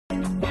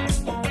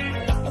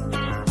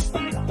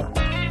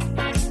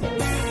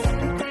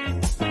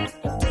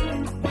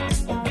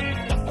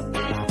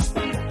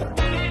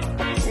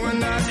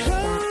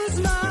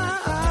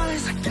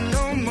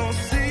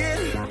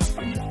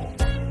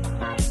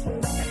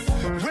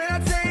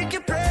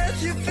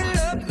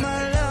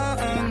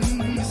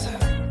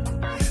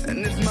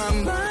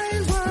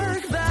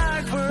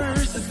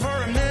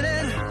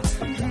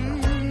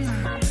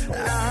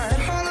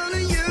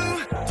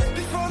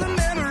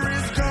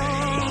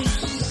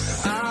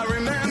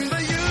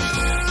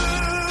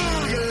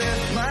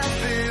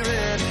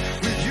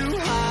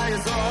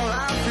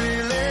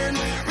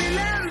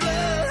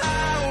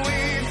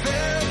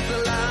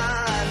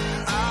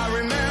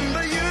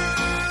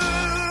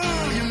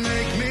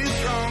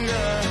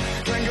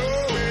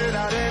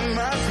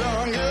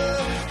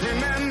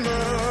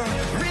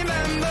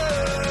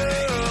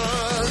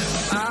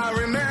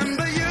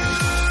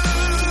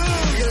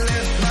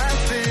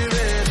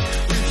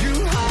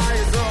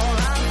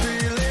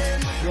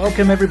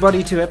Welcome,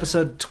 everybody, to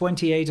episode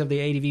 28 of the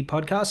ADV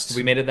podcast.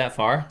 We made it that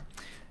far?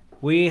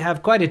 We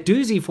have quite a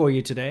doozy for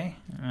you today.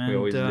 And, we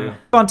always do.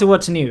 On to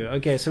what's new.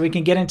 Okay, so we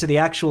can get into the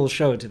actual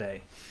show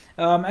today.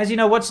 As you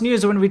know, what's new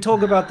is when we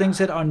talk about things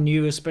that are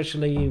new,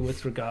 especially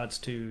with regards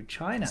to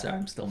China. Sorry,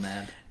 I'm still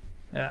mad.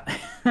 Yeah.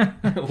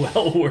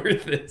 Well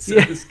worth it,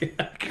 says this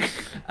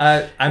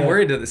guy. I'm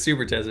worried that the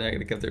super chats are not going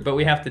to come through, but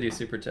we have to do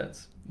super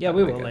chats. Yeah,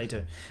 we will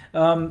later.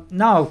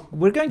 Now,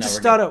 we're going to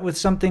start out with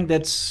something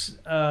that's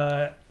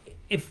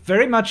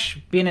very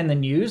much been in the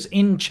news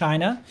in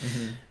China.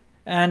 Mm-hmm.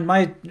 And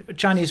my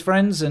Chinese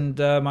friends and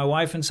my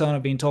wife and so on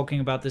have been talking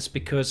about this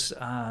because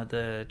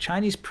the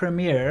Chinese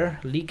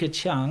premier, Li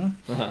Keqiang,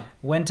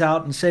 went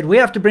out and said, we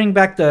have to bring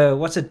back they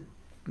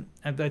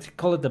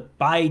call it the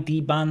Bai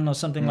Di Ban or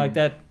something like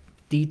that.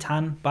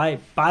 Ditan, Bai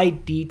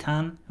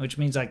Ditan, which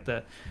means like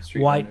the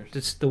street white, vendors.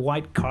 It's the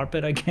white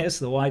carpet, I guess,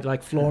 the white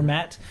like floor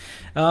mat.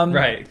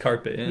 Right,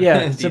 carpet.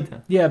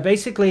 Yeah,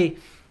 basically,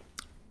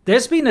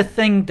 there's been a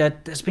thing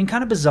that's been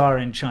kind of bizarre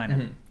in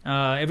China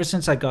ever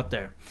since I got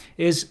there.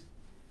 Is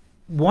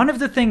one of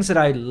the things that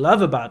I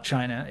love about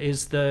China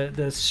is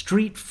the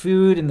street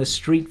food and the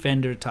street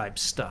vendor type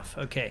stuff.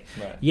 Okay.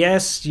 Right.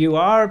 Yes, you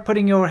are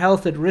putting your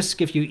health at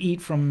risk if you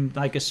eat from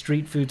like a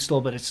street food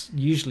stall, but it's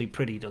usually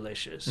pretty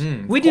delicious.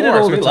 We did it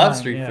all the time. We love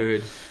street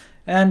food.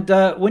 And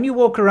when you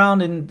walk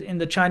around in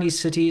the Chinese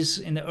cities,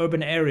 in the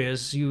urban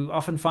areas, you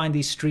often find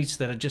these streets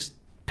that are just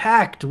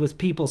packed with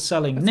people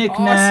selling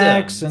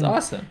knickknacks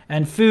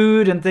and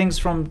food and things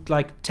from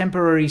like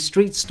temporary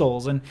street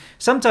stalls. And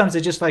sometimes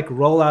they just like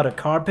roll out a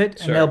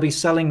carpet and they'll be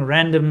selling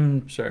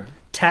random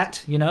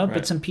tat,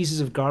 bits and pieces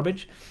of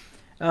garbage.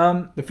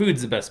 The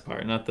food's the best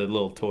part, not the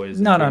little toys.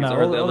 No.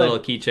 Or the little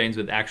keychains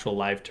with actual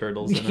live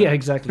turtles in it. Yeah,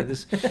 exactly.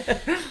 This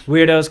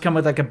weirdos come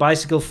with like a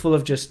bicycle full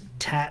of just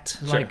tat,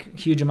 like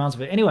huge amounts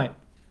of it. Anyway,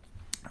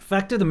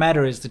 fact of the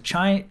matter is the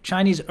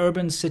Chinese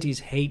urban cities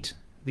hate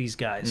these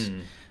guys.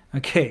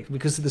 Okay,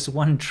 because of this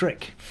one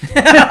trick.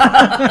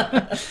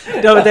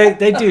 No,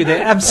 they do. They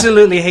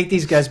absolutely hate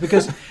these guys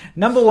because,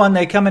 number one,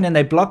 they come in and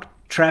they block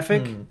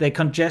traffic. They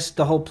congest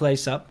the whole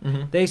place up.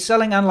 They're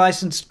selling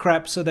unlicensed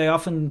crap, so they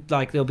often,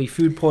 there'll be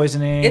food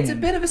poisoning. It's a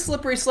bit of a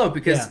slippery slope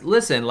because,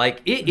 listen,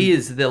 it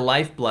is the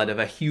lifeblood of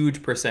a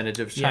huge percentage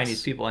of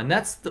Chinese people. And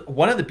that's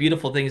one of the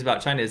beautiful things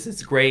about China is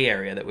this gray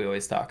area that we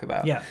always talk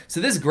about. Yeah.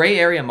 So this gray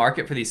area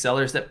market for these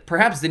sellers that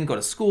perhaps didn't go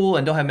to school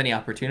and don't have many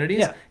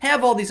opportunities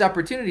have all these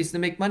opportunities to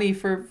make money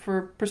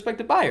for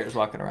prospective buyers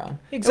walking around.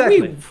 Exactly.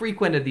 And we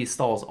frequented these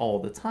stalls all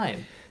the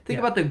time. Think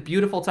about the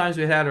beautiful times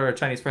we had with our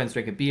Chinese friends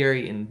drinking beer,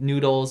 eating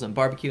noodles and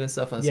barbecue and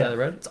stuff on the side of the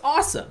road. It's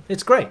awesome.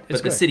 It's great.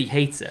 But the city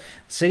hates it.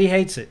 The city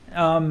hates it.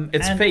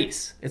 It's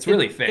face. It's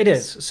really face. It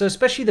is. So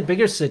especially the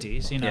bigger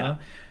cities,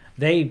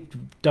 they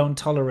don't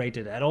tolerate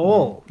it at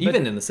all.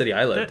 Even in the city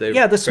I live,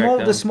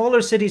 the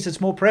smaller cities,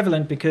 it's more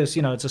prevalent because,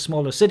 it's a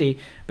smaller city,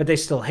 but they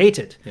still hate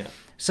it. Yeah.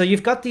 So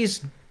you've got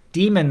these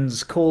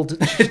demons called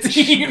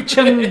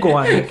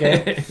Chengguan,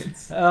 okay?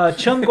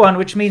 Chengguan,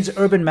 which means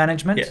urban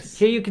management. Yes.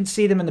 Here you can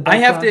see them in the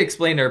background. I have to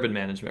explain urban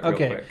management real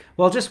quick.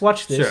 Well, just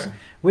watch this. Sure.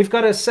 We've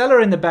got a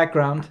seller in the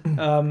background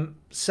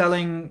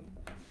selling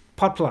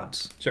pot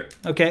plants. Sure.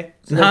 Okay?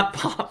 So not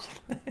pot.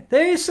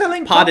 They're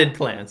selling potted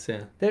plants,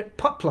 yeah. They're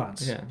pot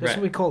plants. Yeah, that's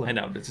what we call them. I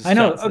know, but it's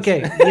just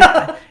okay.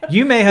 Yeah,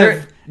 you may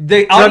have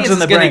the audience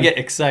is going to get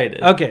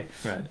excited. Okay.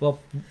 Right. Well,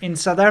 in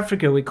South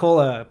Africa, we call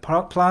a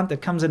pot plant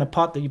that comes in a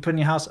pot that you put in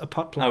your house a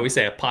pot plant. Oh, we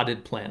say a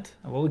potted plant.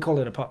 Well, we call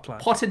it a pot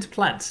plant. Potted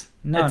plant.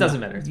 No, it doesn't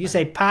matter. You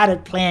say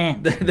potted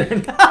plant. They're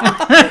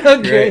not.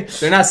 Okay.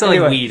 They're not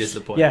selling weed is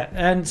the point. Yeah,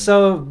 and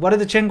so what do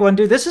the Chengguan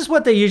do? This is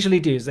what they usually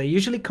do. Is they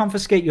usually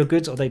confiscate your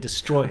goods or they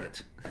destroy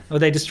it. Or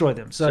they destroy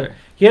them. So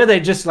here they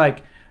just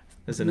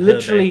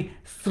literally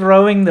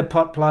throwing the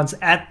pot plants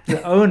at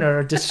the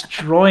owner,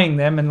 destroying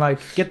them, and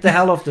get the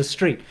hell off the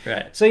street.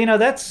 Right. So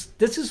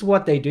this is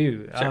what they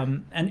do,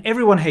 and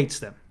everyone hates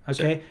them.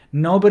 Okay,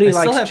 nobody likes.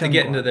 I still have Chengguan. to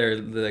get into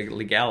the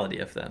legality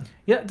of them.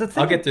 Yeah,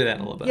 I'll get through that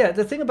in a little bit. Yeah,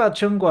 the thing about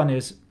Chengguan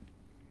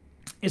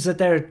is that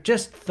they're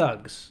just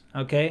thugs.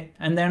 Okay,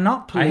 and they're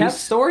not police. I have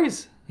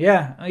stories.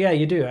 Yeah,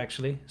 you do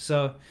actually.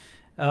 So,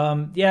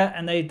 and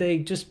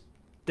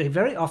they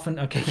very often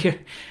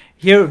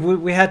Here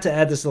we had to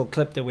add this little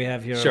clip that we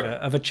have here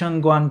of a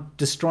Chengguan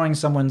destroying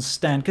someone's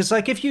stand. Because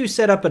if you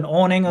set up an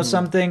awning or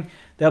something,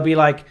 they'll be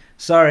like,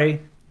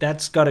 sorry,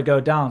 that's got to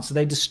go down. So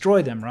they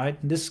destroy them, right?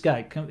 And this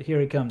guy, here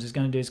he comes. He's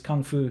going to do his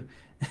kung fu.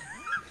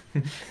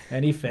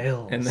 And he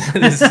fails. And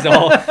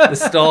the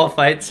stall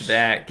fights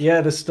back. Yeah,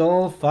 the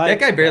stall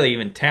fights. That guy barely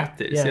even tapped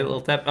it. See a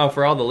little tap? Oh,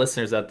 for all the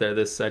listeners out there,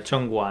 this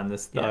Chengguan,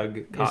 this thug,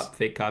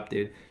 fake cop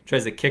dude,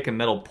 tries to kick a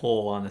metal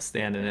pole on a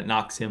stand and it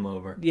knocks him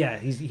over. Yeah,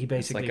 he basically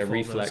it's like a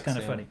reflex. It's kind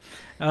of funny.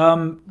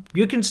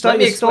 You can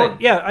start your story.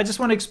 Yeah, I just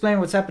want to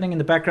explain what's happening in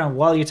the background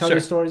while you tell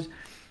your stories.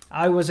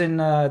 I was in,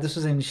 this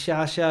was in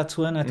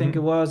Xia, I think it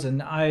was,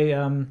 and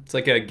it's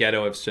like a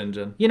ghetto of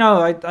Shenzhen.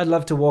 I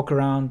love to walk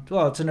around.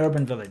 Well, it's an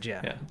urban village,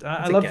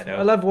 I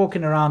love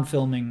walking around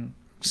filming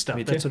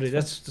stuff.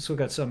 That's what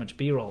got so much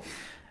B-roll.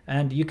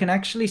 And you can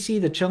actually see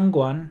the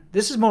Chengguan.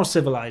 This is more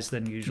civilized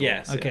than usual.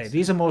 Yes. Okay, yes.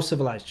 these are more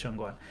civilized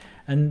Chengguan.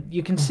 And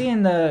you can see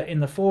in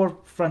the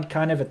forefront,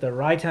 kind of at the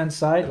right-hand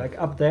side, like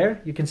up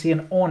there, you can see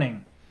an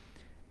awning.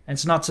 And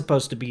it's not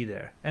supposed to be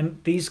there. And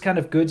these kind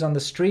of goods on the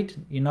street,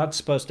 you're not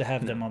supposed to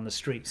have them on the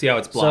street. See how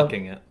it's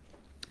blocking it.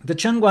 The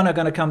Chengguan are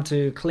going to come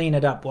to clean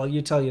it up while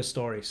you tell your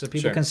story, so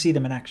people can see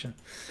them in action.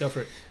 Go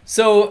for it.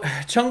 So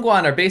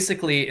Chengguan are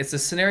basically, it's a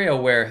scenario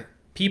where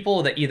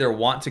people that either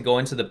want to go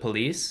into the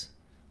police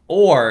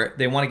or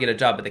they want to get a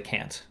job but they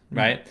can't,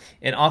 right?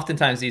 And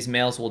oftentimes these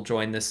males will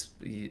join this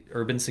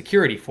urban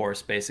security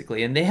force,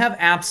 basically, and they have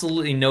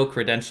absolutely no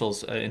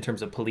credentials in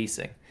terms of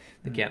policing.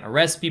 They can't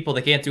arrest people.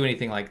 They can't do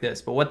anything like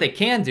this. But what they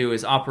can do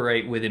is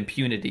operate with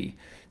impunity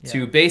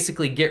to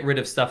basically get rid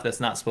of stuff that's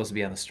not supposed to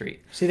be on the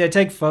street. See, they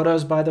take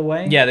photos, by the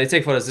way. Yeah, they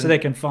take photos. So they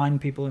can find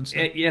people and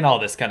stuff. And all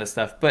this kind of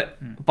stuff. But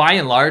by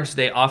and large,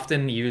 they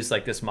often use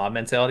like this mob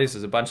mentality. So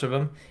there's a bunch of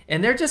them.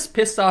 And they're just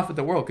pissed off at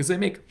the world because they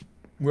make,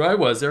 where I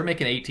was, they were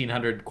making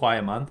 1,800 kwai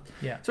a month.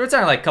 Yeah. So we're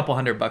talking like a couple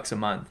 $100 a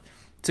month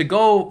to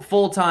go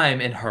full time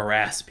and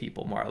harass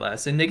people, more or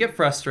less. And they get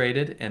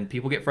frustrated, and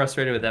people get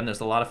frustrated with them. There's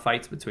a lot of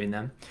fights between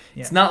them.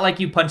 Yeah. It's not like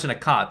you punching a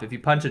cop. If you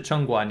punch a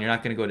Chengguan, you're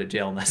not going to go to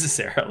jail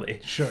necessarily.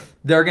 Sure.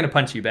 They're going to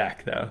punch you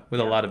back, though, with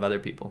a lot of other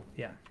people.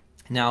 Yeah.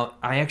 Now,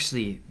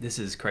 this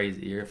is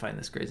crazy. You're going to find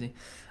this crazy.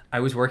 I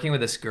was working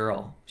with this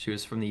girl. She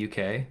was from the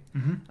UK,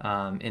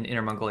 in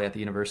Inner Mongolia at the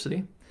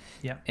university.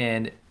 Yeah.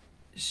 And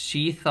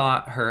she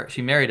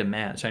married a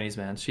man, Chinese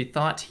man. She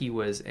thought he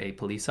was a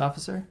police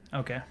officer.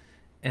 Okay.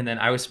 And then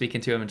I was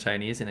speaking to him in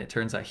Chinese, and it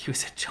turns out he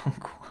was a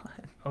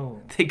Chengguan. Oh.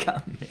 They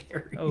got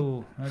married.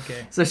 Oh,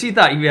 okay. So she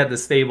thought he had the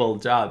stable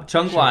job.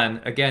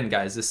 Chengguan, again,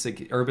 guys, this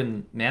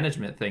urban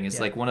management thing is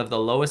like one of the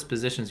lowest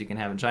positions you can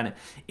have in China.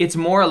 It's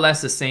more or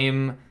less the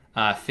same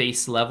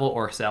face level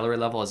or salary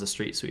level as a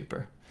street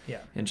sweeper.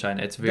 Yeah. In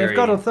China, it's very.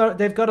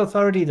 They've got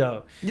authority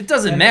though. It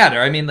doesn't matter.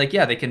 I mean, like,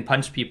 yeah, they can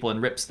punch people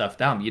and rip stuff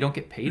down, but you don't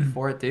get paid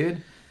for it,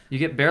 dude. You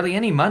get barely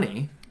any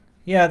money.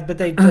 Yeah, but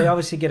they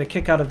obviously get a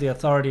kick out of the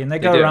authority, and they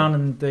go around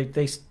and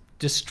they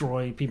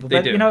destroy people.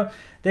 But you know,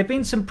 there've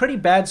been some pretty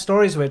bad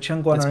stories where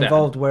Chengguan are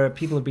involved, where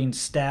people have been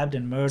stabbed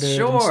and murdered.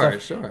 Sure.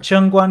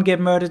 Chengguan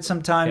get murdered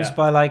sometimes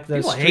by like the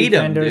people street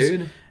vendors.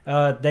 Them,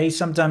 dude. They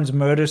sometimes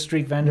murder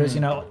street vendors. You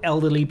know,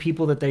 elderly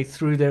people that they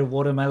threw their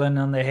watermelon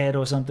on their head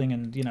or something,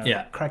 and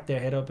cracked their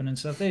head open and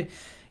stuff. It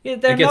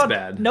gets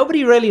bad.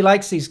 Nobody really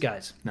likes these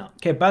guys. No.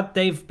 Okay, but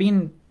they've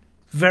been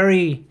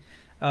very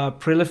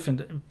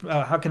prolific.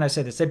 How can I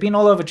say this? They've been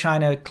all over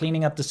China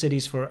cleaning up the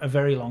cities for a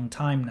very long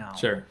time now.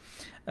 Sure.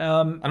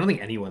 I don't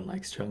think anyone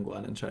likes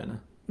Chengguan in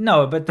China.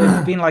 No, but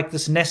they've been like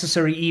this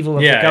necessary evil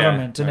of the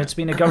government, and it's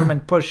been a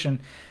government push. And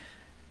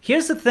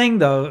here's the thing,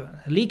 though.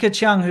 Li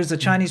Keqiang, who's the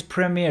Chinese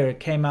premier,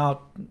 came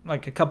out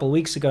like a couple of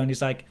weeks ago, and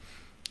he's like,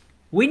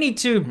 we need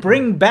to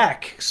bring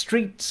back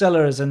street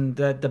sellers and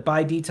the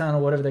Baiditan or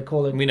whatever they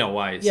call it. We know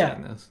why he's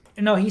saying this.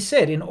 No, he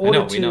said we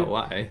know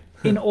why.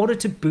 in order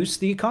to boost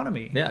the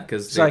economy. Yeah,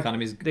 because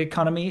the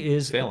economy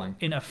is failing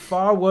in a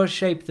far worse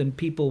shape than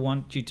people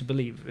want you to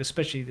believe,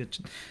 especially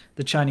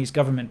the Chinese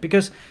government.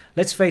 Because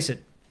let's face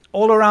it,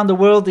 all around the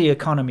world, the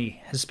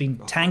economy has been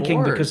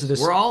tanking because of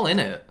this. We're all in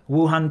it.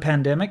 Wuhan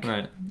pandemic.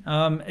 Right.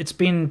 It's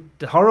been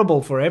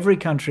horrible for every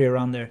country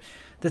around there.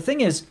 The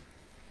thing is,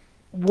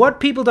 what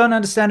people don't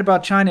understand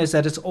about China is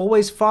that it's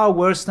always far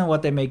worse than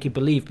what they make you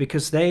believe,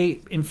 because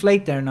they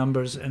inflate their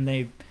numbers and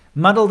they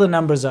muddle the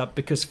numbers up,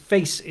 because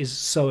face is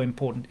so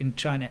important in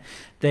China.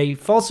 They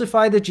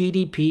falsify the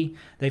GDP.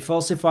 They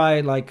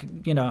falsify,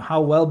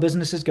 how well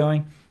business is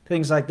going,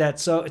 things like that.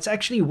 So it's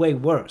actually way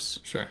worse.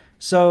 Sure.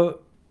 So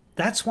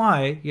that's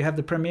why you have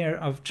the premier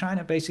of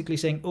China basically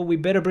saying, oh, we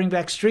better bring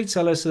back street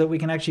sellers so that we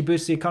can actually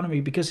boost the economy,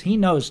 because he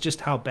knows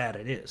just how bad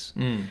it is.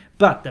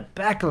 But the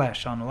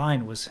backlash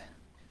online was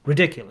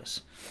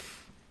ridiculous.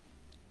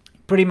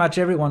 Pretty much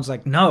everyone's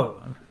like,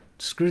 no,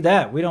 screw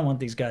that. We don't want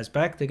these guys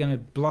back. They're going to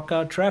block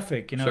our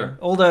traffic. Sure.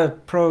 All the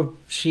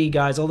pro-Xi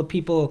guys, all the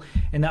people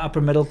in the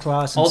upper middle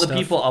class, and all the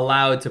people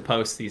allowed to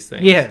post these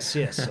things.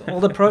 Yes. All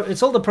the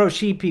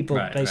pro-Xi people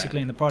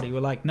basically in the party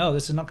were like, no,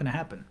 this is not going to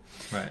happen.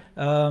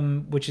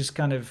 Right. Which is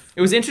kind of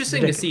It was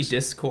interesting ridiculous. to see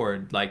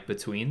discord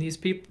between these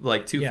people,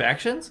 two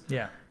factions.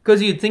 Yeah. Because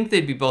you'd think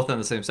they'd be both on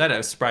the same side.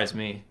 It surprised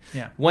me.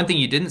 Yeah. One thing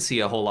you didn't see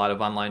a whole lot of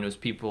online was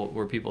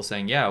people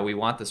saying, yeah, we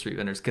want the street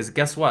vendors. Because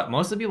guess what?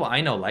 Most of the people I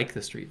know like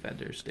the street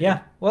vendors. Dude. Yeah.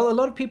 Well, a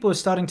lot of people are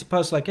starting to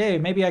post like, hey,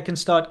 maybe I can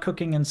start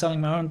cooking and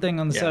selling my own thing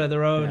on the side of the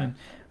road. Yeah. And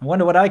I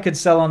wonder what I could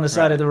sell on the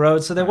side of the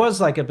road. So there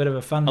was like a bit of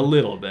a fun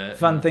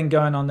thing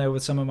going on there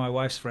with some of my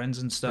wife's friends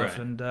and stuff. Right.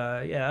 And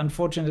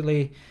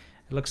unfortunately,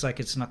 it looks like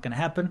it's not going to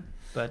happen.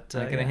 But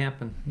not going to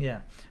happen.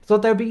 Yeah. I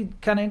thought that would be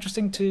kind of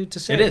interesting to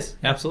say. It is.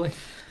 Absolutely.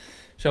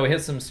 Shall we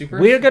hit some super?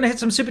 We're going to hit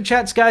some super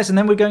chats, guys, and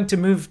then we're going to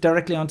move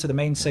directly onto the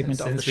main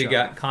segment of the show. Since we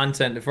got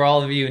content for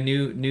all of you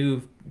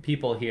new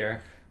people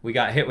here, we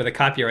got hit with a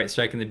copyright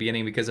strike in the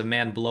beginning because of a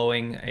man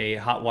blowing a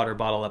hot water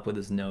bottle up with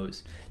his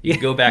nose. You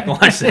can go back and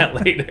watch that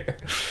later.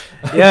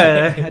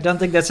 Yeah, I don't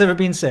think that's ever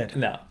been said.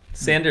 No.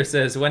 Sander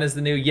says, when is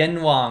the new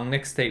Yen Wang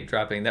mixtape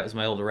dropping? That was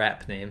my old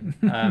rap name.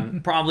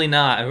 Probably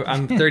not.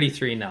 I'm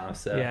 33 now,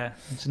 so. Yeah,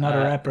 it's not a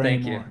rapper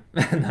anymore.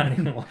 Thank you. Not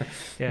anymore.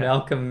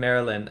 Malcolm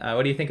Maryland.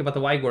 What do you think about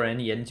the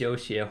Waiguoren Yanjiu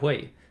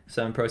Xiehui?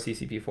 Some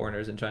pro-CCP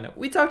foreigners in China.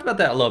 We talked about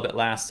that a little bit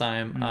last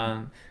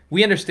time.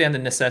 We understand the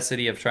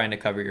necessity of trying to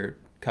cover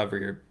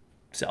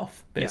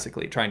yourself,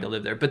 basically, trying to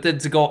live there. But then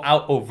to go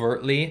out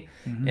overtly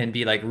and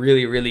be like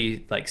really,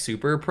 really like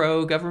super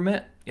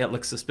pro-government, it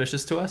looks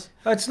suspicious to us.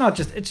 It's not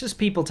just, it's just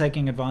people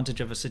taking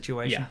advantage of a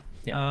situation.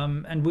 Yeah.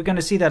 And we're going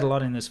to see that a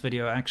lot in this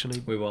video,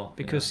 actually. We will.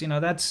 Because,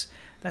 that's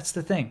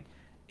the thing.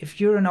 If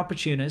you're an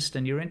opportunist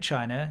and you're in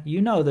China,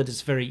 you know that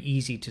it's very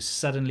easy to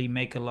suddenly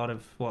make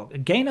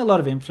gain a lot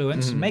of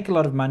influence, make a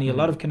lot of money, a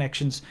lot of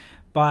connections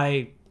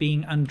by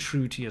being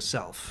untrue to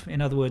yourself.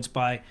 In other words,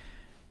 by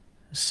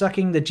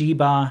sucking the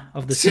G-bar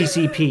of the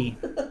CCP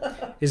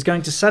is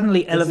going to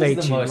suddenly elevate you like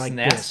this. This is the most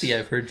nasty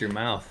I've heard your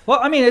mouth. Well,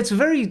 I mean, it's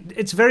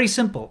very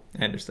simple.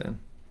 I understand.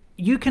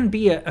 You can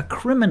be a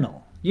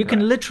criminal. You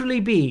can literally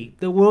be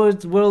the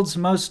world's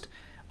most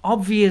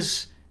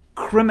obvious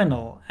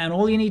criminal, and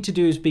all you need to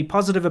do is be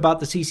positive about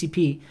the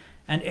CCP,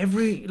 and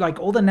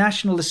all the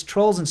nationalist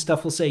trolls and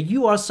stuff will say,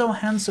 you are so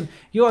handsome,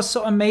 you are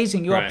so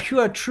amazing, you are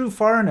pure true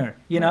foreigner,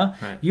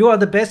 you are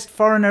the best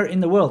foreigner in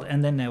the world,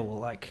 and then they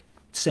will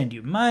send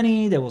you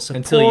money, they will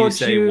support you. Until you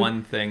say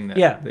one thing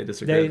that they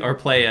disagree with, or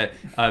play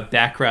a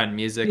background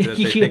music that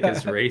they think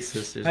is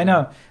racist. I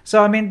know.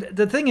 So, I mean,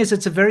 the thing is,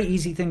 it's a very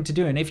easy thing to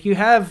do. And if you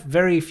have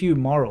very few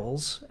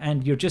morals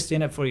and you're just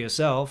in it for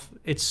yourself,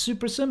 it's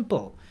super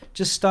simple.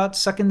 Just start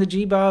sucking the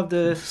G-bar of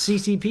the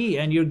CCP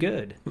and you're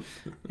good.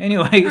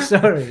 Anyway,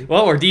 sorry.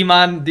 Well, we're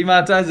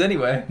demonetized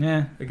anyway.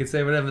 Yeah. We can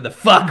say whatever the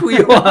fuck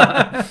we want.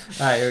 All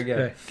right, here we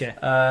go. Okay.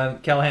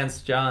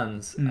 Callahan's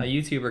Johns, a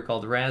YouTuber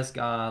called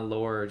Razga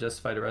Lore,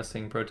 justified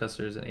arresting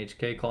protesters in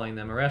HK, calling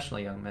them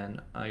irrational young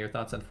men. Your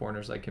thoughts on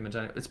foreigners like him in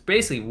China? It's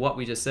basically what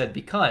we just said,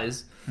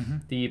 because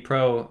the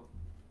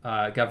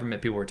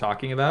pro-government people we're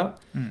talking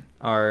about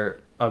are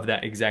of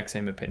that exact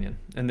same opinion.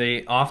 And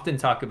they often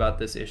talk about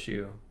this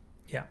issue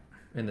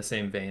in the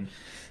same vein.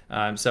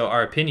 So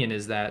our opinion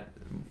is that,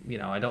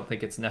 I don't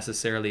think it's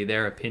necessarily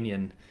their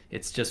opinion.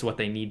 It's just what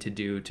they need to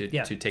do to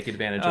take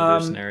advantage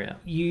of their scenario.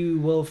 You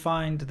will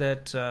find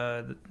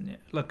that,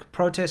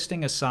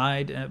 protesting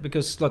aside,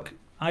 because,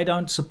 I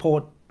don't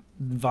support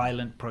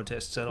violent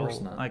protests at all.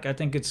 Not. I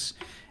think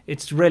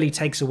it really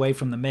takes away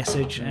from the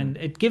message, and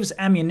it gives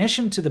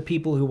ammunition to the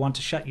people who want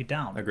to shut you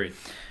down. Agreed.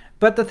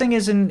 But the thing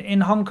is,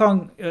 in Hong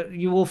Kong,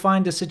 you will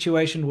find a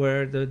situation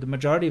where the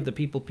majority of the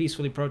people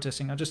peacefully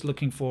protesting are just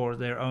looking for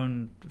their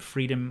own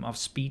freedom of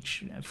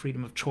speech,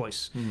 freedom of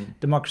choice,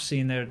 democracy,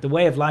 and the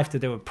way of life that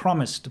they were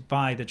promised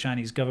by the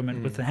Chinese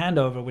government with the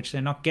handover, which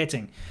they're not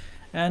getting.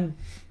 And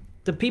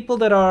the people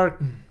that are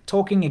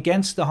talking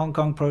against the Hong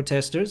Kong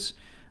protesters,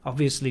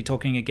 obviously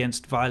talking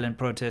against violent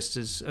protests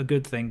is a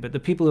good thing, but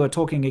the people who are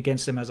talking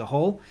against them as a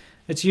whole,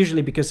 it's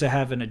usually because they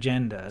have an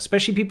agenda,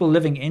 especially people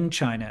living in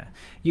China.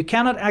 You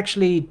can't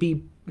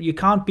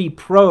be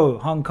pro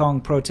Hong Kong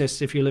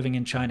protests if you're living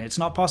in China. It's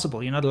not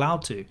possible. You're not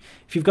allowed to.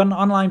 If you've got an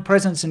online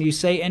presence and you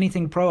say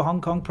anything pro Hong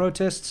Kong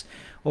protests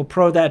or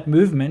pro that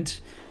movement,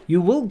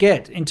 you will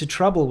get into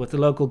trouble with the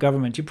local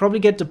government. You probably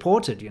get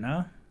deported,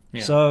 Yeah.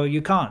 So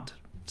you can't.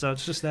 So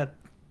it's just that.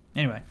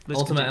 Anyway,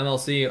 Ultimate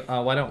MLC,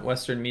 why don't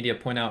Western media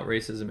point out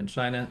racism in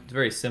China? It's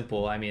very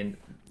simple. I mean,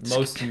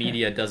 most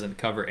media doesn't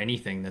cover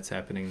anything that's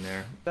happening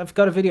there. I've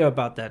got a video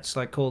about that. It's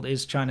called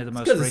 "Is China the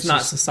Most Racist?" Because it's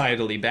not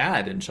societally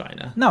bad in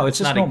China. No, it's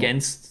just not normal.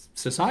 Against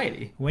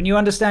society. When you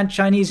understand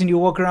Chinese and you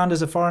walk around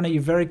as a foreigner,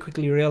 you very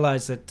quickly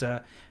realize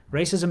that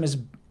racism is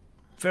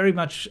very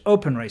much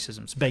open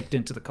racism. It's baked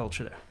into the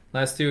culture there.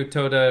 Last two,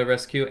 Toda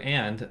Rescue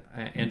and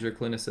Andrew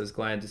Cluna says,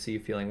 glad to see you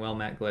feeling well.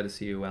 Matt, glad to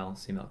see you well.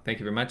 C-Milk. Thank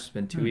you very much. It's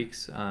been 2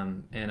 weeks,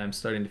 and I'm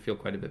starting to feel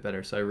quite a bit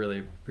better, so I really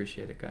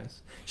appreciate it,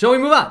 guys. Shall we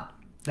move on?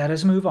 Let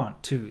us move on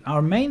to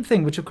our main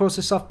thing, which of course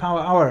is Soft Power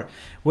Hour,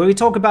 where we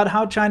talk about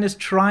how China's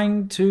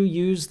trying to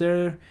use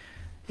their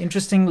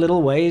interesting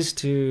little ways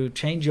to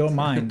change your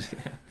mind.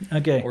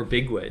 Okay. Or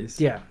big ways.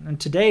 Yeah. And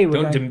today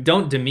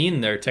don't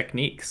demean their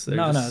techniques.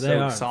 They're they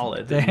are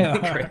solid. They are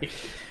great.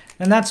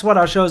 And that's what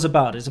our show is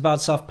about. It's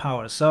about soft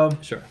power. So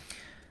sure.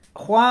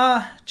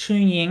 Hua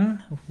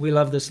Chunying, we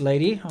love this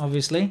lady,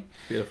 obviously.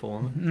 Beautiful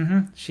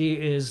woman. She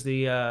is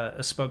the a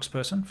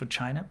spokesperson for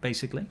China,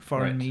 basically,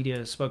 foreign media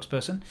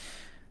spokesperson.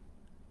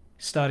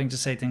 Starting to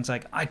say things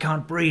like, I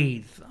can't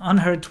breathe, on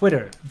her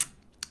Twitter.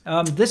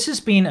 This has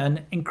been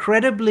an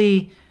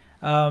incredibly,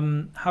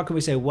 how can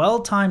we say,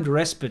 well-timed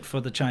respite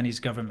for the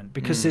Chinese government,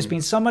 because there's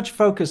been so much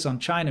focus on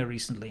China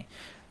recently,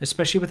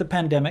 especially with the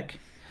pandemic.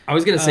 I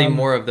was going to say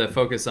more of the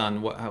focus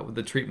on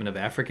the treatment of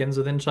Africans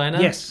within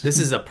China. Yes. This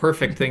is a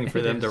perfect thing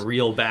for them to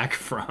reel back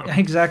from.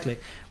 Exactly.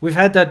 We've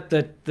had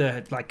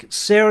that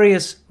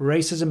serious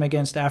racism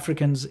against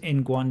Africans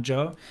in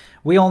Guangzhou.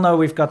 We all know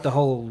we've got the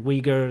whole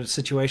Uyghur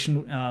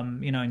situation,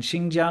 in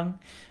Xinjiang.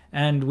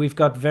 And we've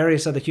got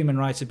various other human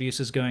rights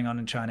abuses going on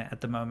in China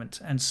at the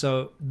moment. And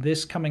so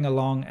this coming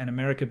along and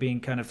America being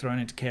kind of thrown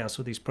into chaos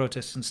with these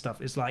protests and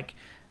stuff is like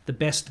the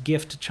best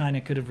gift China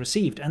could have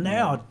received. And they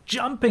are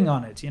jumping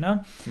on it,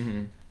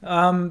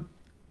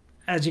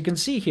 as you can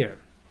see here.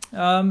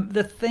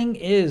 The thing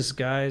is,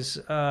 guys,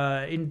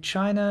 in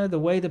China, the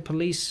way the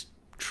police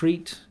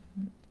treat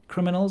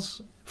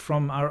criminals,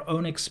 from our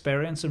own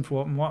experience and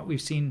from what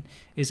we've seen,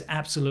 is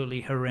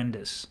absolutely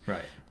horrendous.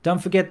 Right. Don't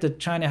forget that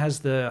China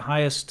has the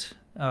highest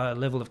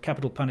level of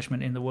capital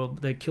punishment in the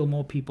world. They kill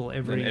more people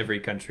than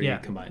every country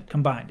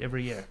combined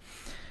every year.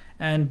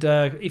 And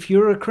if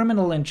you're a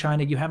criminal in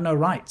China, you have no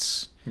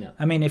rights. Yeah.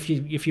 I mean, if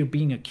you're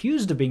being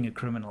accused of being a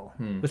criminal,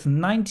 with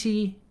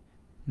 99%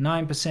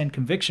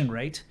 conviction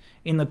rate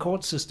in the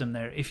court system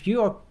there, if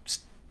you are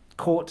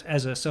caught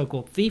as a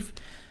so-called thief,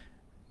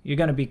 you're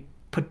going to be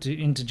put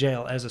into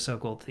jail as a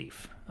so-called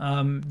thief.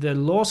 The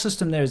law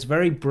system there is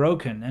very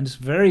broken and it's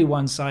very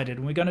one-sided.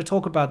 And we're going to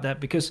talk about that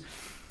because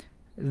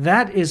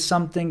that is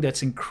something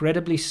that's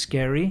incredibly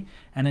scary.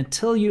 And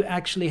until you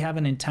actually have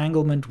an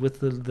entanglement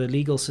with the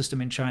legal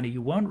system in China,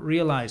 you won't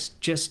realize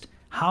just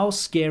how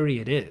scary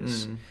it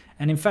is.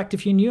 And in fact,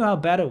 if you knew how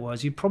bad it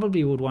was, you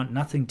probably would want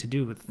nothing to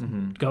do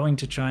with going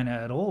to China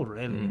at all,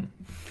 really.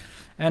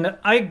 And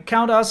I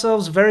count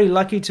ourselves very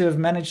lucky to have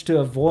managed to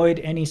avoid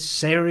any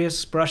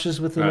serious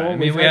brushes with the law. I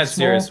mean, we had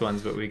serious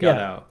ones, but we got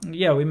out.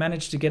 Yeah, we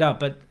managed to get out,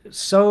 but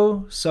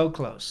so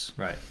close.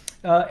 Right.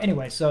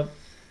 Anyway, so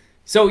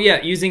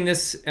yeah, using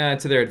this to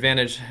their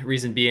advantage,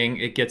 reason being,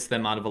 it gets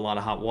them out of a lot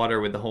of hot water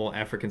with the whole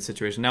African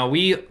situation. Now,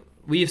 we've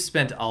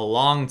spent a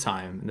long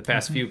time in the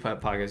past few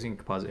podcasts. You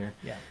can pause it here.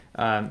 Yeah.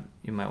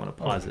 You might want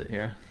to pause it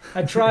here.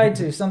 I tried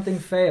to. Something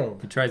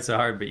failed. You tried so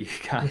hard, but you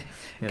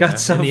got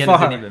so in the far.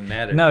 End, it didn't even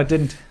matter. No, it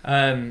didn't.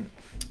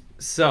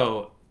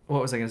 So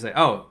what was I going to say?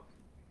 Oh,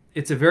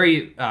 it's a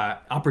very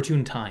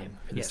opportune time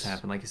for this to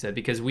happen, like you said,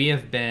 because we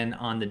have been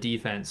on the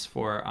defense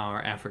for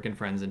our African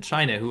friends in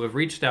China who have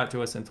reached out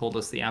to us and told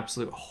us the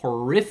absolute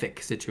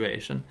horrific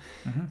situation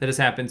that has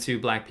happened to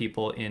black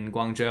people in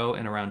Guangzhou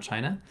and around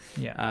China.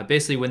 Yeah.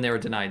 Basically, when they were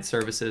denied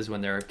services,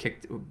 when they were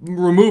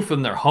removed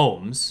from their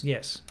homes,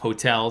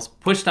 hotels,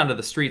 pushed onto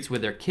the streets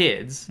with their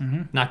kids,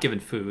 not given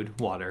food,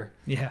 water,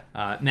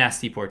 mass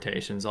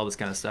deportations, all this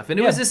kind of stuff. And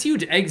it was this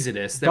huge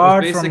exodus that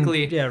was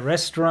basically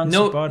restaurants,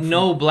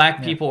 no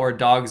black people or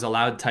dogs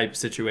allowed type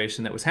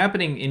situation that was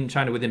happening in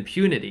China with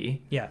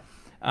impunity. Yeah.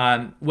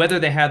 Whether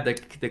they had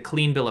the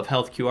clean bill of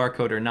health QR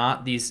code or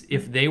not,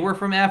 if they were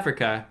from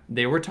Africa,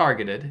 they were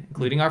targeted,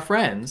 including our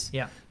friends,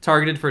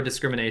 targeted for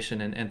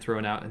discrimination and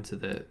thrown out into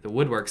the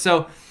woodwork.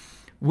 So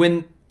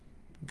when,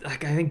 I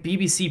think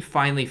BBC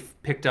finally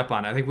picked up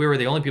on it, I think we were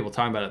the only people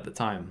talking about it at the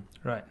time.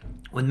 Right.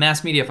 When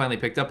mass media finally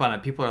picked up on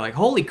it, people are like,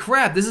 holy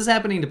crap, this is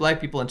happening to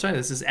black people in China.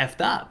 This is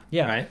effed up.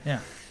 Yeah. Right? Yeah.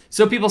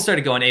 So people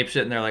started going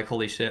apeshit, and they're like,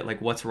 holy shit, like,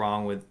 what's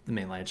wrong with the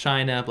mainland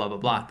China, blah, blah,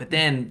 blah. But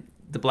then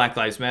the Black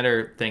Lives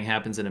Matter thing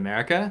happens in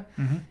America,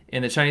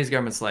 and the Chinese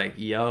government's like,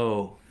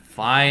 yo,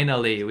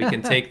 finally, we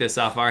can take this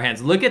off our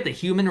hands. Look at the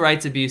human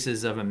rights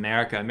abuses of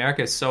America.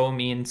 America is so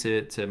mean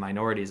to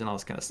minorities and all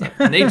this kind of stuff.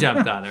 And they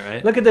jumped on it,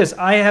 right? Look at this.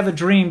 I Have a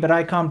Dream, But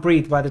I Can't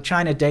Breathe by the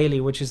China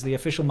Daily, which is the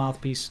official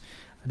mouthpiece,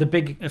 the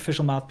big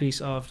official mouthpiece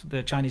of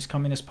the Chinese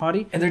Communist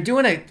Party. And they're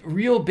doing a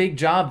real big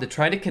job to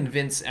try to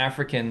convince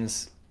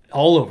Africans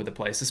all over the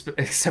place,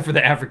 except for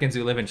the Africans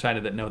who live in China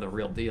that know the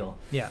real deal.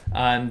 Yeah.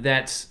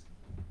 That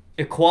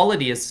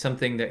equality is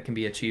something that can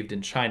be achieved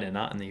in China,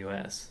 not in the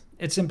U.S.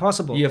 It's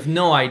impossible. You have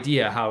no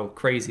idea how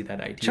crazy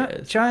that idea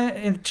is.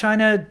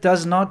 China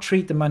does not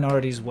treat the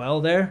minorities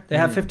well there. They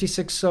have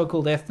 56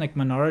 so-called ethnic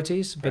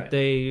minorities, but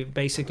they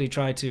basically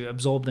try to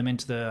absorb them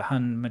into the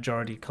Han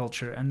majority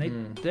culture, and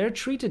they're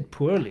treated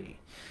poorly.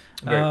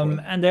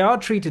 And they are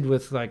treated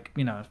with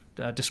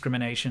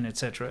discrimination,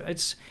 etc.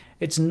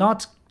 It's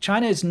not,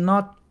 China is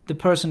not the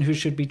person who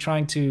should be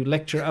trying to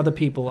lecture other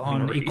people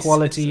on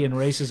equality and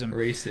racism.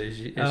 Race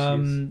issues.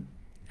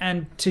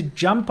 And to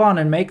jump on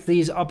and make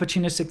these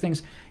opportunistic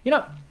things,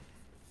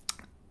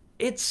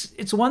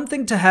 it's one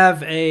thing to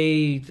have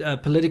a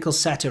political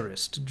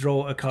satirist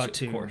draw a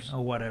cartoon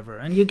or whatever,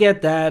 and you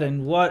get that,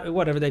 and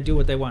whatever, they do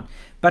what they want.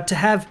 But to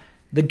have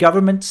the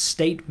government,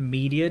 state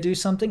media do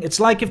something, it's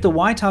like if the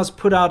White House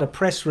put out a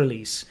press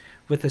release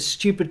with a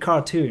stupid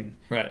cartoon,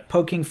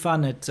 poking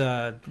fun at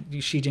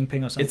Xi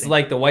Jinping or something. It's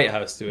like the White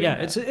House doing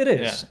that. Yeah, it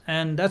is,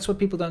 and that's what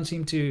people don't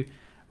seem to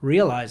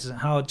realize,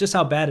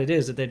 how bad it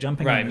is that they're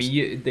jumping on this. I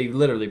mean, they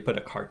literally put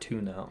a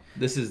cartoon out.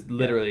 This is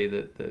literally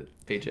the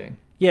Beijing.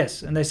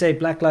 Yes, and they say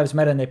Black Lives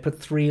Matter, and they put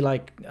 3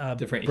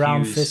 different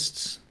brown hues,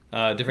 fists.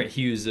 Different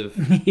hues of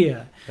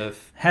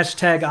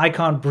Hashtag I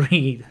can't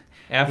breathe.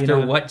 After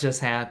what just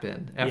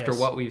happened, after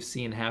what we've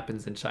seen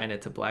happens in China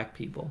to black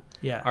people,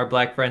 our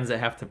black friends that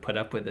have to put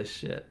up with this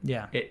shit,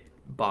 it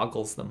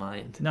boggles the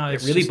mind. No,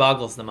 it really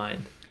boggles the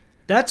mind.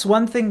 That's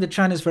one thing that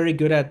China's very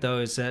good at, though,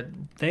 is that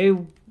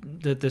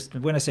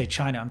when I say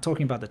China, I'm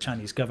talking about the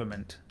Chinese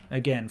government,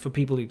 again, for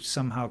people who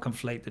somehow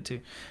conflate the two.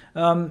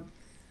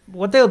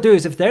 What they'll do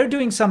is, if they're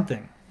doing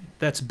something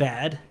that's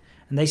bad,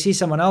 and they see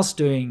someone else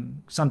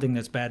doing something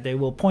that's bad, they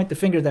will point the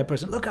finger at that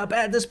person. Look how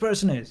bad this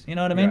person is. You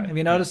know what I mean? Right. Have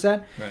you noticed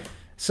that? Right.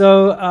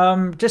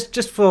 So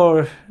just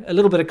for a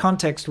little bit of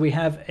context, we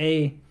have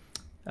a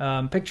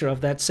picture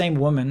of that same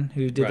woman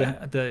who did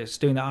is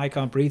doing the "I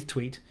can't breathe"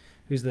 tweet,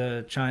 who's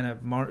the China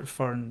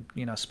foreign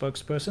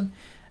spokesperson,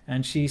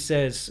 and she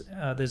says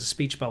there's a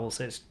speech bubble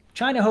says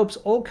China hopes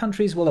all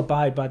countries will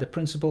abide by the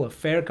principle of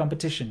fair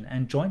competition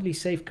and jointly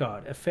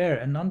safeguard a fair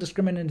and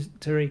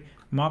non-discriminatory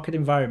market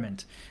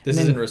environment. This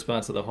is in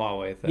response to the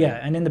Huawei thing. Yeah,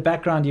 and in the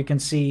background you can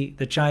see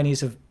the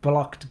Chinese have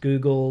blocked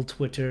Google,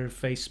 Twitter,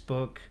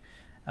 Facebook,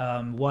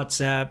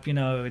 WhatsApp,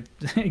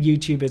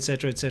 YouTube,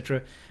 etc.,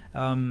 etc.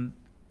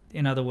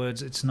 In other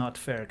words, it's not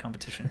fair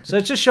competition. So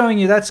it's just showing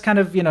you that's kind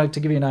of, to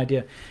give you an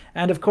idea.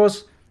 And of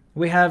course,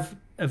 we have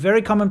a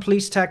very common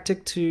police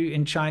tactic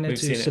in China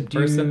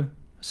to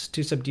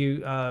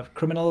subdue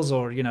criminals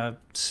or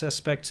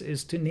suspects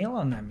is to kneel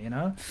on them,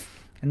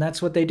 and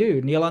that's what they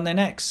do, kneel on their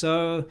necks.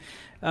 So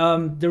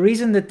the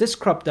reason that this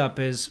cropped up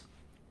is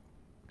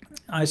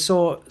I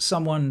saw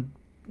someone,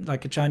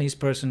 like a Chinese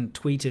person,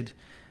 tweeted,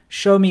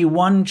 "Show me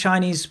one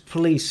Chinese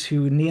police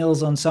who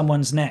kneels on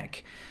someone's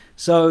neck."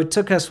 So it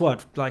took us,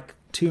 like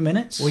 2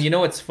 minutes? Well,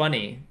 what's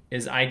funny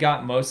is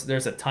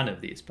there's a ton of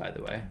these, by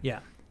the way. Yeah.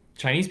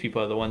 Chinese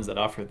people are the ones that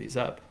offer these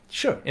up.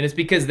 Sure. And it's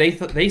because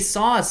they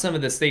saw some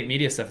of the state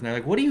media stuff and they're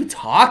like, what are you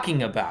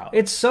talking about?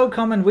 It's so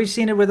common. We've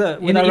seen it with our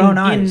own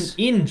eyes.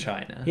 In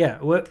China. Yeah.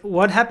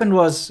 What happened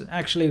was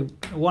actually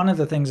one of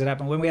the things that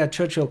happened when we had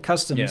Churchill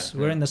Customs.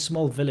 We're in the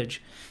small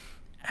village.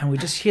 And we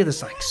just hear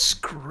this like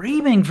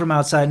screaming from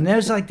outside. And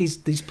there's like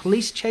these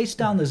police chase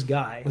down this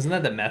guy. Wasn't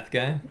that the meth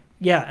guy?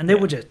 Yeah, and they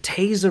were just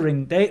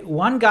tasering.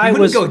 One guy he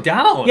wouldn't go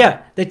down.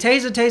 Yeah, they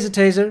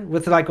taser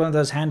with like one of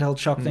those handheld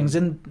shock things,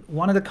 and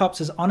one of the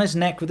cops is on his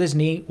neck with his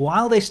knee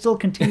while they still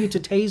continue to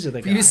taser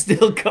the guy. You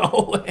still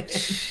go.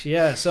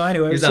 Yeah. So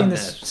anyway, we've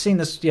seen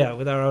this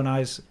with our own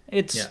eyes.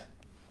 It's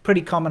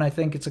pretty common. I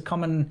think it's a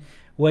common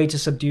way to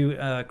subdue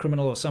a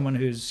criminal or someone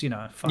who's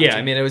fighting. Yeah,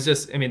 it was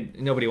just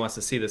nobody wants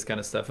to see this kind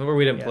of stuff.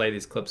 We didn't play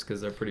these clips because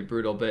they're pretty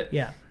brutal, but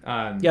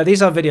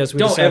these are videos.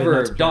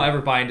 Don't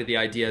ever buy into the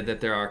idea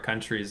that there are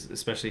countries,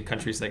 especially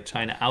countries like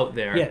China, out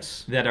there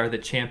that are the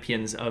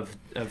champions of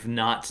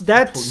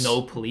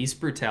no police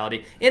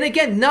brutality. And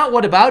again, not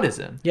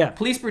whataboutism. Yeah,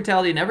 police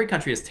brutality in every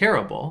country is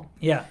terrible.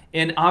 Yeah,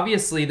 and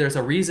obviously there's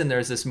a reason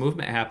there's this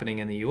movement happening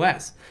in the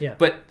U.S. Yeah,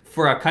 but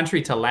for a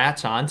country to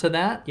latch onto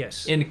that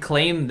and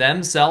claim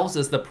themselves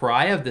as the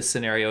pariah of this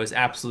scenario is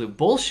absolute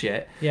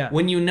bullshit. Yeah.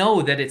 When you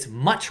know that it's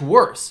much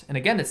worse. And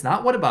again, it's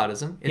not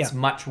whataboutism. It's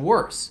much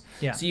worse.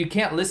 Yeah. So you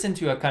can't listen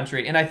to a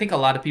country, and I think a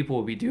lot of people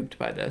will be duped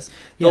by this.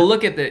 They'll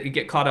look at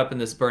get caught up in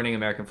this burning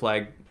American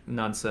flag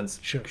nonsense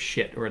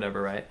shit or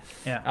whatever, right?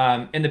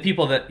 Yeah. And the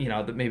people that,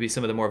 that maybe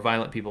some of the more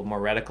violent people, more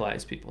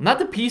radicalized people, not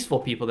the peaceful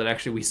people that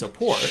actually we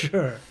support.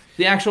 Sure.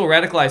 The actual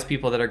radicalized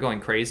people that are going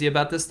crazy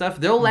about this stuff,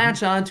 they'll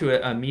latch on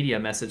to a media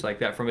message like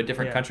that from a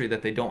different country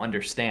that they don't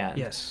understand.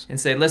 Yes. And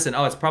say, listen,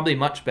 it's probably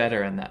much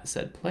better in that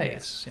said place.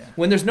 Yes, yeah.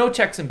 When there's no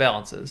checks and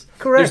balances.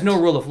 Correct. There's no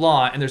rule of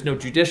law and there's no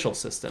judicial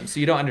system. So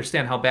you don't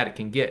understand how bad it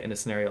can get in a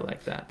scenario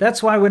like that.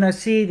 That's why when I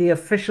see the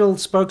official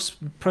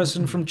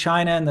spokesperson from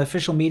China and the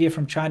official media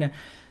from China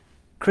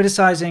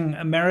criticizing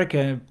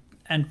America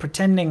and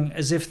pretending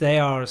as if they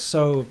are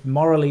so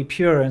morally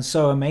pure and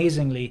so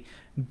amazingly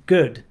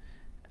good,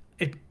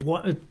 it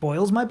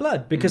boils my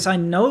blood, because I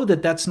know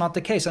that that's not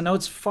the case. I know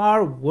it's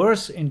far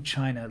worse in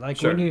China.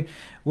 Like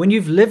when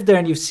you've lived there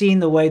and you've seen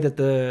the way that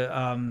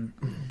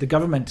the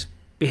government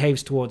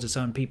behaves towards its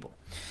own people.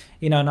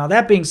 Now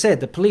that being said,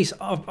 the police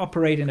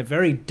operate in a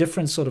very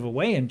different sort of a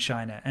way in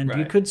China, and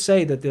you could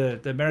say that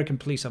the American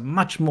police are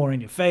much more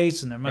in your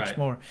face, and they're much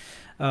more,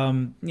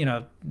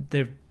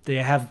 they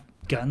have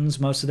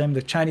guns. Most of them,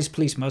 the Chinese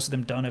police, most of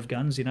them don't have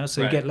guns.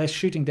 So you get less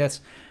shooting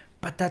deaths.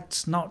 But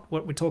that's not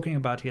what we're talking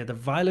about here. The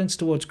violence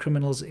towards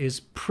criminals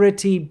is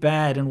pretty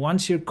bad, and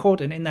once you're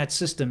caught and in that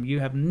system, you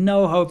have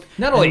no hope.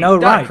 Not only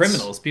not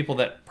criminals, people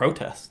that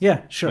protest.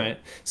 Yeah, sure. Right?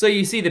 So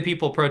you see the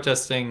people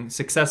protesting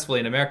successfully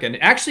in America and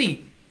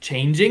actually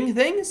changing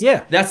things.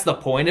 Yeah, that's the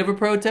point of a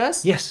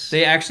protest. Yes,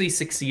 they actually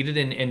succeeded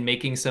in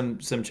making some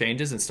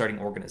changes and starting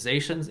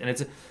organizations, and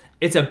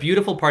it's a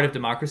beautiful part of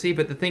democracy.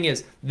 But the thing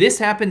is, this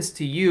happens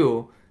to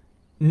you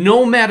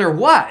no matter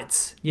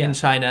what in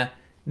China.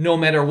 No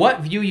matter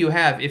what view you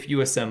have, if you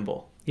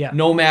assemble. Yeah.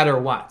 No matter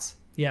what.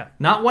 Yeah.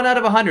 Not 1 out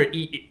of 100.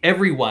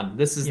 Everyone.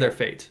 This is their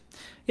fate.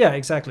 Yeah,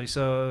 exactly.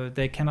 So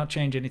they cannot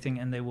change anything,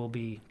 and they will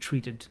be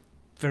treated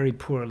very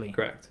poorly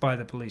by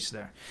the police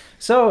there.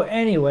 So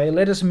anyway,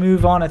 let us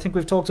move on. I think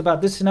we've talked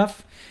about this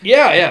enough.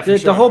 Yeah,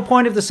 The whole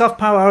point of the Soft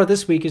Power Hour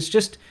this week is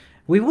just,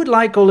 we would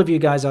like all of you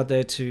guys out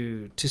there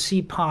to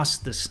see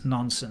past this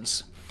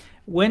nonsense.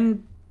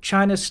 When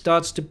China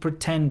starts to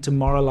pretend to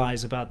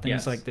moralize about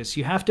things like this,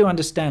 you have to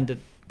understand that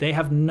they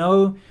have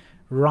no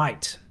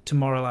right to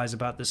moralize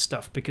about this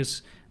stuff,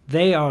 because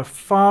they are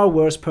far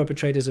worse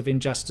perpetrators of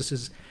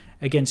injustices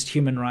against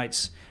human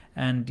rights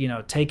and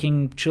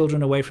taking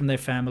children away from their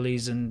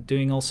families and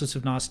doing all sorts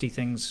of nasty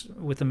things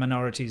with the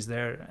minorities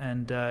there.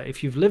 And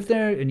if you've lived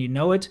there and you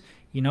know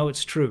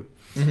it's true.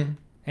 Mm-hmm.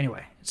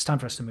 Anyway, it's time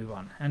for us to move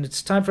on. And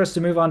it's time for us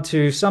to move on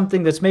to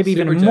something that's maybe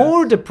Super even chats.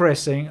 more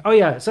depressing. Oh,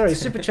 yeah. Sorry.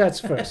 Super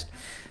chats first.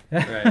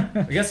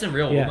 Right. We got some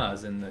real Yeah.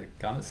 Umas in the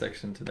comment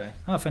section today.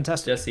 Oh,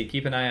 fantastic. Jesse,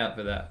 keep an eye out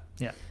for that.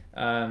 Yeah.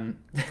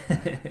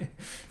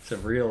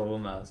 Some real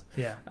Umas.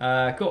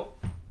 Yeah. Cool.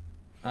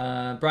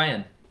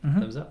 Brian,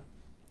 thumbs up.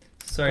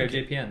 Sorry,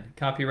 Thank JPN.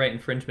 Copyright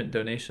infringement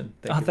donation.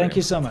 Thank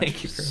you so much.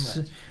 Thank you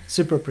very much.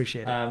 Super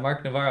appreciate it.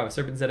 Mark Navarro,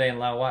 Serpent ZA and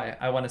Lao Y.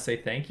 I want to say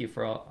thank you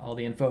for all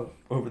the info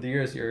over the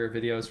years. Your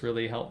videos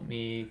really helped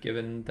me,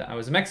 given that I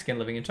was a Mexican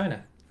living in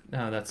China.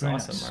 Oh, that's Very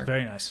awesome, nice. Mark.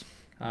 Very nice.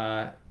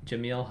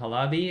 Jamil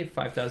Halabi,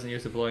 5,000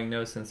 years of blowing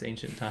nose since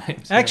ancient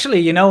times. Actually,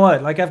 you know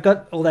what? Like, I've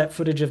got all that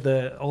footage of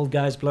the old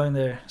guys blowing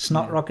their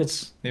snot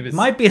rockets. Maybe it's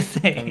might be a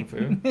thing.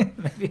 Kung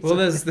Fu. Well,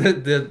 there's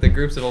the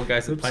groups of old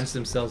guys that punch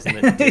themselves in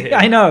the dick.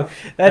 I know.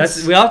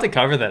 We'll have to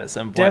cover that at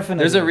some point.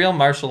 Definitely. There's a real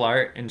martial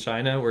art in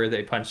China where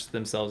they punch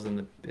themselves in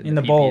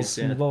the balls.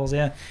 Yeah. In the balls,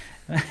 yeah.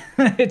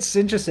 It's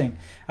interesting.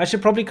 I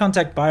should probably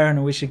contact Byron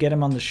and we should get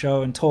him on the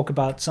show and talk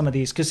about some of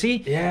these, because he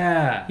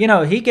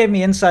gave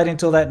me insight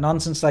into all that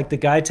nonsense, like the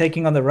guy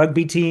taking on the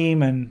rugby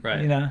team and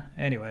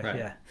anyway.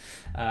 Right.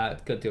 Yeah.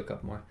 Go do a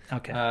couple more.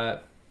 Okay.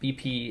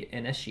 BP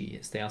and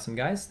Eshi, stay awesome,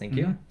 guys. Thank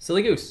you.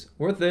 Silly Goose,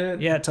 worth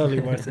it. Yeah, totally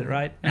worth it,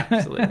 right?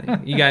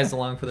 Absolutely. You guys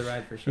along for the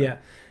ride for sure. Yeah.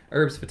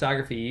 Herbs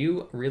Photography,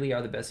 you really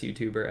are the best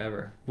YouTuber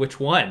ever. Which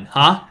one,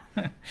 huh?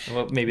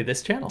 Well, maybe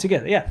this channel.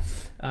 Together, yeah.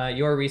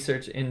 Your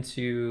research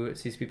into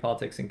CCP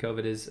politics and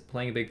COVID is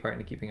playing a big part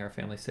in keeping our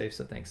family safe,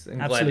 so thanks. I'm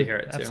glad to hear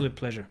it, too. Absolute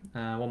pleasure.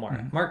 One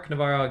more. Mark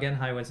Navarro, again,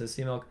 hi, Winston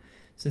Sea Milk.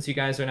 Since you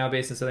guys are now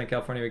based in Southern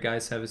California, you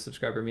guys have a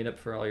subscriber meetup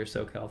for all your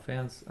SoCal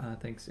fans.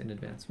 Thanks in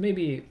advance.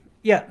 Maybe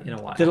in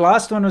a while. The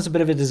last one was a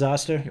bit of a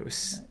disaster. It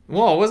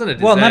wasn't a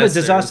disaster. Well, not a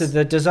disaster.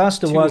 The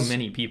disaster was too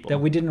many people that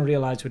we didn't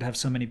realize would have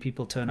so many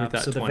people turn up.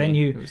 So 20, the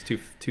venue, it was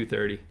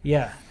 2:30.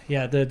 Yeah.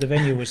 The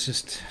venue was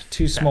just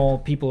too small.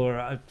 People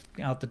were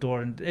out the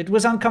door, and it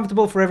was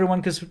uncomfortable for everyone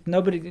because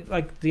nobody,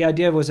 like, the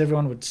idea was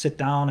everyone would sit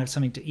down, have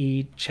something to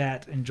eat,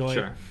 chat, enjoy.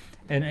 Sure.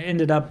 And it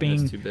ended up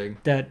being too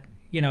big. that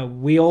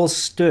we all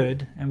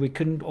stood and we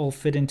couldn't all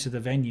fit into the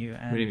venue.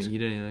 And we didn't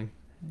even eat anything.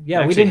 Yeah,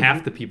 actually, we didn't.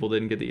 Half the people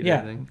didn't get to eat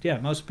anything. Yeah,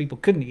 most people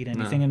couldn't eat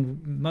anything,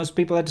 and most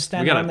people had to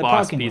stand around the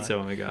parking lot. We got a Boss Pizza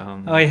when we got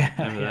home. Oh yeah,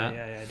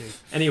 yeah, I do.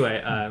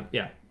 Anyway,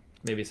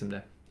 maybe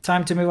someday.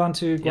 Time to move on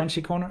to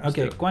Guanxi Corner.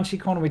 Okay, Guanxi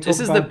Corner. We talk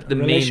about the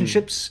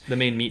relationships. The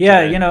main meat.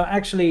 Yeah, today.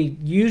 Actually,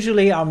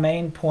 usually our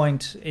main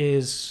point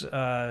is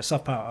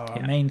soft power,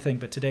 our main thing.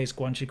 But today's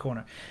Guanxi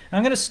Corner. And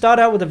I'm going to start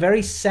out with a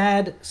very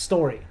sad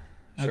story.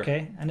 Sure.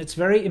 Okay, and it's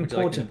very important. Would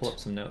you like me to pull up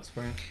some notes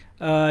for you?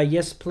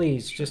 Yes,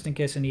 please, just in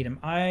case I need them.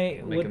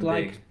 I would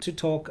like to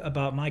talk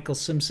about Michael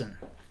Simpson.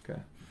 Okay.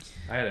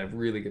 I had a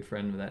really good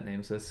friend with that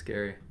name, so that's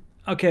scary.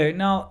 Okay,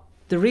 now,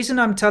 the reason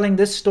I'm telling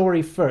this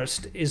story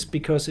first is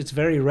because it's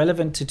very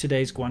relevant to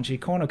today's Guanxi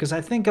Corner, because I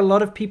think a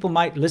lot of people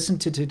might listen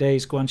to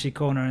today's Guanxi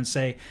Corner and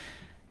say,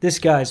 this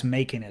guy's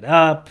making it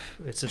up,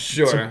 it's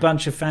a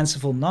bunch of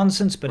fanciful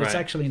nonsense, but it's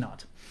actually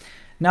not.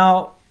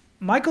 Now,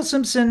 Michael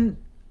Simpson,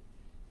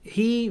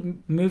 he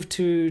moved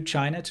to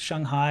China, to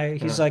Shanghai.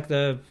 He's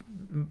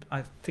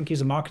I think he's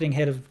a marketing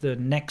head of the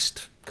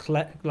Next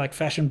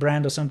fashion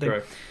brand or something.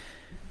 Right.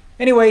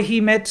 Anyway,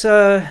 he met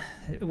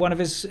one of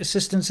his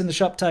assistants in the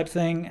shop type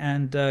thing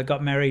and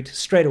got married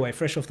straight away,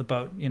 fresh off the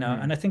boat,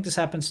 And I think this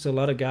happens to a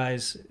lot of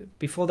guys.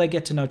 Before they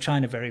get to know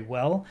China very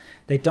well,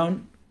 they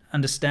don't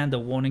understand the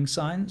warning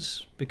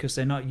signs because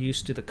they're not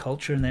used to the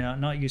culture and they're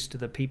not used to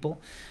the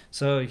people.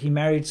 So he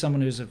married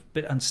someone who's a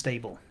bit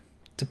unstable,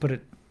 to put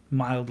it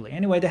mildly.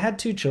 Anyway, they had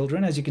 2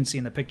 children, as you can see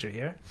in the picture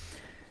here.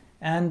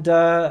 And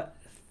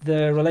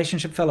the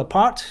relationship fell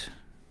apart.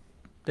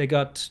 They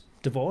got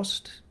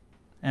divorced.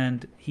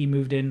 And he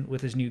moved in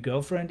with his new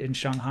girlfriend in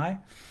Shanghai.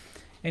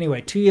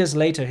 Anyway, 2 years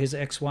later, his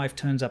ex-wife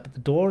turns up at the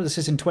door. This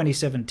is in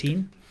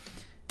 2017.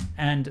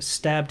 And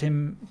stabbed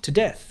him to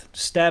death.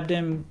 Stabbed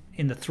him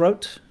in the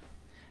throat.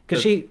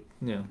 Because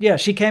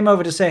she came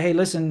over to say, hey,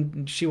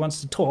 listen, she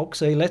wants to talk.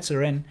 So he lets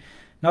her in.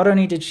 Not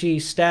only did she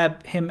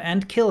stab him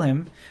and kill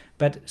him,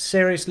 but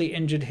seriously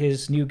injured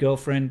his new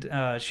girlfriend.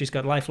 She's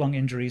got lifelong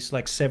injuries,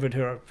 like severed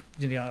her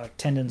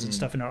tendons and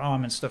stuff in her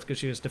arm and stuff because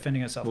she was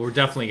defending herself. Well, we're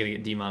definitely going to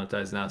get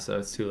demonetized now, so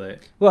it's too late.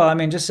 Well, I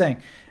mean, just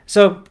saying.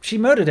 So she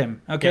murdered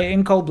him,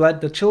 in cold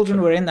blood. The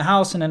children were in the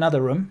house in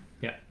another room.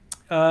 Yeah.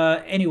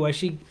 Anyway,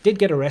 she did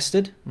get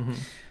arrested. Mm-hmm.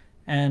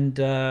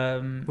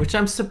 And which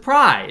I'm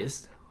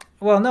surprised.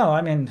 Well, no,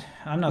 I mean,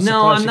 I'm not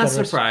surprised. No, I'm not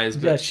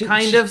surprised, but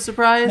kind of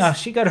surprised. No,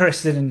 she got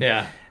arrested. And,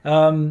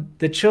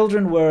 the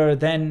children were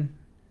then...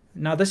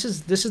 Now, this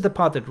is the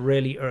part that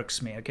really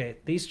irks me, okay?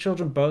 These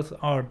children both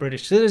are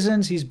British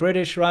citizens. He's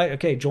British, right?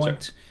 Okay,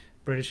 joint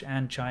British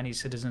and Chinese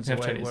citizens, the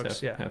way Chinese, it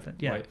works. half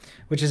Yeah. white.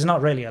 Which is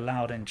not really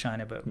allowed in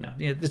China, but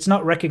it's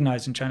not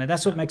recognized in China.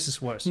 That's what makes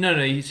this worse.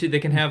 No, you see, they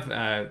can have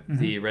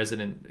the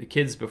resident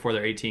kids before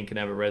they're 18 can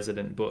have a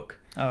resident book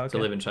to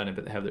live in China,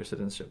 but they have their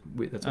citizenship.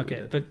 That's what we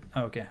did.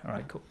 All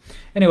right, cool.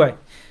 Anyway,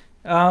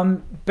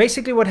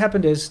 basically what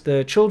happened is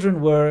the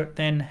children were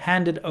then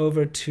handed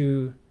over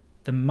to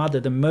the mother,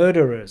 the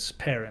murderer's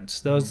parents,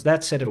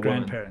 that set of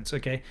grandparents, who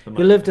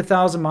lived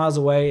 1,000 miles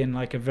away in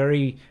like a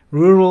very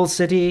rural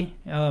city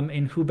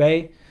in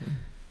Hubei.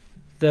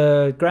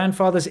 The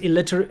grandfather's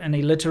an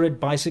illiterate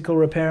bicycle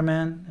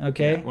repairman,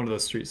 one of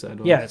those street side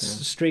ones. Yeah,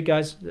 street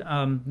guys.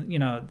 Basically,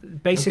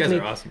 those guys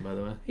are awesome, by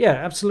the way. Yeah,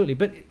 absolutely.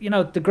 But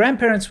the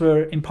grandparents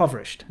were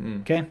impoverished,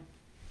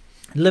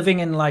 living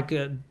in like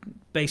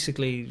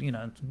basically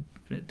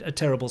a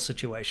terrible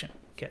situation.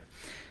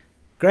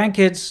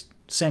 Grandkids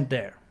sent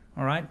there.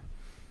 All right.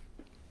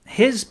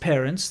 His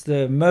parents,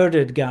 the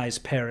murdered guy's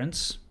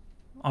parents,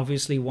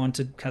 obviously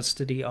wanted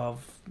custody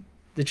of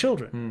the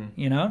children,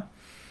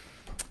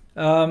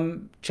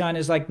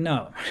 China's like,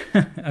 no.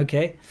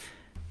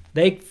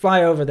 They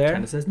fly over there.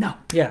 China says no.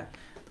 Yeah.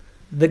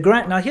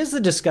 Now, here's the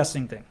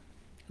disgusting thing.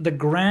 The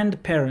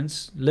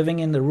grandparents living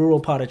in the rural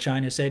part of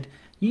China said,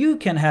 you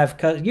can have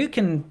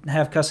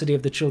custody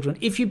of the children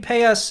if you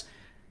pay us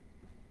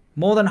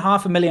more than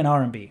 500,000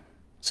 RMB.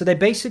 So they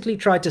basically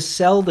tried to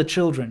sell the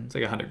children. It's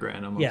like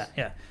 $100,000 almost.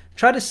 Yeah.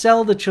 Try to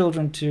sell the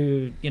children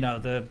to,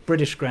 the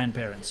British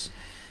grandparents.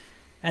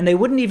 And they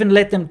wouldn't even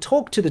let them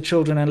talk to the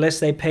children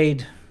unless they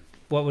paid,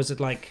 what was it,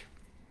 like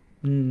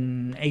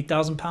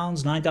 8,000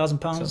 pounds, 9,000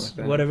 pounds,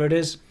 like whatever it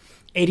is,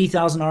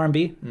 80,000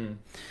 RMB.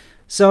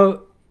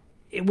 So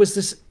it was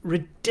this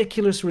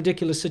ridiculous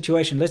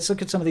situation. Let's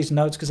look at some of these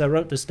notes because I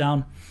wrote this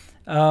down.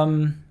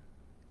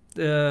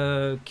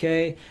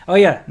 Okay. Oh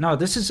yeah. No,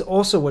 this is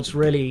also what's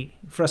really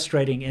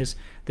frustrating is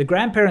the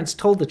grandparents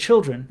told the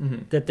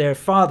children that their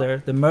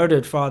father, the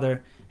murdered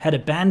father, had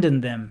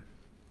abandoned them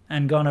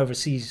and gone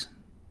overseas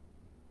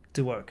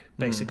to work,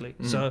 basically.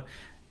 So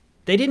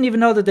they didn't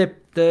even know that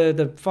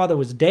the father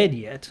was dead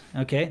yet.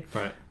 Okay.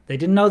 Right. They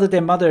didn't know that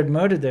their mother had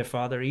murdered their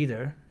father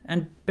either.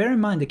 And bear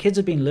in mind, the kids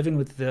have been living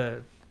with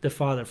the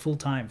father full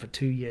time for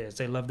 2 years.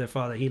 They loved their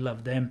father. He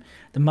loved them.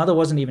 The mother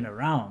wasn't even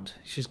around.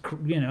 She's,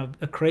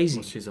 a crazy.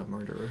 Well, she's a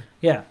murderer.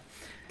 Yeah.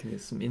 Can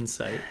get some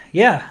insight.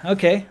 Yeah.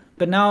 Okay.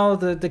 But now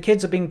the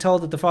kids are being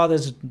told that the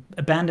father's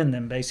abandoned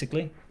them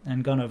basically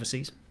and gone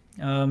overseas.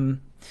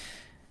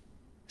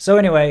 So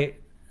anyway,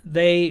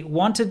 they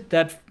wanted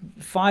that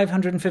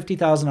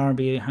 550,000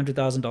 RMB,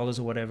 $100,000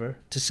 or whatever,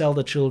 to sell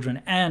the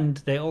children, and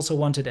they also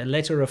wanted a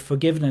letter of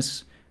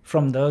forgiveness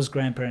from those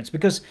grandparents,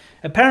 because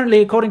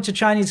apparently, according to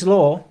Chinese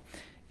law,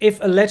 if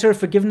a letter of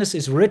forgiveness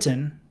is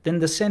written, then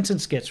the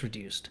sentence gets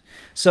reduced.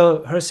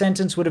 So her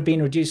sentence would have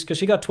been reduced because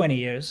she got 20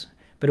 years,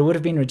 but it would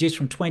have been reduced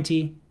from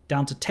 20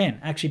 down to 10,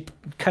 actually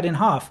cut in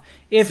half.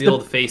 If the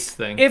old face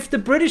thing. If the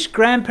British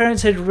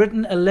grandparents had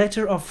written a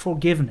letter of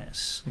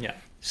forgiveness. Yeah.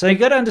 So you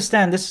got to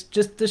understand, this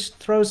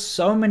throws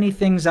so many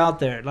things out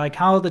there, like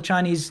how the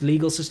Chinese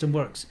legal system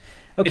works.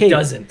 Okay, it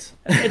doesn't.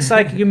 It's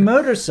like you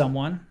murder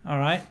someone, all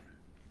right?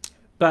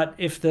 But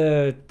if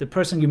the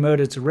person you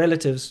murdered's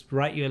relatives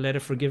write you a letter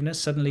of forgiveness,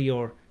 suddenly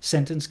your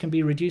sentence can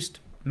be reduced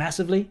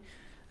massively.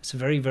 It's a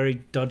very,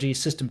 very dodgy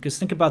system, because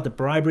think about the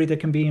bribery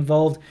that can be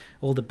involved,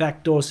 all the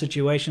backdoor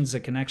situations that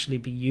can actually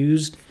be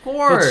used. Of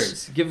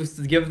course. Give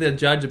the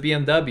judge a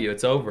BMW,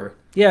 it's over.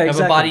 Yeah,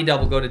 exactly. Have a body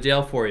double go to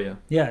jail for you.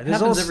 Yeah,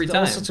 there's all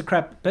sorts of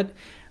crap. But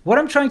what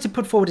I'm trying to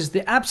put forward is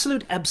the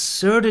absolute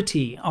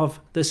absurdity of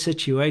the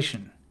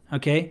situation,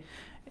 okay?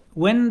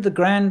 When the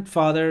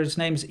grandfather, his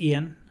name's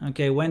Ian,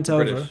 went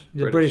over,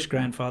 the British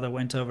grandfather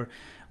went over,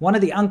 one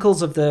of the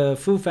uncles of the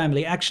Fu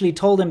family actually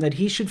told him that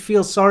he should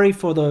feel sorry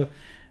for the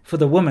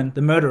woman,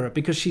 the murderer,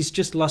 because she's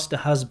just lost a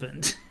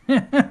husband.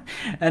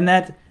 And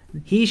that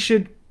he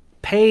should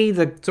pay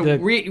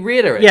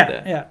reiterate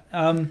that.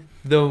 Yeah.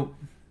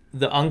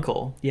 The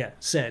uncle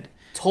said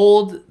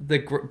told the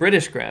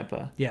British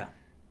grandpa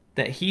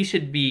that he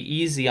should be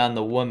easy on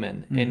the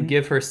woman and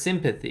give her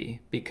sympathy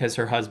because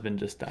her husband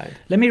just died.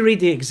 Let me read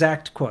the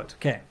exact quote.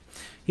 Okay.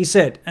 He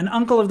said, an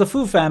uncle of the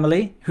Fu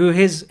family, who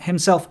is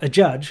himself a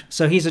judge,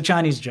 so he's a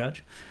Chinese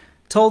judge,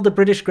 told the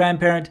British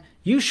grandparent,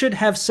 you should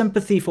have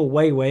sympathy for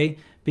Wei Wei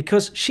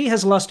because she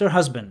has lost her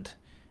husband.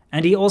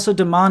 And he also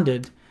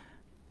demanded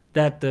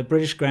that the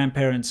British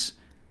grandparents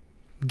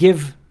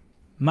give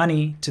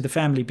money to the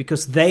family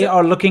because they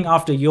are looking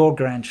after your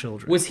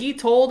grandchildren. Was he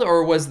told,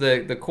 or was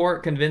the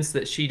court convinced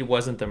that she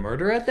wasn't the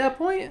murderer at that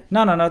point?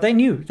 No. They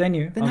knew. Then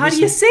obviously. How do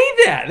you say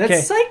that?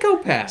 That's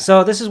psychopath.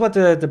 So this is what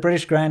the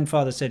British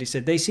grandfather said. He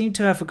said, they seem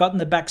to have forgotten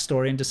the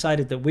backstory and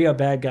decided that we are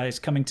bad guys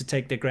coming to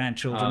take their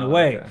grandchildren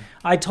away. Okay.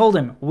 I told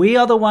him, we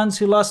are the ones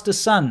who lost a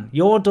son.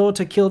 Your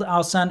daughter killed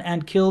our son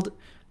and killed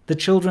the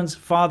children's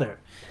father.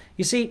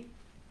 You see,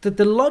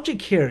 the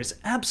logic here is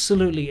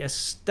absolutely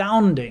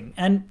astounding.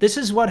 And this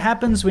is what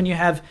happens when you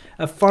have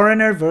a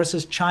foreigner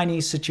versus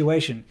Chinese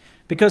situation.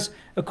 Because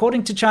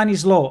according to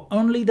Chinese law,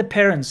 only the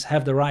parents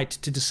have the right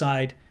to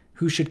decide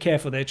who should care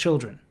for their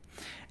children.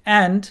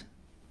 And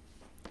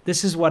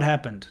this is what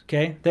happened,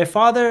 okay? Their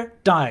father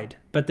died,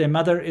 but their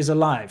mother is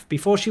alive.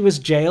 Before she was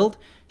jailed,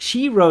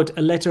 she wrote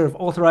a letter of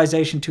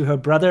authorization to her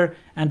brother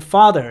and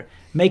father,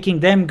 making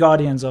them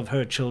guardians of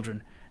her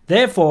children.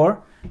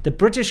 Therefore, the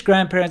British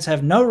grandparents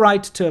have no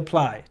right to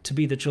apply to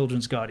be the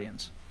children's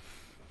guardians.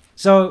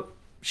 So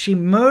she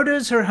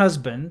murders her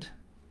husband,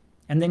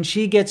 and then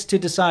she gets to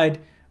decide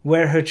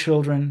where her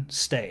children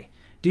stay.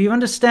 Do you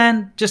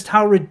understand just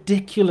how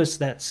ridiculous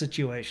that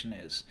situation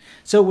is?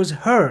 So it was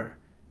her,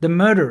 the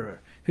murderer,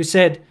 who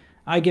said,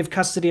 I give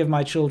custody of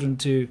my children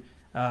to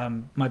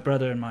my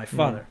brother and my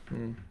father.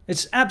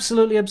 It's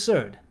absolutely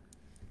absurd.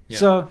 Yeah.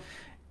 So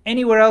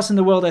anywhere else in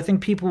the world, I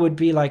think people would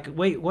be like,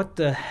 wait, what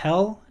the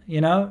hell? You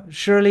know,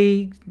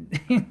 surely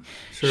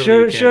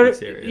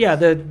yeah,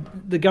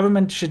 the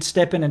government should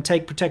step in and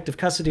take protective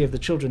custody of the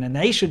children, and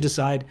they should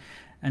decide,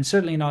 and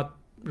certainly not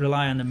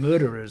rely on the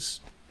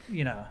murderers,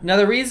 you know. Now,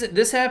 the reason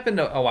this happened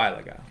a while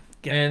ago,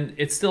 and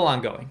it's still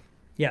ongoing.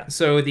 Yeah.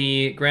 So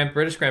the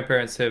British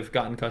grandparents have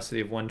gotten custody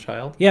of one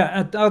child.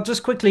 Yeah, I'll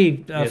just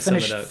quickly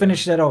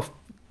finish that off.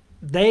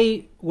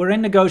 They were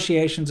in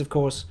negotiations, of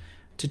course,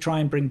 to try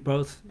and bring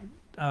both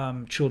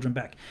children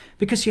back,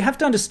 because you have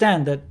to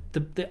understand that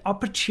the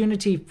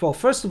opportunity, well,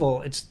 first of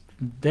all, it's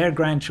their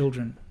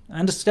grandchildren. I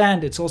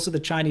understand it's also the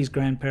Chinese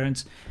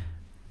grandparents,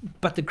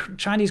 but the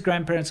Chinese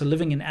grandparents are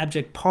living in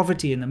abject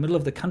poverty in the middle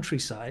of the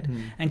countryside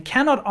and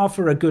cannot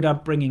offer a good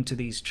upbringing to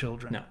these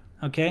children. No.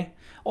 Okay.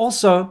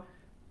 Also,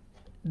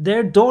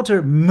 their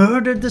daughter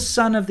murdered the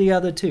son of the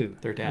other two.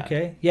 Their dad.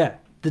 Okay. Yeah,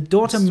 the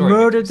daughter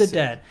murdered the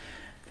dad.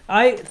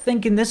 I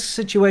think in this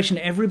situation,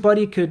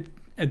 everybody could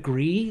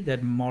agree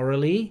that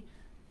morally,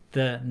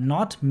 the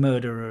not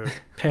murderer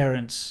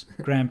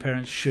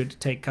grandparents should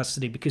take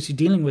custody, because you're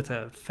dealing with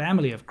a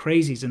family of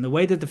crazies, and the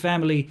way that the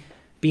family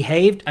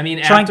behaved. I mean,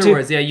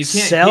 afterwards,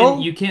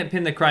 you can't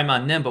pin the crime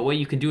on them, but what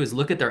you can do is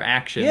look at their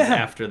actions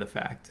after the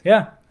fact.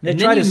 Yeah, they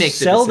try to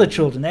sell the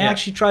children. They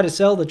actually try to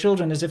sell the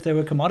children as if they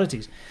were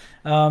commodities.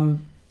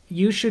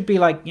 You should be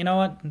like, you know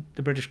what,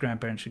 the British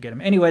grandparents should get him.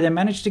 Anyway, they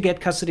managed to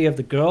get custody of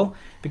the girl,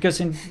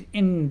 because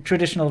in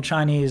traditional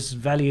Chinese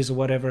values or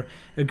whatever,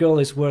 a girl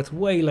is worth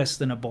way less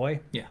than a boy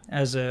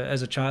as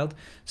a child.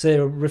 So they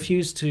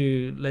refused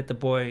to let the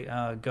boy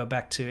go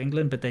back to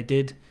England, but they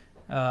did.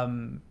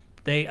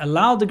 They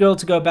allowed the girl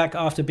to go back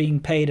after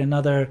being paid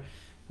another,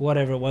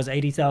 whatever it was,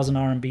 80,000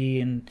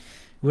 RMB, and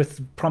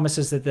with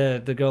promises that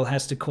the girl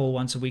has to call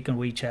once a week on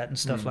WeChat and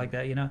stuff like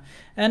that, you know,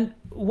 and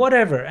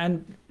whatever.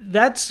 And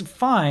that's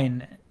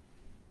fine.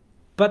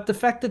 But the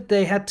fact that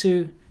they had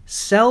to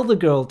sell the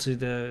girl to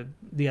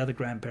the other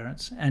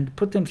grandparents and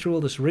put them through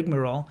all this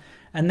rigmarole,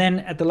 and then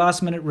at the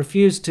last minute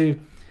refused to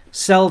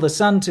sell the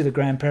son to the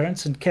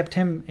grandparents and kept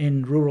him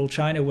in rural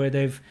China, where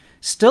they've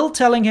still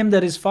telling him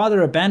that his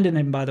father abandoned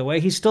him, by the way.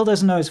 He still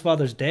doesn't know his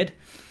father's dead,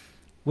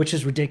 which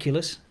is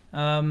ridiculous.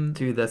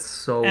 Dude, that's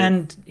so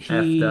and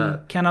he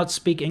cannot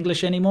speak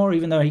English anymore,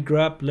 even though he grew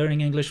up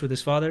learning English with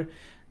his father.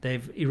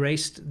 They've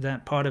erased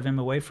that part of him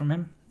away from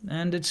him,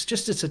 and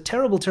it's a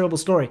terrible, terrible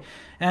story.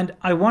 And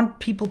I want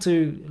people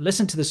to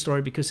listen to this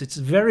story because it's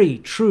very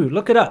true.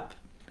 Look it up.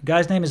 The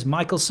guy's name is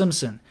Michael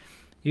Simpson.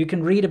 You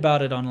can read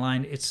about it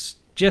online. It's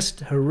just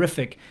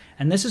horrific.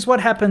 And this is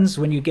what happens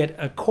when you get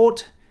a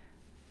court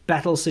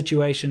battle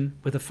situation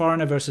with a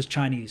foreigner versus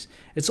Chinese.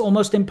 It's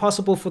almost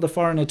impossible for the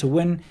foreigner to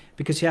win,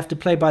 because you have to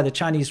play by the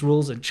Chinese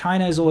rules, and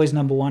China is always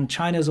number one.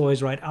 China is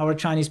always right. Our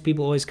Chinese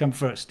people always come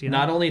first. You know?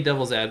 Not only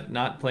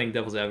not playing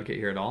devil's advocate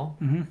here at all.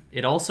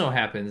 It also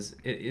happens.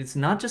 It's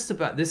not just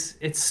about this.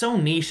 It's so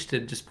niche to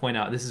just point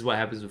out this is what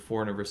happens with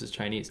foreigner versus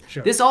Chinese.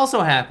 Sure. This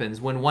also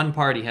happens when one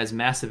party has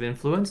massive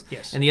influence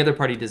and the other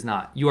party does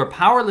not. You are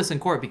powerless in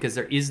court because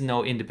there is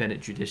no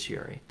independent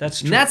judiciary. That's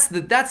true.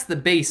 And that's the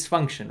base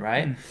function,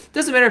 right? It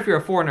doesn't matter if you're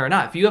a foreigner or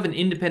not. If you have an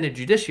independent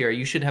judiciary,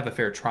 you should have a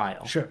fair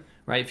trial. Sure.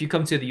 Right? If you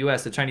come to the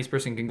U.S., a Chinese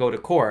person can go to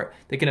court.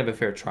 They can have a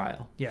fair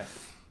trial. Yeah.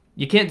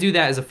 You can't do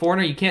that as a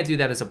foreigner. You can't do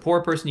that as a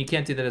poor person. You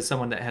can't do that as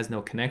someone that has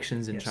no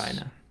connections in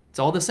China. It's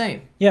all the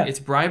same. Yeah. It's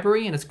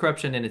bribery and it's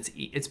corruption and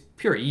it's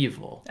pure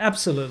evil.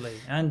 Absolutely.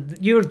 And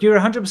you're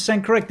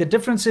 100% correct. The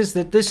difference is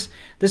that this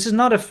is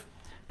not a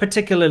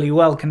particularly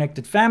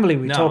well-connected family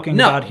we're talking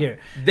about here.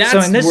 That's so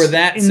in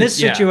this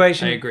yeah,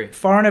 situation, I agree.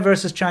 Foreigner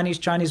versus Chinese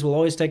will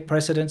always take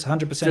precedence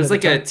 100% so it's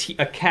like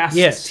a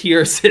caste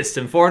tier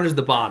system. Foreigners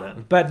the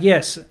bottom. But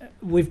yes,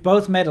 we've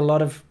both met a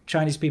lot of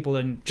Chinese people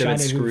in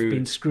China who've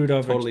been screwed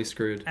over. Totally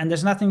screwed. And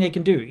there's nothing they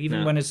can do,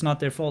 even when it's not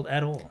their fault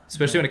at all.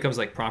 Especially when it comes to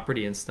like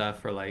property and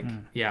stuff, or like,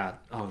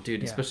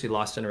 especially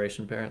lost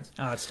generation parents.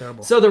 Oh, it's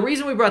terrible. So the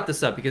reason we brought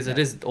this up, because it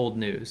is old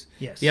news.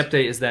 Yes. The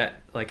update is that,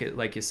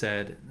 like you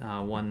said,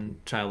 one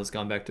child has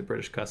gone back to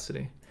British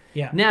custody.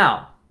 Yeah.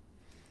 Now,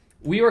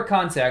 we were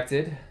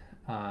contacted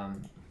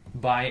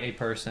by a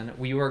person.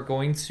 We were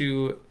going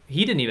to,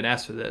 he didn't even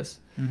ask for this,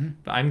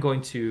 but I'm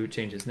going to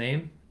change his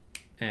name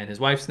and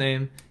his wife's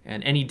name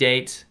and any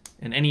date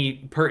and any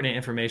pertinent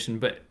information,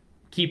 but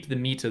keep the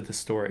meat of the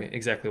story,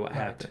 exactly what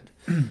happened.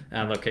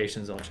 And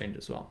locations I'll change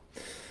as well.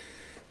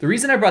 The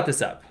reason I brought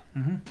this up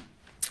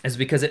is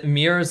because it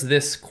mirrors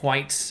this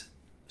quite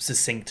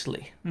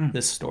succinctly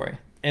this story.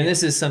 And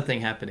this is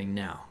something happening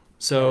now.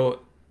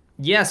 So,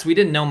 yes, we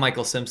didn't know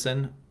Michael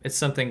Simpson. It's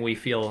something we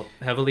feel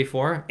heavily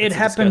for. It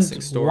happened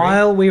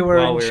while we were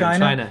in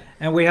China.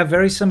 And we have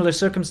very similar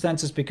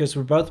circumstances because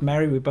we're both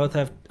married. We both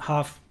have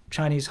half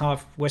Chinese,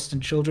 half Western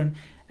children.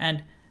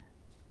 And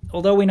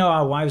although we know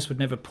our wives would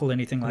never pull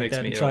anything like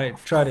that and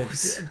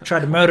try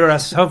to murder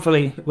us,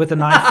 hopefully, with a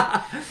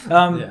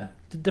knife.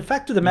 The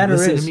fact of the matter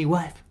is,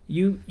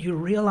 you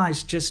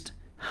realize just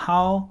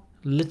how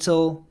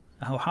little,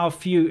 how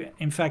few,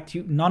 in fact,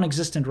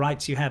 non-existent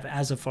rights you have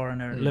as a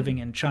foreigner living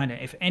in China.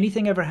 If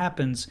anything ever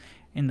happens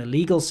in the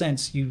legal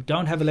sense, you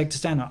don't have a leg to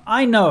stand on.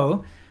 I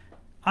know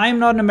I am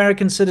not an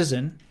American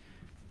citizen.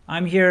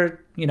 I'm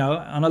here,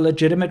 on a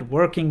legitimate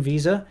working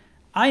visa.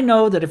 I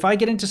know that if I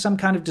get into some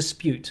kind of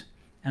dispute,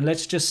 and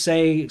let's just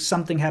say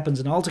something happens,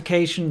 an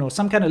altercation or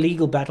some kind of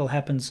legal battle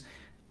happens,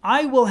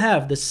 I will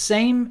have the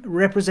same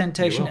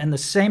representation and the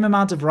same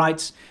amount of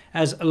rights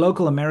as a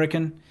local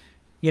American.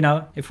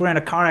 If we're in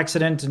a car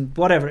accident and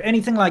whatever,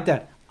 anything like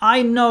that,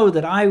 I know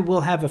that I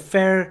will have a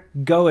fair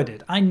go at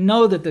it. I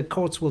know that the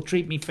courts will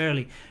treat me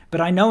fairly.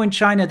 But I know in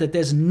China that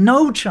there's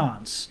no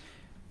chance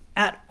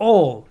at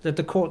all that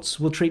the courts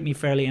will treat me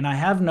fairly, and I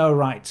have no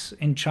rights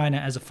in China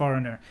as a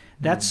foreigner.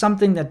 That's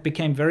something that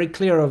became very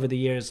clear over the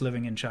years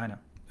living in China.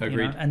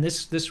 Agreed. And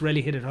this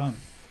really hit it home.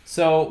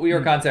 So we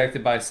were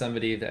contacted by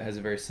somebody that has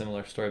a very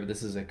similar story, but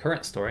this is a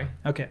current story.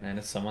 Okay. And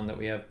it's someone that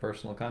we have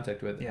personal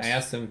contact with. Yes. I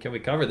asked him, can we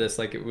cover this?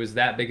 Like, it was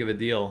that big of a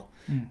deal.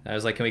 I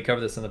was like, can we cover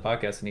this on the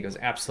podcast? And he goes,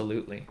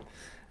 absolutely.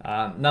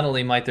 Not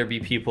only might there be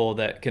people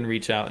that can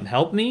reach out and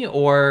help me,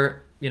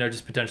 or,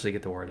 just potentially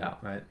get the word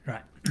out, right?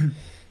 Right.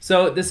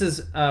 So this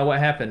is what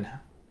happened.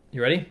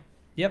 You ready?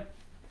 Yep.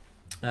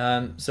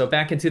 So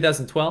back in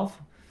 2012,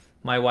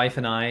 my wife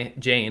and I,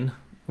 Jane,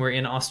 were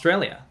in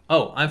Australia.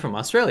 Oh, I'm from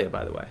Australia,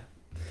 by the way.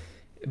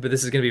 But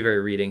this is going to be very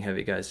reading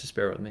heavy, guys. Just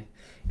bear with me.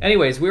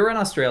 Anyways, we were in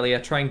Australia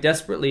trying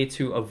desperately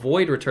to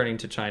avoid returning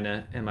to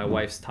China and my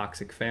wife's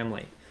toxic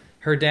family.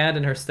 Her dad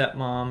and her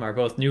stepmom are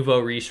both nouveau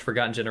riche,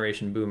 forgotten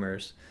generation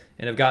boomers,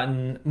 and have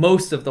gotten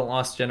most of the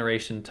lost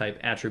generation type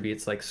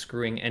attributes like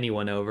screwing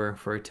anyone over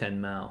for 10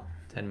 mao.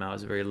 10 mao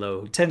is a very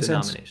low 10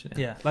 denomination. Cents.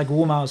 Yeah, like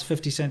Wu Mao is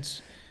 50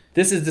 cents.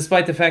 This is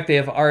despite the fact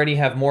they already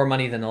have more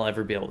money than they'll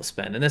ever be able to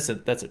spend. And that's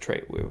a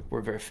trait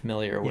we're very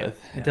familiar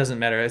with. It doesn't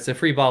matter. It's a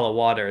free bottle of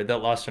water. That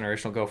lost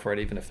generation will go for it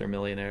even if they're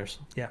millionaires.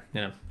 Yeah.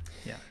 Yeah.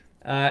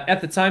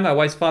 At the time, my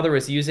wife's father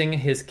was using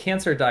his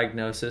cancer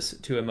diagnosis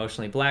to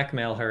emotionally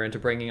blackmail her into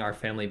bringing our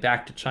family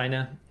back to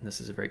China. And this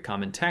is a very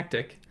common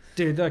tactic.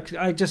 Dude,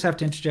 I just have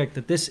to interject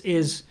that this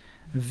is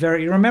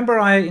very... Remember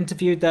I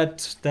interviewed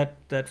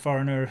that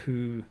foreigner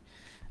who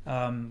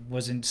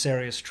was in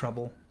serious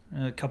trouble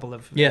a couple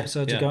of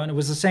episodes ago, and it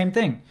was the same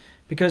thing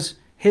because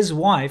his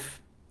wife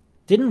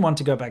didn't want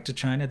to go back to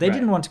China. They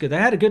didn't want to go. They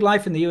had a good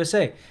life in the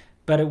USA,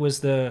 but it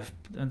was the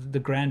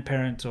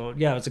grandparent it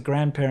was a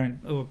grandparent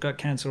who got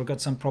cancer or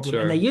got some problem,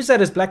 and they used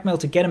that as blackmail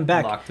to get him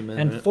back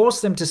and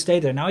force them to stay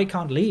there. Now he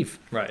can't leave.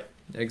 Right,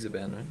 exit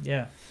ban, right?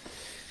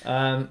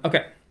 Yeah.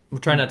 Okay,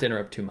 we'll try not to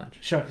interrupt too much.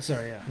 Sure.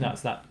 Sorry. Yeah. No,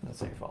 it's not.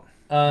 That's not your fault.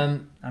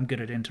 I'm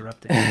good at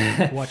interrupting.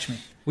 Watch me.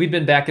 We'd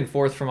been back and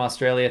forth from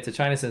Australia to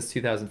China since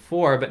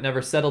 2004, but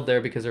never settled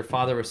there because her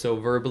father was so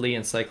verbally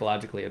and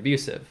psychologically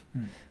abusive.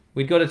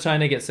 We'd go to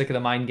China, get sick of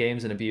the mind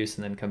games and abuse,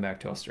 and then come back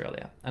to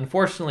Australia.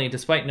 Unfortunately,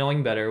 despite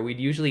knowing better,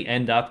 we'd usually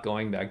end up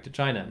going back to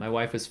China. My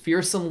wife was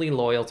fearsomely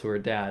loyal to her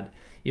dad,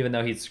 even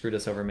though he'd screwed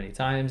us over many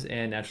times,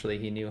 and naturally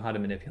he knew how to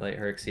manipulate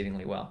her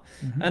exceedingly well.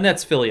 And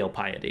that's filial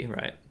piety,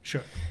 right?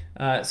 Sure.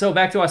 So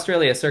back to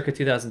Australia circa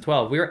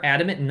 2012. We were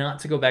adamant not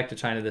to go back to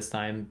China this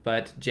time,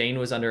 but Jane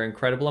was under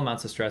incredible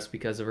amounts of stress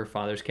because of her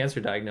father's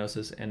cancer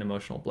diagnosis and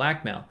emotional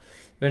blackmail.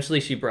 Eventually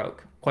she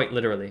broke, quite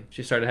literally.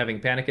 She started having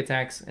panic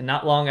attacks, and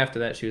not long after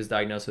that she was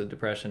diagnosed with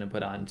depression and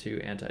put on to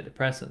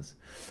antidepressants.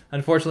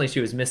 Unfortunately,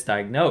 she was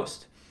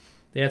misdiagnosed.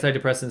 The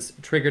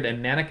antidepressants triggered a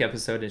manic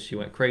episode and she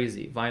went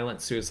crazy.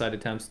 Violent suicide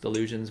attempts,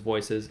 delusions,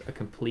 voices, a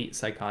complete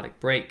psychotic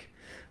break.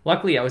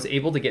 Luckily, I was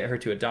able to get her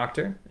to a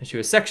doctor, and she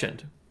was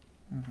sectioned.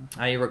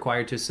 I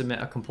required to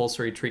submit a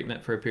compulsory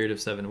treatment for a period of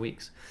 7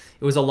 weeks.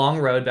 It was a long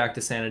road back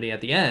to sanity.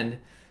 At the end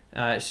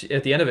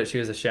of it, she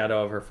was a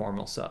shadow of her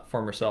former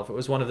self. It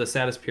was one of the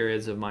saddest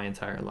periods of my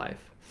entire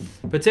life,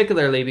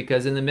 particularly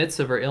because in the midst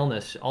of her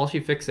illness, all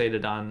she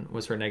fixated on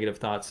was her negative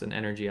thoughts and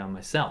energy on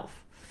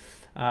myself.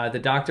 The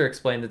doctor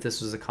explained that this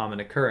was a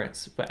common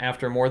occurrence, but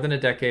after more than a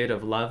decade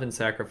of love and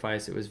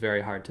sacrifice, it was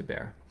very hard to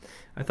bear.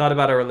 I thought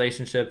about our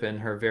relationship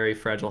and her very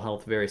fragile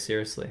health very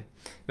seriously.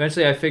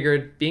 Eventually, I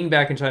figured being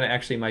back in China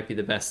actually might be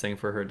the best thing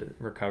for her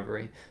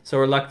recovery. So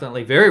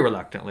reluctantly, very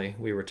reluctantly,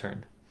 we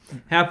returned.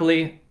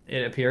 Happily,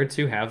 it appeared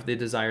to have the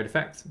desired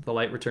effect. The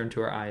light returned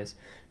to her eyes.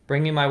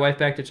 Bringing my wife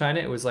back to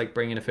China, it was like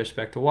bringing a fish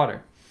back to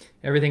water.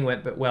 Everything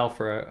went well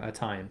for a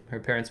time. Her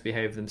parents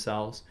behaved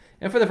themselves.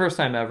 And for the first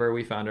time ever,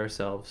 we found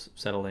ourselves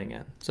settling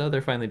in. So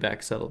they're finally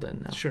back settled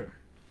in now. Sure.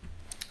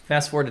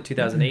 Fast forward to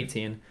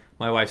 2018.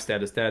 My wife's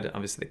dad is dead,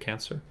 obviously the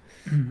cancer.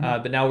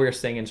 But now we're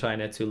staying in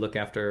China to look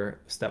after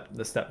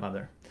the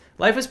stepmother.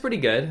 Life was pretty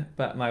good,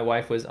 but my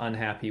wife was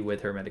unhappy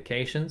with her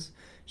medications.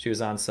 She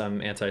was on some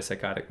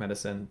antipsychotic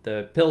medicine.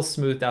 The pills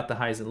smoothed out the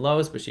highs and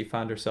lows, but she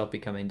found herself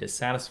becoming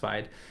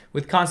dissatisfied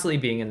with constantly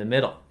being in the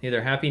middle,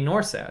 neither happy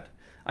nor sad.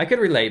 I could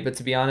relate, but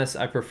to be honest,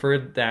 I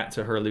preferred that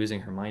to her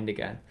losing her mind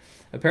again.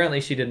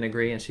 Apparently, she didn't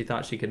agree, and she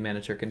thought she could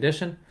manage her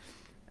condition.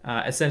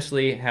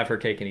 Essentially, have her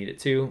cake and eat it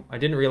too. I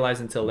didn't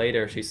realize until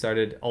later she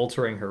started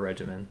altering her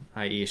regimen,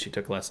 i.e. she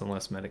took less and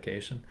less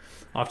medication,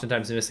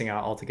 oftentimes missing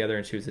out altogether,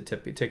 and she was a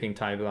ticking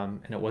time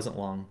bomb, and it wasn't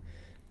long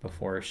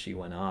before she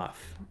went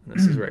off.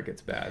 This is where it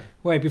gets bad.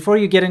 Wait, before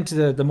you get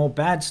into the more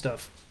bad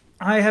stuff,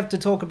 I have to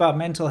talk about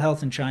mental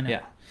health in China.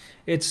 Yeah.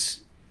 It's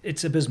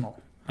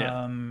abysmal.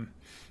 Yeah.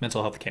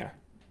 Mental health care.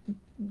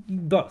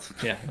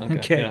 Both. Yeah.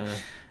 Okay.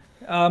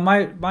 Yeah.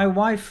 My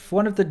wife,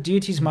 one of the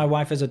duties my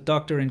wife as a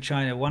doctor in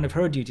China, one of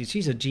her duties,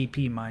 she's a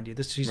GP, mind you.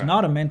 She's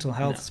not a mental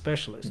health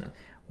specialist. No.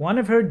 One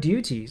of her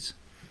duties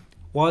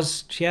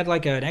was she had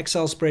like an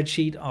Excel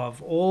spreadsheet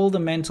of all the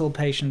mental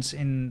patients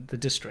in the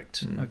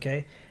district,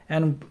 okay?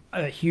 And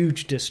a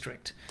huge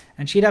district.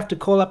 And she'd have to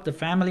call up the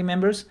family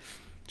members.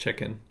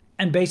 Check in.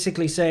 And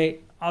basically say,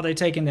 are they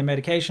taking their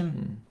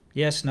medication?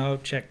 Yes, no,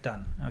 check,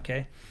 done,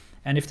 okay?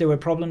 And if there were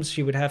problems,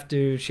 she'd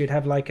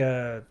have like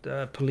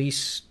a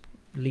police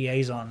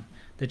liaison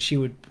that she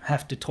would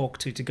have to talk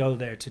to go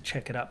there to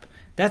check it up.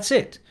 That's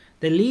it.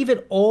 They leave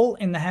it all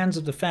in the hands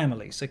of the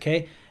families,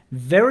 okay?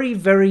 Very,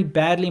 very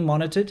badly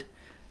monitored,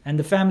 and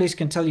the families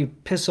can tell you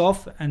piss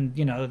off, and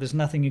there's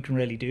nothing you can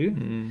really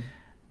do.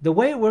 The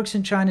way it works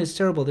in China is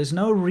terrible. There's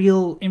no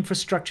real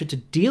infrastructure to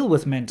deal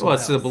with mental health. Well,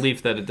 it's the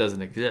belief that it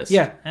doesn't exist.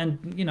 Yeah, and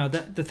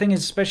the thing is,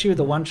 especially with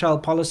the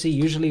one-child policy,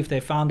 usually if they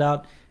found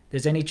out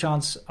there's any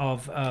chance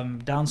of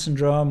Down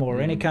syndrome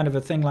or any kind of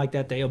a thing like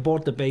that, they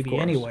abort the baby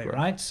anyway,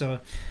 right? So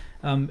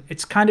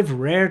it's kind of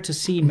rare to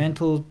see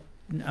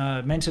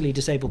mentally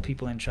disabled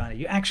people in China.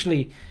 You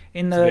actually,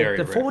 in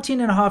the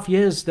 14 and a half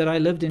years that I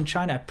lived in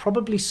China, I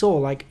probably saw,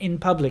 like, in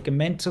public, a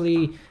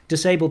mentally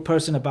disabled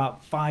person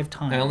about 5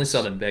 times. I only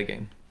saw them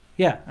begging.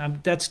 Yeah,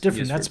 that's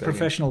different. That's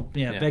professional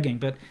begging.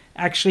 But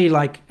actually,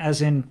 like,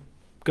 as in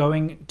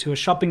going to a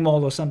shopping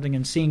mall or something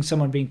and seeing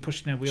someone being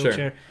pushed in a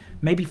wheelchair,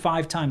 maybe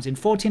 5 times in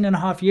 14 and a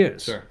half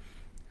years. Sure.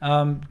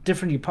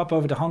 Different, you pop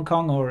over to Hong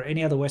Kong or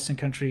any other Western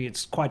country,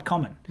 it's quite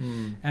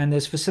common. And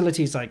there's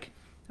facilities like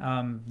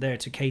there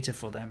to cater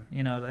for them,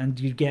 and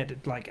you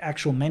get like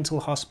actual mental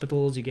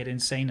hospitals, you get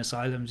insane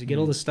asylums, you get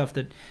all the stuff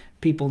that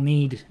people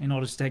need in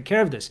order to take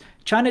care of this.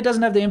 China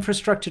doesn't have the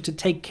infrastructure to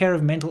take care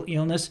of mental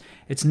illness.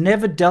 It's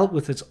never dealt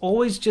with. It's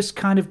always just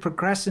kind of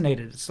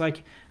procrastinated. It's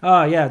like,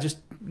 just,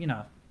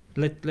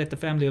 let the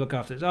family look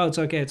after it. Oh, it's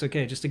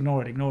okay. Just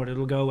ignore it.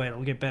 It'll go away.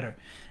 It'll get better.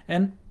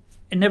 And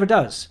it never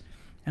does.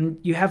 And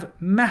you have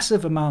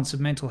massive amounts of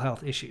mental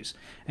health issues.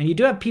 And you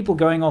do have people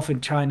going off in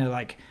China,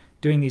 like,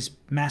 doing these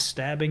mass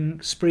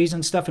stabbing sprees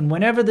and stuff. And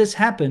whenever this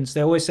happens,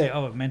 they always say,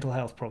 oh, mental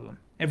health problem.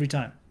 Every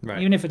time. Right.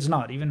 Even if it's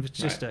not. Even if it's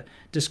just a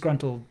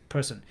disgruntled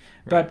person.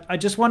 Right. But I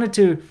just wanted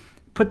to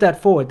put that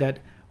forward, that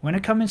when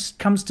it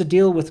comes to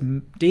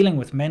dealing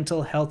with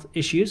mental health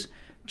issues,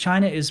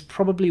 China is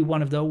probably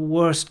one of the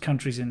worst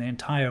countries in the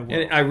entire world.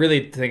 And I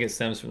really think it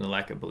stems from the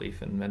lack of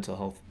belief in mental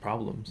health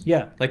problems.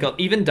 Yeah. Like,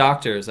 even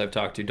doctors I've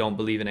talked to don't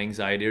believe in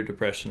anxiety or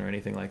depression or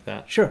anything like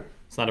that. Sure.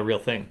 It's not a real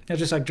thing. Yeah,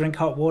 just like drink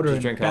hot water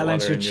and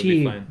balance your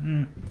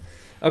chi.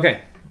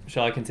 Okay.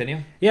 Shall I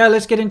continue? Yeah,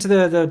 let's get into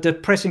the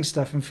depressing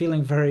stuff. I'm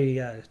feeling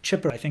very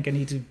chipper. I think I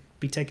need to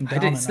be taken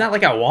down. It's not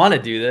like I want to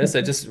do this.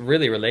 I just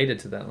really related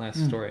to that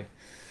last story.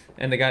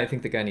 And I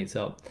think the guy needs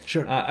help.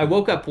 Sure. I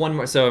woke up one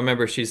more. So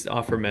remember, she's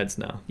off her meds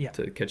now. Yeah.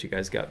 To catch you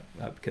guys up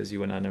because you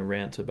went on a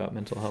rant about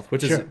mental health,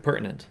 which is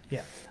pertinent.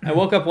 Yeah. I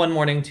woke up one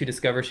morning to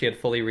discover she had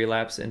fully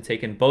relapsed and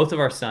taken both of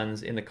our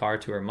sons in the car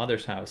to her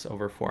mother's house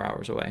over 4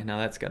 hours away. Now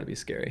that's got to be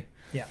scary.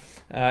 Yeah.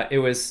 It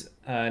was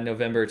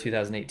November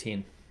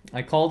 2018.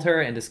 I called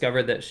her and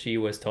discovered that she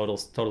was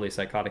totally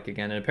psychotic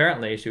again, and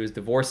apparently she was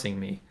divorcing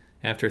me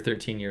after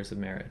 13 years of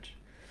marriage.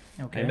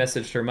 Okay. I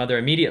messaged her mother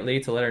immediately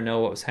to let her know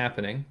what was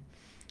happening.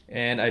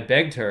 And I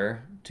begged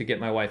her to get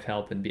my wife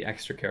help and be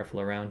extra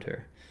careful around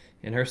her.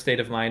 In her state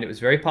of mind, it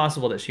was very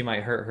possible that she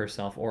might hurt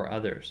herself or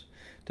others.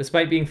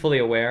 Despite being fully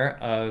aware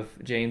of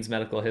Jane's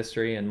medical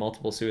history and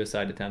multiple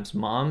suicide attempts,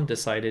 Mom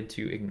decided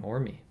to ignore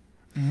me.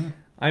 Mm-hmm.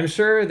 I'm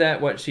sure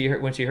that when she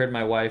heard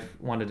my wife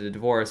wanted a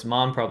divorce,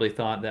 Mom probably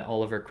thought that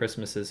all of her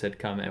Christmases had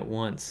come at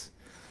once.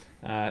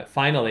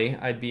 Finally,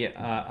 I'd be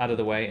out of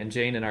the way, and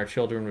Jane and our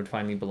children would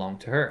finally belong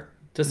to her.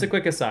 Just a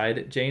quick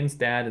aside, Jane's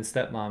dad and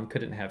stepmom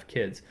couldn't have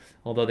kids,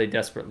 although they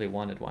desperately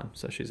wanted one,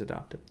 so she's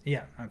adopted.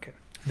 Yeah, okay.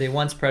 They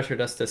once pressured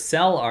us to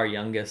sell our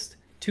youngest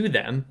to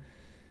them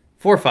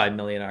for 5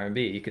 million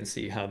RMB. You can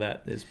see how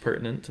that is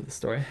pertinent to the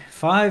story.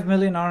 5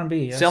 million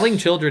RMB, yes. Selling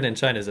children in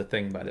China is a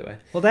thing, by the way.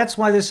 Well, that's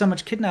why there's so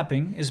much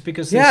kidnapping, is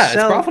because it's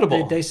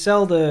profitable. They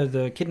sell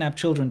the kidnapped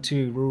children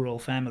to rural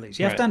families.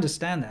 You have to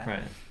understand that.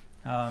 Right.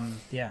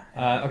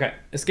 Okay.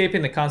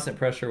 Escaping the constant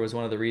pressure was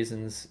one of the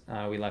reasons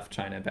we left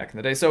China back in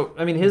the day. So,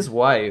 I mean, his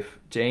wife,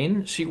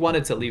 Jane, she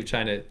wanted to leave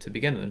China to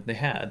begin with. They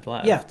had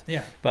left.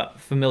 Yeah. But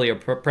familial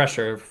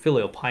pressure,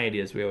 filial piety,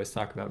 as we always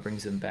talk about,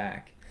 brings him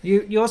back.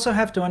 You also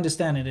have to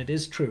understand, and it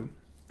is true.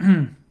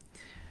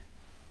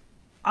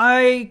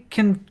 I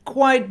can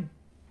quite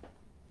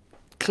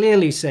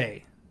clearly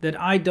say that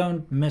I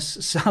don't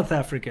miss South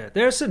Africa.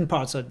 There are certain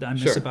parts that I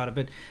miss about it,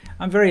 but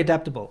I'm very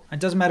adaptable. It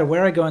doesn't matter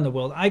where I go in the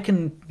world. I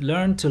can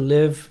learn to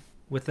live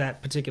with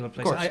that particular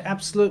place. I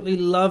absolutely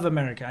love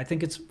America. I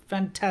think it's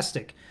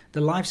fantastic.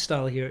 The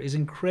lifestyle here is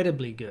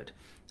incredibly good.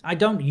 I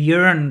don't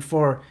yearn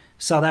for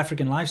South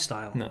African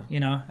lifestyle.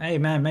 No. Hey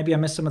man, maybe I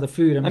miss some of the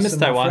food. I miss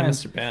Taiwan, I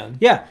miss Japan.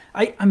 Yeah,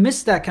 I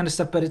miss that kind of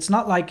stuff, but it's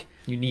not like...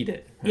 You need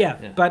it. Right?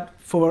 Yeah, but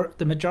for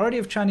the majority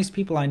of Chinese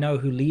people I know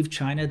who leave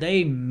China,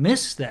 they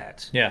miss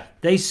that. Yeah.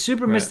 They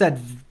super miss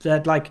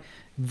that like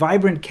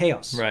vibrant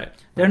chaos. Right.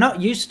 They're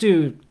not used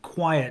to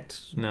quiet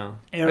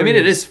areas. I mean,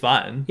 it is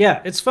fun.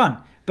 Yeah, it's fun,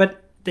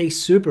 but they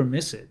super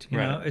miss it. You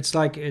know, it's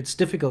like, it's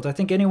difficult. I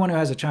think anyone who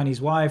has a Chinese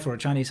wife or a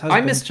Chinese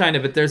husband... I miss China,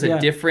 but there's a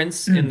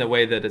difference in the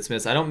way that it's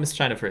missed. I don't miss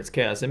China for its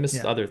chaos. I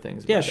miss other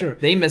things. Yeah, sure.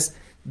 They miss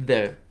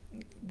the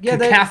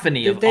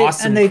cacophony of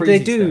awesome, and crazy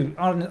they do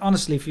stuff.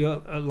 Honestly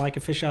feel like a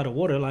fish out of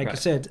water, like I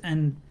said,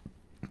 and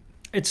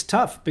it's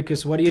tough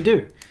because what do you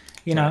do?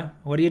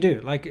 What do you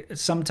do? Like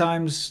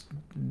sometimes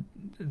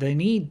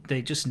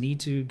they just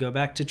need to go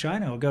back to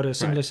China or go to a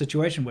similar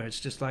situation where it's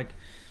just like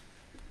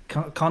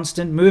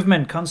constant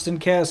movement,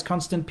 constant chaos,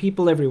 constant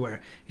people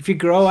everywhere. If you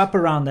grow up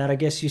around that, I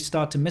guess you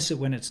start to miss it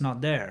when it's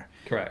not there.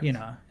 Correct.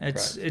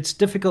 It's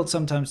difficult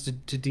sometimes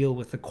to deal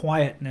with the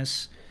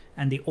quietness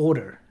and the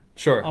order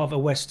of a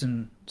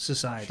Western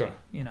society. Sure.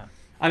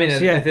 I mean,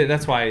 I think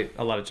that's why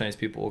a lot of Chinese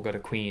people will go to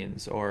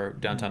Queens or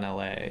downtown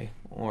LA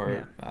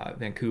or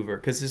Vancouver,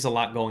 because there's a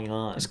lot going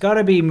on. It's got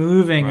to be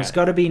moving. It's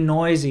got to be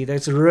noisy.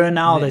 That's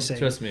now they say.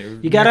 Trust me.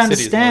 You got to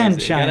understand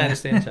China. You got to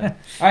understand China.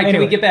 All right, anyway, can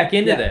we get back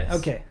into this?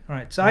 Okay, all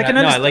right. So I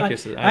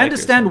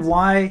understand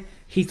why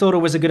he thought it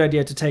was a good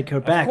idea to take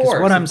her back. Is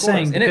what I'm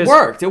saying. And it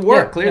worked. It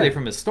worked clearly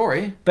from his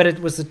story. But it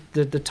was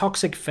the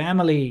toxic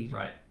family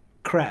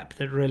crap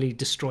that really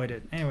destroyed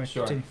it. Anyway,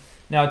 continue.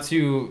 Now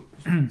to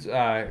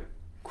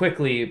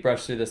quickly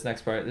brush through this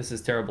next part. This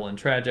is terrible and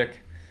tragic.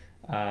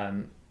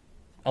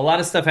 A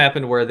lot of stuff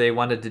happened where they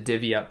wanted to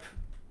divvy up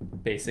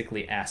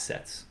basically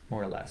assets,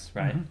 more or less,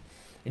 right? Mm-hmm.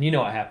 And you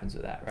know what happens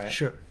with that, right?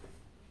 Sure.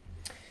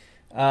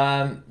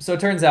 So it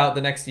turns out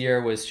the next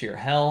year was sheer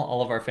hell.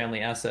 All of our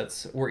family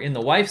assets were in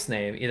the wife's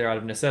name, either out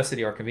of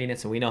necessity or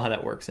convenience, and we know how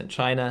that works in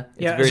China.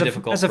 It's very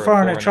difficult as a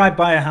foreigner. Try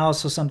buy a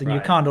house or something,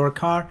 you can't, or a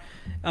car.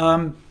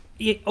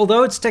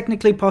 Although it's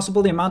technically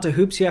possible, the amount of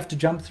hoops you have to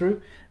jump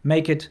through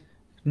make it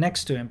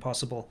next to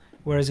impossible.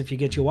 Whereas if you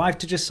get your wife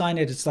to just sign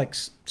it, it's like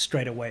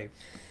straight away.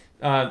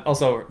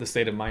 Also, the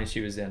state of mind she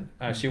was in.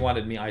 She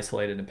wanted me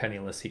isolated and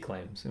penniless, he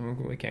claims. And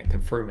we can't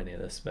confirm any of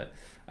this, but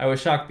I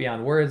was shocked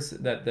beyond words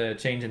that the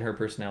change in her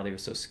personality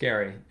was so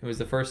scary. It was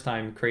the first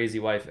time crazy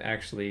wife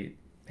actually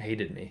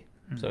hated me.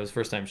 So it was the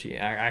first time she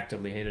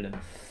actively hated him.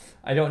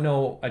 I didn't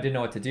know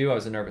what to do. I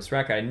was a nervous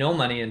wreck. I had no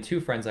money and 2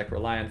 friends I could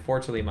rely on.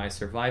 Fortunately, my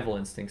survival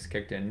instincts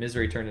kicked in.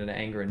 Misery turned into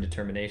anger and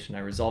determination. I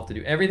resolved to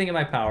do everything in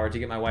my power to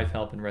get my wife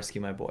help and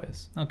rescue my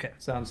boys. Okay.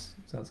 Sounds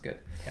good.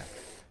 Yeah.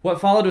 What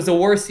followed was the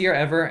worst year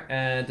ever,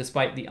 and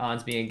despite the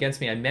odds being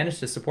against me, I managed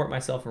to support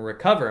myself and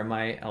recover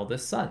my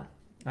eldest son.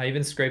 I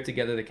even scraped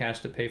together the cash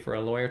to pay for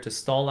a lawyer to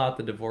stall out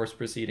the divorce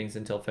proceedings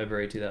until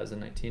February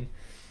 2019.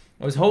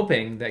 I was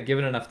hoping that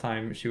given enough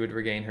time, she would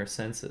regain her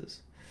senses.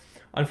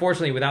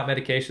 Unfortunately, without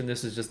medication,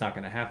 this is just not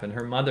going to happen.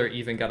 Her mother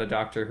even got a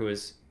doctor who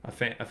is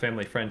a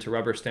family friend to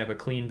rubber stamp a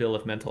clean bill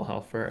of mental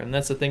health for her. And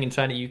that's the thing in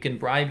China, you can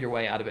bribe your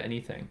way out of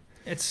anything.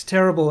 It's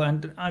terrible,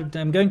 and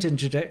I'm going to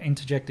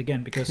interject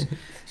again because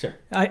sure.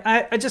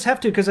 I just have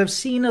to, because I've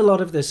seen a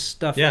lot of this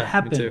stuff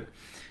happen. Me too.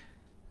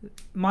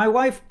 My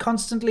wife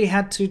constantly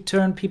had to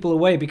turn people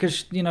away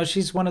because,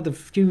 she's one of the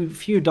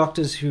few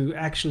doctors who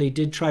actually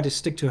did try to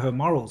stick to her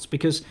morals,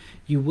 because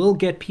you will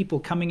get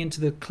people coming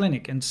into the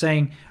clinic and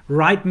saying,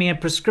 write me a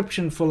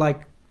prescription for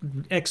like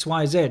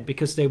XYZ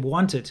because they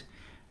want it,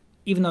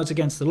 even though it's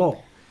against the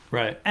law.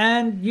 Right.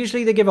 And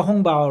usually they give a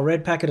hongbao, a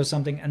red packet or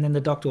something, and then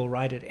the doctor will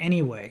write it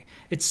anyway.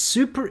 It's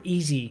super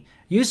easy.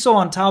 You saw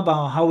on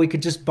Taobao how we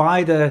could just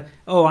buy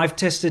I've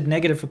tested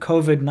negative for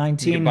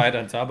COVID-19. You can buy it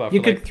on Taobao for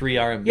like 3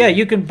 RMB. Yeah,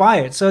 you can buy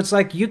it. So it's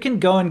like you can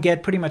go and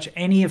get pretty much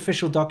any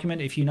official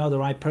document if you know the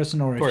right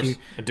person, or if you...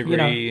 a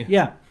degree.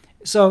 Yeah.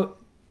 So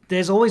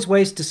there's always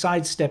ways to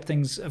sidestep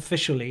things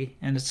officially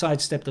and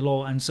sidestep the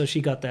law, and so she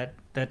got that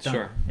done.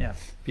 Sure. Yeah.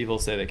 People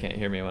say they can't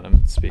hear me when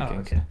I'm speaking. Oh,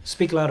 okay.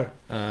 Speak louder.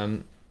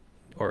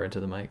 Or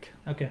into the mic.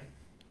 Okay.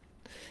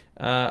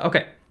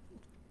 Okay.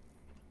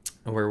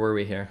 Where were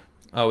we here?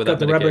 Oh, without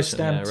the medication. rubber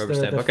stamp. Yeah, rubber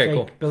stamp. Okay, fake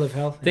cool. Bill of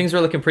health. Things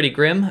were looking pretty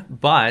grim,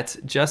 but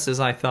just as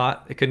I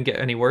thought, it couldn't get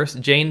any worse.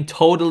 Jane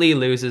totally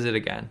loses it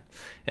again.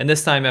 And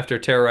this time after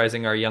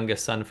terrorizing our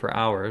youngest son for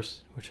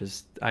hours, which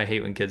is, I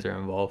hate when kids are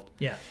involved.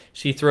 Yeah.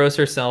 She throws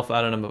herself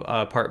out an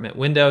apartment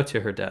window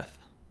to her death.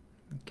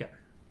 Okay.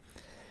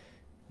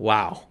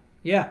 Wow.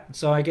 Yeah.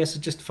 So I guess it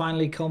just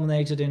finally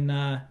culminated in.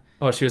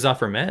 She was off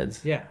her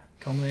meds. Yeah,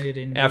 culminated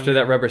in after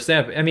that rubber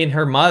stamp. I mean,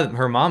 her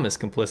mom is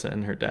complicit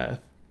in her death.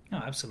 Oh,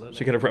 absolutely.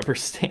 She got a rubber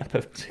stamp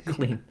of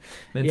clean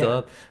mental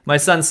health. My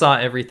son saw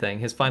everything.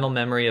 His final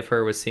memory of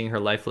her was seeing her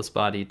lifeless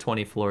body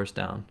 20 floors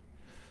down.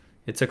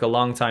 It took a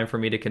long time for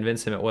me to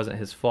convince him it wasn't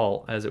his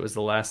fault, as it was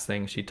the last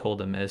thing she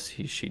told him as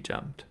she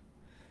jumped.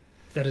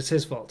 That it's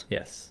his fault?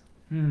 Yes.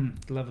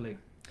 Lovely.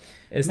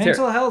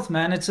 Mental health,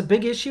 man, it's a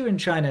big issue in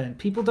China, and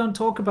people don't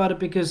talk about it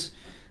because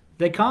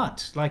they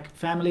can't. Like,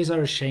 families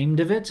are ashamed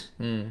of it.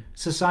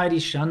 Society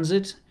shuns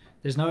it.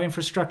 There's no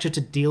infrastructure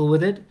to deal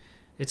with it.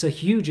 It's a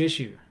huge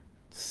issue.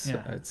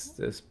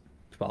 This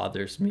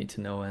bothers me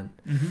to no end.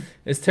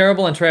 As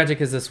terrible and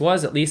tragic as this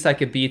was, at least I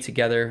could be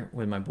together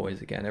with my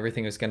boys again.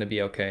 Everything was going to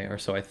be okay, or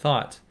so I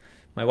thought.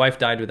 My wife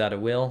died without a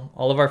will.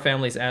 All of our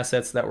family's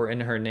assets that were in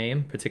her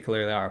name,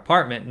 particularly our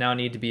apartment, now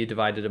need to be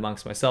divided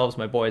amongst myself,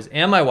 my boys,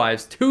 and my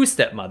wife's 2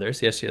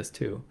 stepmothers. Yes, she has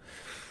 2.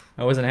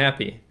 I wasn't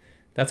happy.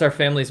 That's our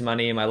family's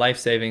money, my life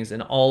savings,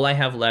 and all I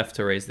have left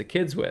to raise the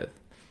kids with.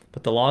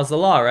 But the law is the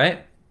law,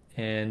 right?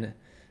 And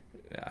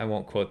I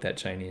won't quote that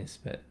Chinese,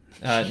 but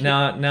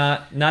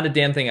not a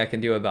damn thing I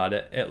can do about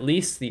it. At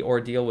least the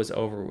ordeal was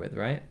over with,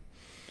 right?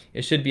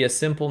 It should be a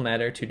simple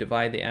matter to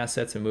divide the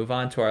assets and move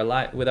on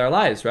to with our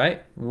lives,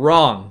 right?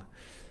 Wrong.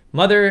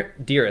 Mother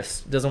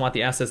dearest doesn't want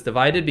the assets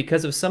divided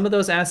because of some of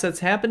those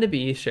assets happen to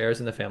be shares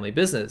in the family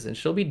business, and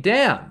she'll be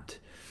damned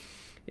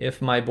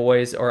if my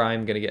boys or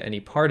I'm going to get any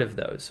part of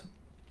those.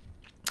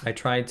 I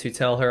tried to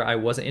tell her I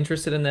wasn't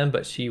interested in them,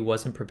 but she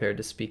wasn't prepared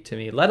to speak to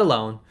me, let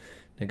alone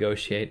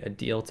negotiate a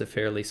deal to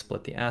fairly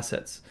split the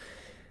assets.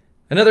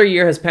 Another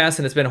year has passed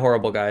and it's been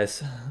horrible,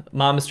 guys.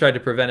 Mom has tried to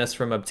prevent us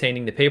from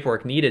obtaining the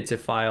paperwork needed to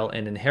file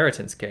an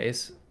inheritance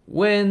case.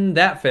 When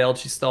that failed,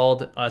 she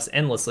stalled us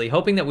endlessly,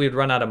 hoping that we would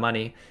run out of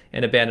money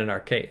and abandon our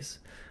case.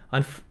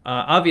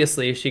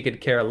 Obviously, she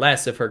could care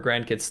less if her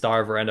grandkids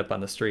starve or end up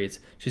on the streets.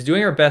 She's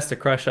doing her best to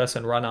crush us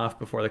and run off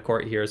before the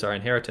court hears our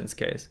inheritance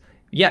case.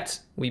 Yet,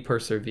 we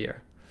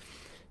persevere.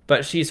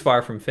 But she's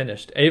far from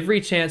finished.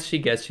 Every chance she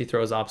gets, she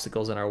throws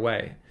obstacles in our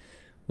way.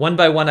 One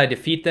by one, I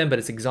defeat them, but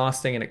it's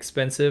exhausting and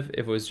expensive.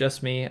 If it was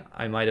just me,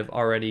 I might have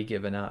already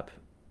given up.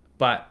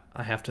 But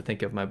I have to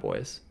think of my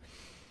boys.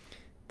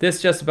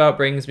 This just about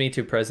brings me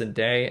to present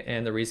day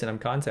and the reason I'm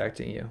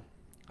contacting you.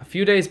 A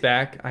few days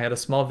back, I had a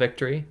small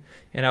victory,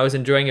 and I was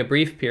enjoying a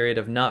brief period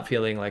of not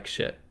feeling like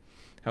shit.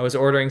 I was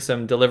ordering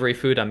some delivery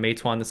food on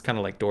Meituan. That's kind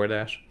of like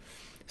DoorDash.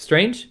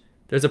 Strange?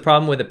 There's a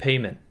problem with a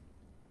payment.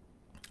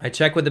 I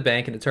check with the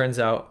bank, and it turns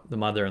out the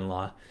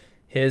mother-in-law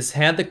has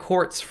had the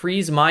courts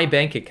freeze my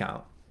bank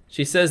account.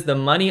 She says the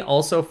money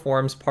also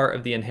forms part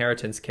of the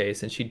inheritance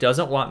case, and she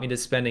doesn't want me to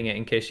spending it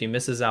in case she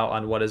misses out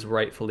on what is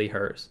rightfully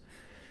hers.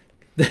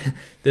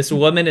 This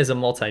woman is a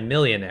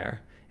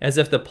multimillionaire, as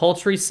if the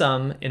paltry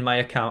sum in my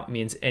account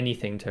means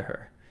anything to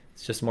her.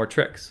 It's just more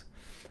tricks.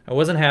 I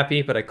wasn't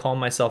happy, but I calmed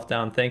myself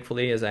down,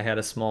 thankfully, as I had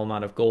a small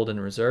amount of gold in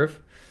reserve.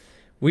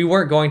 We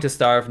weren't going to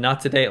starve,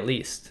 not today at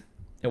least.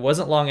 It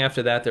wasn't long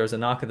after that there was a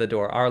knock at the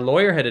door. Our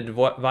lawyer had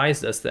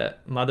advised us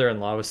that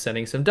mother-in-law was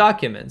sending some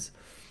documents,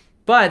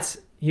 but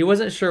he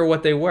wasn't sure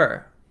what they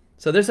were.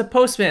 So there's a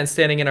postman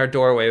standing in our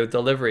doorway with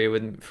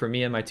delivery for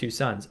me and my 2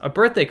 sons. A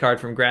birthday card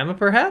from Grandma,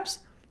 perhaps?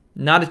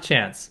 Not a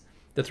chance.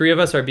 The 3 of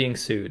us are being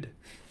sued.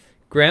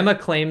 Grandma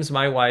claims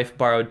my wife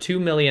borrowed 2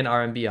 million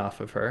RMB off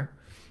of her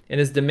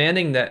and is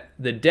demanding that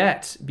the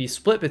debt be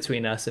split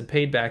between us and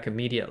paid back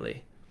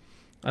immediately.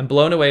 I'm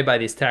blown away by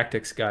these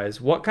tactics, guys.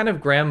 What kind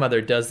of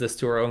grandmother does this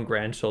to her own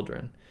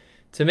grandchildren?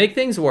 To make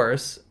things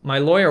worse, my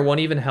lawyer won't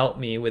even help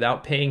me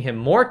without paying him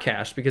more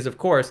cash because, of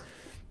course,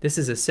 this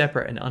is a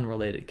separate and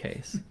unrelated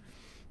case.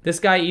 This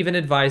guy even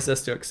advised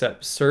us to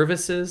accept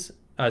service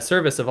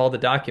of all the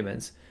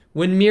documents,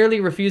 when merely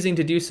refusing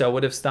to do so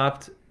would have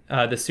stopped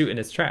the suit in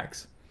its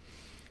tracks.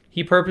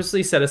 He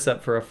purposely set us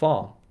up for a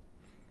fall,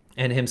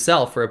 and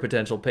himself for a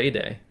potential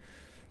payday.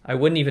 I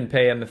wouldn't even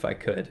pay him if I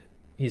could.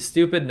 He's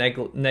stupid,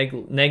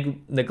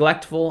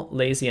 neglectful,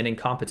 lazy, and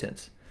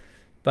incompetent.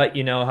 But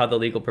you know how the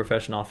legal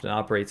profession often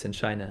operates in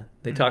China.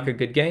 They talk a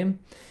good game,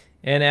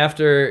 and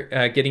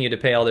after getting you to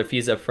pay all their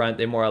fees up front,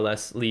 they more or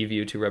less leave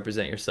you to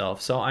represent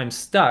yourself. So I'm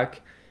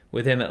stuck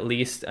with him at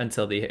least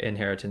until the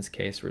inheritance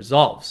case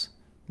resolves.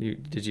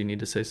 Did you need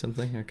to say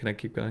something, or can I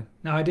keep going?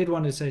 No, I did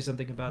want to say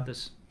something about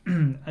this.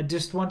 I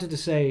just wanted to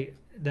say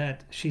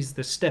that she's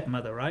the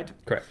stepmother, right?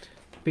 Correct.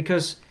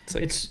 Because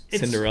it's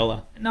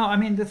Cinderella. No, I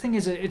mean, the thing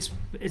is, it's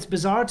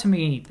bizarre to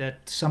me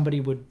that somebody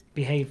would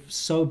behave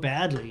so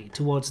badly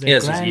towards their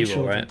grandchildren. It's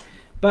evil, right?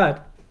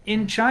 But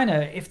in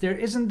China, if there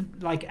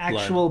isn't like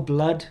actual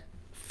blood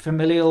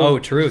familial... Oh,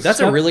 true. That's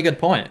stuff, a really good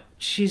point.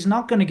 She's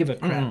not going to give a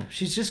crap.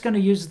 She's just going to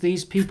use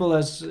these people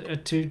as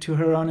to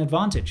her own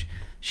advantage.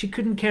 She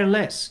couldn't care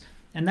less.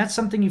 And that's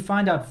something you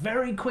find out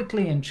very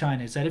quickly in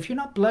China, is that if you're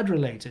not blood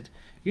related,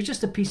 you're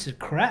just a piece of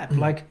crap.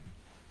 Like...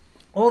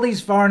 all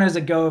these foreigners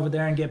that go over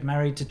there and get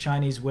married to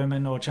Chinese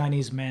women or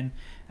Chinese men,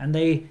 and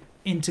they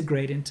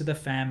integrate into the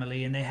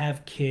family, and they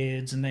have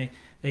kids, and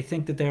They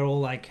think that they're all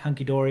like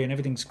hunky-dory and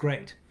everything's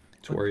great.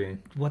 It's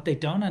worrying. What they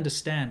don't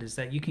understand is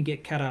that you can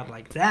get cut out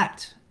like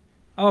that.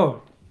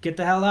 Oh, get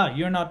the hell out.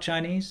 You're not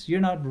Chinese. You're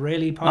not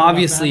really part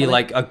Obviously, of our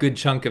family. like a good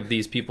chunk of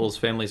these people's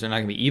families are not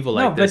going to be evil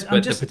like this,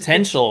 but the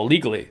potential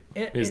legally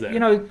is there. You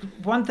know,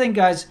 one thing,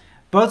 guys,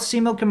 both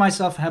C-Milk and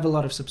myself have a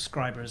lot of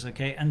subscribers,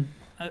 okay? And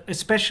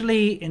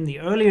especially in the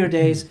earlier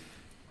days,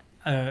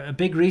 a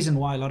big reason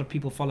why a lot of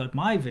people followed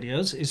my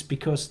videos is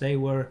because they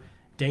were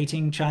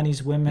dating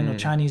Chinese women or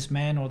Chinese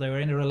men, or they were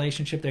in a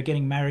relationship, they're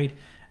getting married.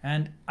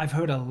 And I've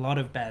heard a lot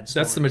of bad stories.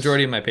 That's the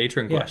majority of my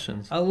patron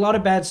questions. A lot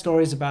of bad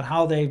stories about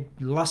how they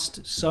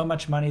lost so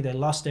much money. They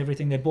lost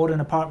everything. They bought an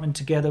apartment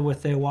together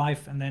with their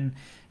wife. And then,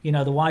 you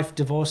know, the wife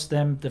divorced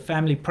them. The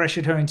family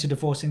pressured her into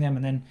divorcing them.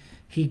 And then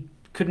he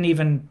couldn't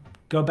even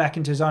go back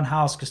into his own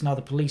house because now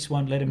the police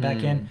won't let him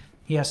back in.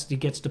 He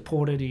gets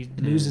deported. He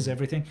loses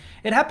everything.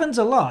 It happens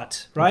a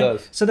lot, right? It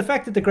does. So the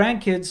fact that the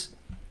grandkids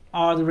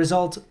are the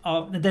result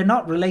of... They're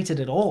not related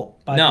at all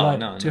by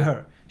blood to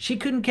her. She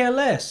couldn't care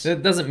less.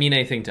 It doesn't mean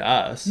anything to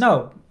us.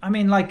 No. I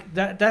mean, like,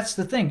 that's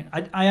the thing.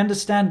 I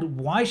understand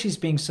why she's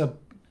being so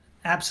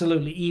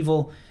absolutely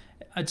evil.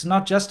 It's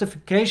not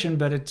justification,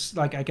 but it's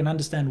like I can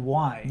understand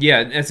why.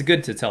 Yeah, it's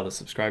good to tell the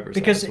subscribers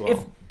because that as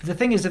well. If the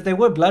thing is, if they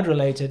were blood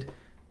related,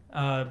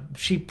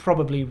 she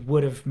probably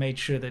would have made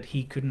sure that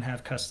he couldn't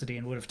have custody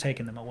and would have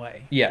taken them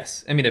away.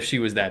 Yes. I mean, if she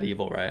was that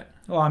evil, right?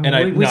 Well, I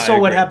mean, we saw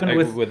what happened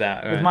with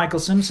that, right? with Michael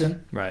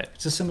Simpson. Right.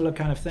 It's a similar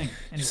kind of thing.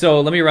 Anyway. So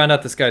let me round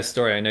out this guy's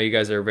story. I know you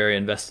guys are very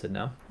invested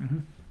now.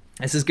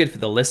 This is good for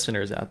the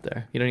listeners out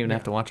there. You don't even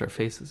have to watch our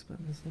faces.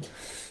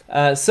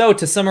 So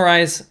to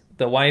summarize,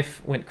 the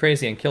wife went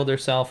crazy and killed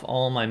herself.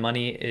 All my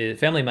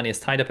family money is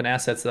tied up in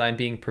assets that I'm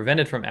being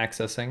prevented from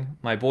accessing.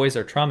 My boys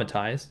are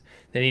traumatized.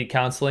 They need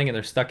counseling and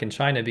they're stuck in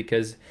China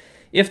because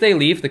if they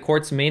leave, the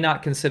courts may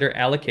not consider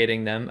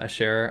allocating them a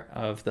share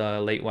of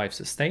the late wife's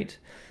estate.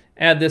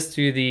 Add this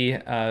to the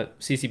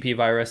CCP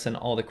virus and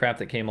all the crap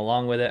that came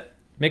along with it.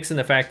 Mix in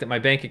the fact that my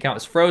bank account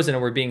is frozen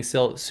and we're being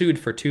sued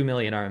for 2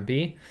 million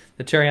RMB.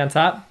 The cherry on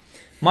top,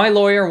 my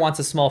lawyer wants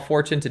a small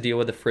fortune to deal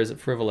with a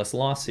frivolous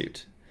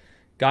lawsuit.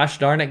 Gosh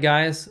darn it,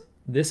 guys.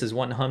 This is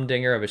one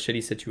humdinger of a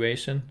shitty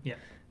situation. Yeah.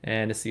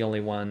 And it's the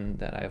only one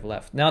that I have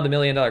left. Now, the $1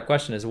 million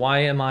question is, why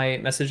am I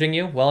messaging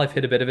you? Well, I've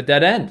hit a bit of a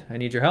dead end. I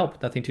need your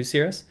help. Nothing too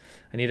serious.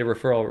 I need a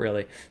referral,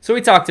 really. So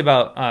we talked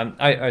about,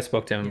 I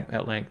spoke to him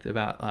at length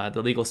about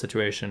the legal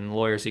situation,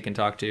 lawyers he can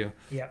talk to.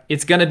 Yeah.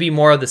 It's going to be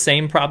more of the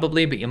same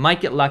probably, but you might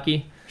get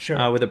lucky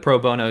with a pro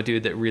bono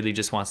dude that really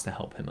just wants to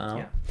help him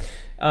out.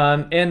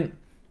 Yeah. And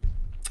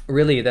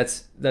really,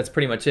 that's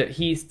pretty much it.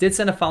 He did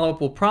send a follow-up.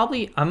 We'll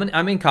probably,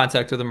 I'm in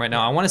contact with him right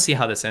now. I want to see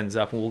how this ends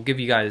up, and we'll give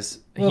you guys,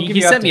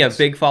 he sent me a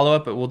big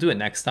follow-up, but we'll do it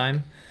next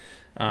time,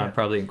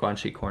 probably in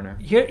Guanxi Corner.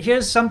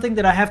 Here's something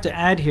that I have to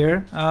add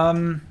here.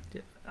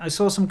 I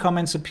saw some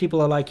comments that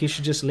people are like, you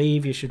should just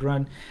leave, you should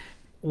run.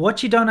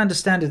 What you don't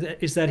understand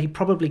is that he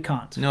probably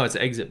can't. No, it's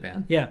exit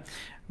ban. Yeah.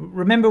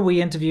 Remember we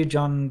interviewed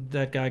John,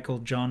 that guy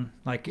called John?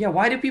 Yeah,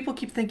 why do people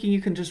keep thinking you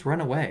can just run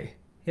away?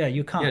 Yeah,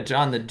 you can't. Yeah,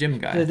 John, the gym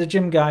guy. The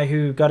gym guy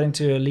who got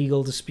into a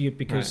legal dispute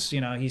because,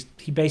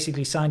 he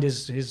basically signed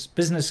his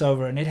business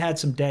over and it had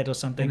some debt or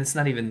something. And it's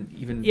not even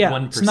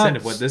 1%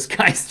 of what this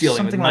guy's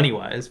dealing with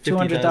money-wise.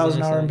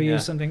 200,000 RMB or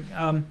something.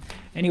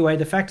 Anyway,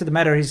 the fact of the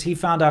matter is he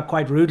found out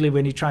quite rudely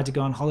when he tried to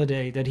go on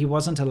holiday that he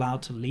wasn't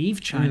allowed to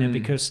leave China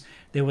because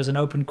there was an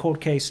open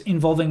court case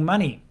involving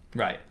money.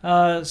 Right.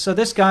 So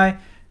this guy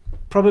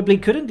probably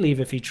couldn't leave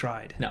if he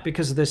tried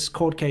because of this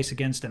court case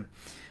against him.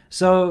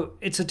 So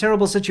it's a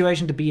terrible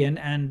situation to be in,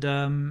 and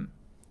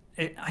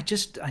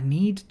I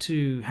need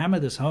to hammer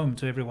this home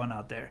to everyone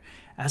out there.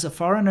 As a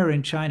foreigner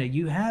in China,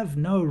 you have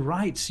no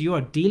rights. You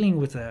are dealing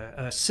with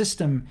a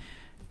system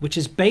which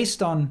is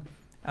based on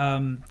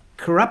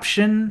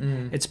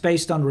corruption. It's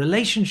based on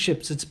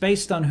relationships. It's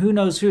based on who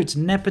knows who. It's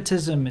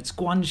nepotism. It's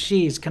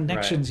guanxi. It's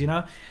connections,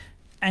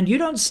 And you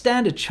don't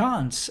stand a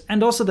chance.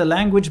 And also the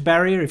language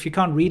barrier. If you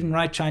can't read and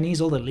write Chinese,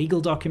 all the legal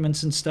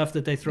documents and stuff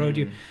that they throw at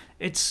you,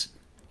 it's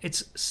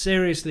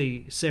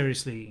seriously,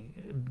 seriously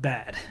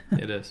bad.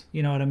 It is.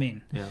 You know what I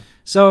mean? Yeah.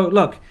 So,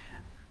 look,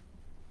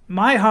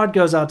 my heart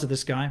goes out to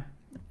this guy.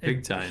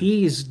 Big time.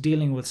 He's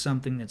dealing with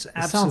something that's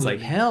absolutely sounds like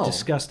hell.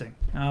 Disgusting.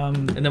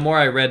 And the more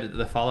I read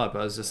the follow-up,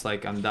 I was just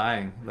like, I'm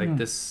dying. Like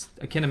this,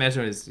 I can't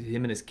imagine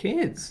him and his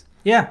kids.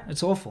 Yeah,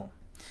 it's awful.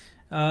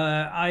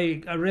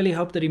 I really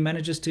hope that he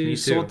manages to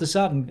sort this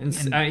out. And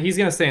he's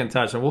going to stay in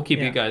touch, and we'll keep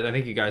you guys. I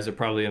think you guys are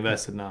probably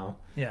invested now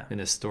in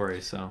this story.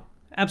 So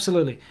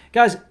absolutely.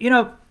 Guys,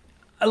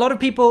 a lot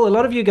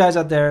of you guys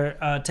out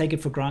there take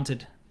it for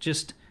granted.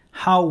 Just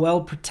how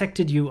well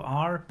protected you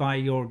are by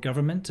your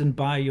government and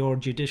by your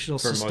judicial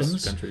systems.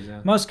 Most countries,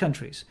 yeah. Most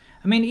countries.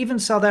 I mean, even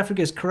South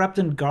Africa, as corrupt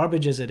and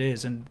garbage as it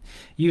is, and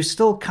you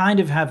still kind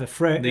of have a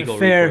fair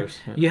recourse,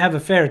 yeah. You have a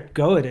fair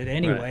go at it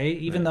anyway,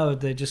 right, even though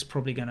they're just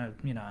probably going to,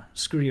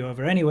 screw you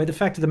over anyway. The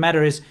fact of the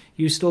matter is,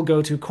 you still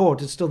go to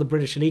court. It's still the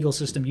British legal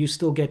system. You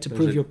still get to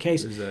prove your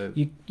case. There's a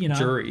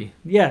jury.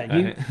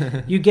 Yeah,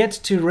 you get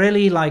to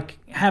really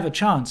have a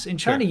chance. In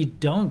China, you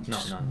don't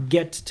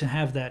get to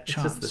have that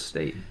chance. It's just the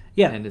state.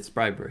 Yeah, and it's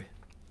bribery.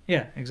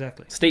 Yeah,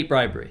 exactly. State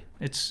bribery.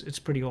 It's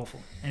pretty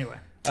awful. Anyway.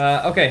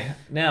 Okay,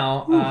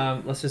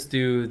 now let's just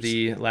do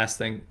the last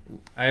thing.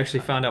 I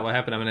actually found out what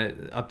happened. I'm going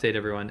to update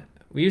everyone.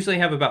 We usually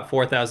have about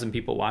 4,000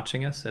 people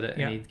watching us at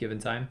any given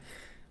time.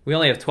 We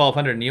only have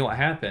 1,200, and you know what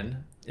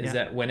happened is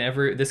that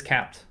whenever this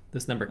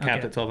number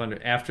capped at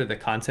 1,200, after the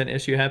content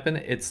issue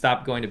happened, it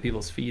stopped going to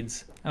people's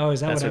feeds. Oh,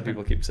 is that That's what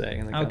people keep saying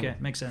in the comments. Okay,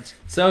 makes sense.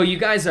 So you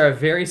guys are a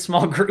very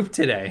small group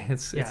today.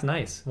 It's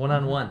nice,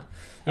 one-on-one.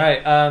 All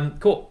right,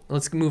 cool.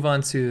 Let's move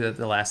on to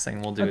the last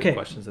thing. We'll do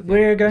questions at the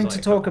end. We're going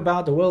to talk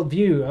about the world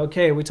view.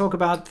 Okay, we talk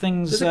about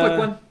things. Just a quick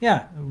one.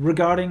 Yeah,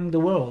 regarding the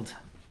world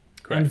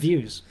and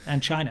views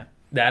and China.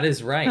 That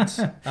is right.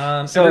 So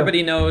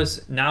everybody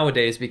knows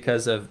nowadays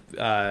because of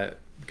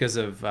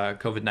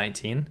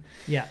COVID-19.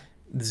 Yeah,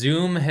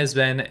 Zoom has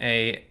been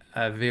a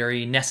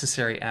very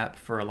necessary app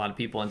for a lot of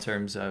people in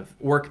terms of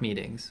work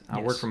meetings,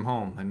 work from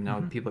home. I mean, now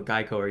people at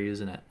Geico are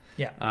using it.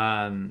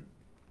 Yeah.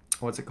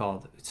 What's it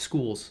called?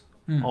 Schools.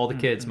 All the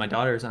kids. My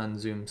daughter's on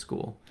Zoom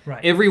school.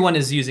 Right. Everyone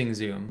is using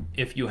Zoom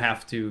if you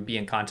have to be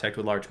in contact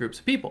with large groups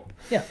of people.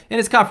 Yeah. And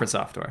it's conference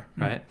software,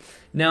 right?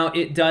 Now,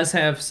 it does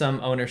have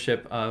some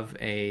ownership of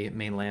a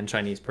mainland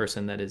Chinese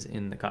person that is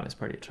in the Communist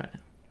Party of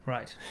China.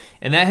 Right.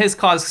 And that has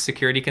caused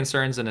security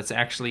concerns, and it's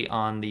actually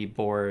on the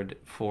board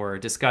for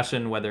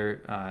discussion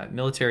whether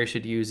military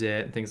should use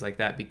it and things like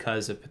that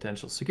because of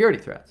potential security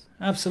threats.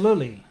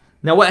 Absolutely.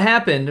 Now, what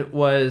happened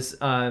was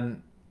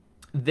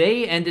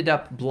they ended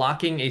up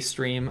blocking a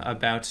stream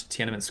about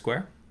Tiananmen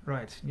Square.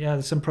 Right. Yeah,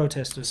 there's some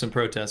protesters. Some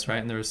protests, right?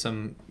 And there was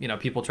some,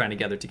 people trying to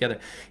gather together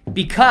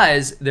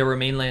because there were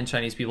mainland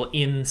Chinese people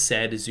in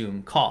said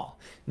Zoom call.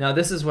 Now,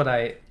 this is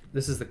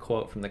the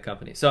quote from the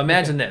company. So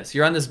imagine this.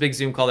 You're on this big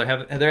Zoom call.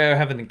 They're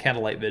having a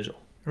candlelight vigil.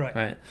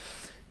 Right.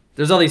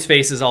 There's all these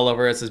faces all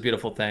over. It's this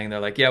beautiful thing. They're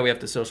like, yeah, we have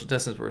to social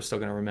distance, but we're still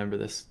going to remember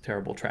this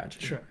terrible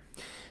tragedy. Sure.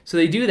 So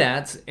they do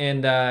that,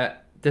 and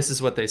this is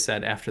what they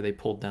said after they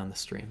pulled down the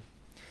stream.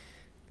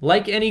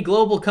 Like any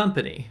global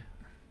company,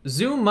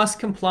 Zoom must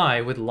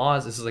comply with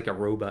laws. This is like a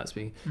robot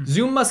speaking.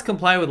 Zoom must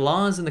comply with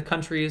laws in the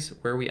countries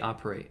where we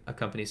operate, a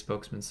company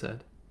spokesman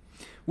said.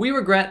 We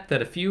regret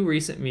that a few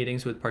recent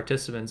meetings with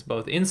participants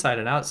both inside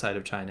and outside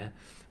of China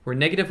were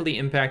negatively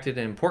impacted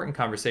and important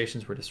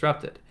conversations were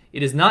disrupted.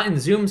 It is not in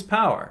Zoom's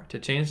power to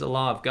change the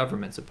law of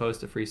governments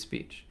opposed to free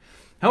speech.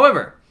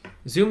 However,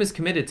 Zoom is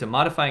committed to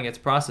modifying its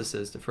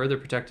processes to further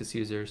protect its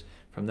users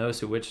from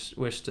those who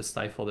wish to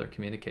stifle their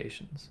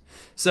communications.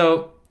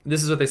 So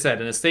this is what they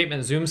said. In a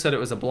statement, Zoom said it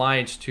was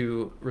obliged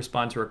to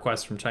respond to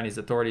requests from Chinese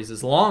authorities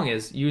as long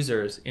as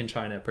users in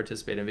China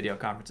participate in video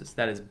conferences.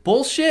 That is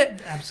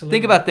bullshit. Absolutely.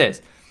 Think about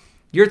this.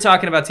 You're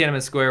talking about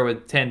Tiananmen Square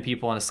with 10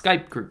 people on a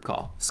Skype group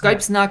call.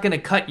 Skype's not going to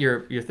cut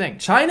your thing.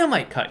 China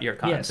might cut your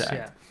contact. Yes,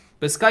 yeah.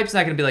 But Skype's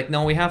not going to be like,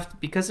 no, we have to,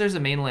 because there's a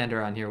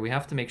mainlander on here, we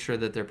have to make sure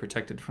that they're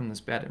protected from this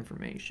bad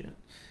information.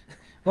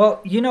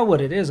 Well, you know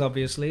what it is,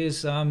 obviously,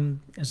 is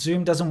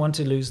Zoom doesn't want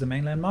to lose the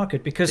mainland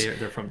market because...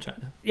 They're from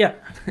China. Yeah,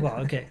 well,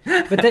 okay.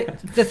 But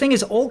the thing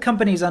is, all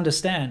companies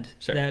understand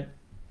that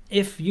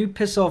if you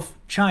piss off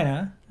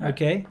China,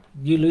 okay,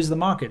 you lose the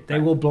market. They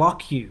will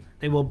block you.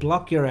 They will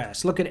block your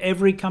ass. Look at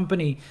every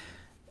company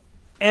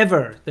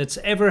ever that's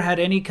ever had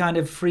any kind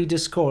of free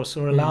discourse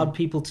or allowed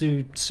people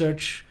to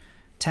search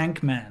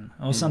Tank Man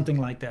or something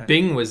like that.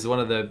 Bing was one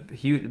of the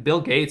huge...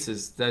 Bill Gates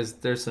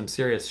there's some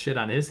serious shit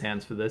on his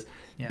hands for this.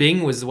 Yeah.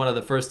 Bing was one of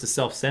the first to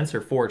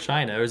self-censor for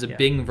China. There was a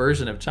Bing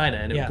version of China,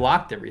 and it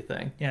blocked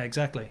everything. Yeah,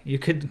 exactly. You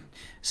could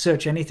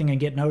search anything and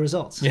get no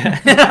results.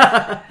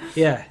 Yeah.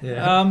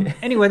 Yeah.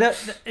 Anyway,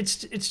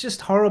 it's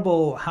just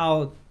horrible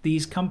how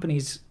these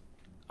companies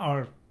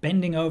are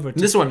bending over to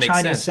this one makes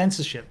China's sense.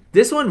 censorship.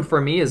 This one,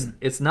 for me,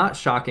 it's not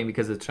shocking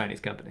because it's a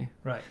Chinese company.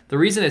 Right. The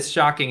reason it's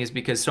shocking is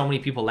because so many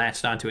people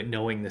latched onto it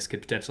knowing this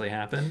could potentially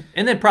happen.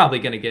 And they're probably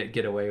going to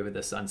get away with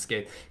this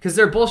unscathed. Because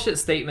their bullshit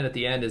statement at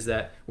the end is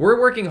that we're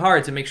working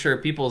hard to make sure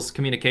people's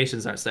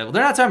communications aren't stable.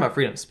 They're not talking about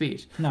freedom of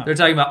speech. No. They're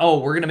talking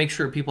about, we're going to make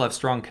sure people have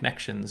strong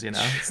connections,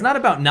 It's not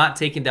about not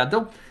taking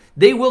down...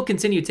 They will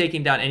continue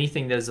taking down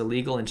anything that is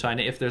illegal in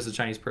China if there's a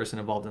Chinese person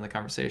involved in the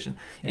conversation.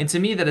 Yeah. And to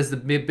me, that is the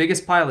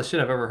biggest pile of shit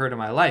I've ever heard in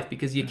my life,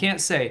 because you can't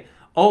say,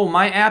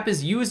 my app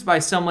is used by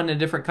someone in a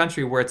different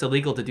country where it's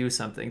illegal to do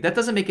something. That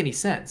doesn't make any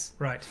sense.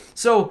 Right.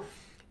 So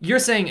you're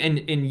saying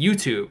in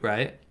YouTube,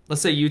 right?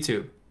 Let's say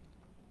YouTube.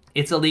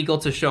 It's illegal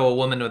to show a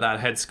woman without a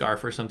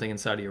headscarf or something in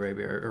Saudi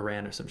Arabia or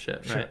Iran or some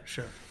shit, right?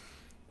 Sure.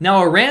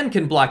 Now, Iran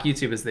can block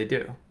YouTube as they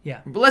do. Yeah.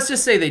 But let's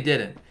just say they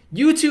didn't.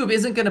 YouTube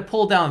isn't going to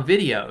pull down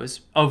videos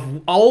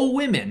of all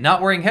women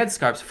not wearing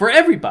headscarves for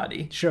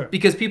everybody. Sure.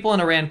 Because people in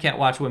Iran can't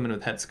watch women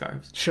with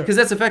headscarves. Sure. Because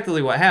that's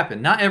effectively what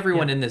happened. Not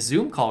everyone in this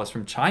Zoom call is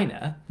from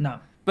China. No.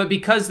 But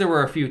because there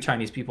were a few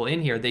Chinese people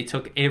in here, they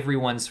took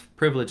everyone's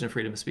privilege and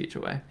freedom of speech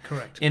away.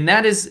 Correct. And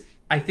that is,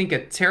 I think,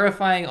 a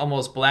terrifying,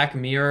 almost Black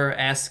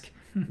Mirror-esque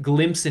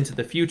glimpse into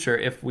the future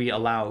if we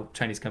allow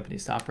Chinese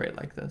companies to operate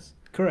like this.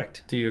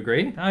 Correct. Do you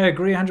agree? I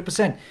agree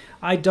 100%.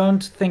 I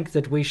don't think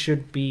that we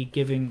should be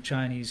giving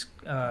Chinese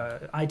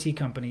IT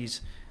companies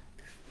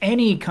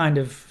any kind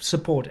of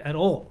support at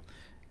all.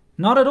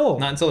 Not at all.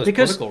 Not until there's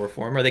political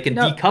reform, or they can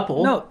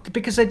decouple. No,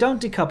 because they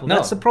don't decouple. No,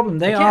 that's the problem.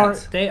 They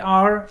can't.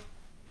 are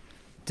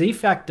de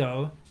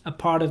facto a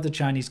part of the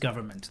Chinese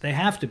government. They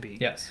have to be.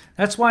 Yes.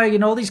 That's why,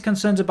 all these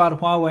concerns about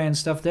Huawei and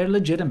stuff, they're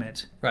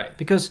legitimate. Right.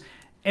 Because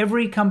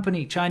every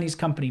company, Chinese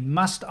company,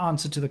 must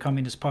answer to the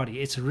Communist Party.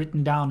 It's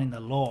written down in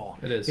the law.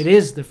 It is. It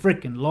is the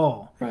freaking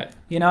law. Right.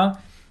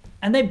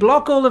 And they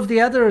block all of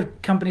the other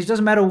companies.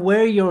 Doesn't matter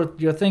where your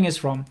thing is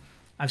from.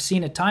 I've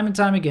seen it time and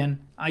time again.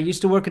 I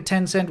used to work at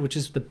Tencent, which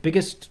is the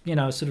biggest, they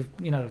own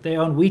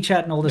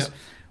WeChat and all this. Yep.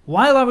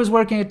 While I was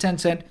working at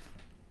Tencent,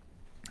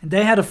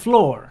 they had a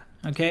floor.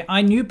 Okay,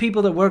 I knew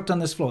people that worked on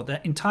this floor,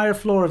 the entire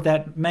floor of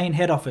that main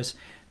head office.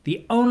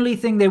 The only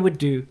thing they would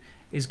do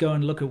is go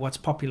and look at what's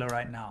popular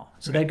right now.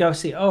 So they'd go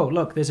see, oh,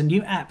 look, there's a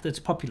new app that's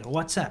popular.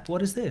 WhatsApp.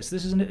 What is this?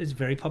 This is it's a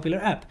very popular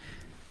app.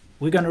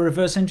 We're going to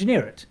reverse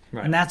engineer it.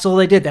 Right. And that's all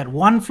they did. That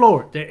one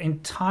floor, their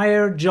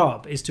entire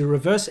job is to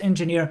reverse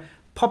engineer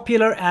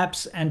popular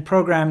apps and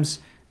programs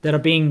that are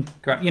being,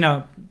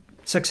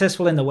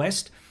 successful in the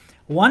West.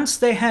 Once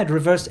they had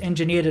reverse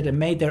engineered it and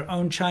made their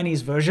own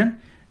Chinese version,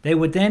 they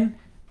would then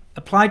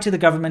apply to the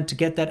government to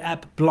get that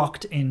app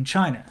blocked in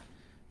China.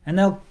 And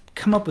they'll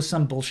come up with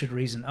some bullshit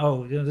reason.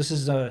 Oh,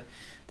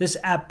 this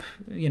app,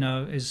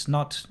 is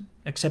not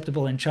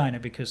acceptable in China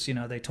because,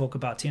 they talk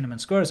about Tiananmen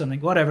Square or something,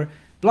 whatever.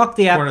 Block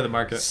the app. Corner the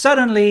market.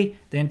 Suddenly,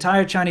 the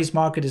entire Chinese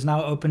market is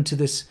now open to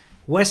this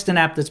Western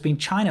app that's been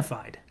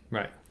China-fied.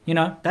 Right.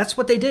 That's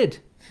what they did.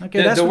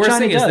 Okay, the worst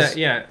thing is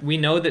that, we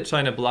know that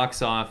China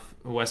blocks off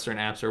Western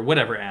apps or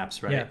whatever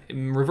apps, right?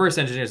 Yeah. Reverse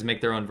engineers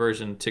make their own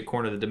version to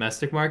corner the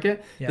domestic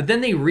market, but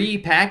then they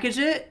repackage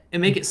it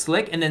and make it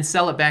slick and then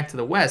sell it back to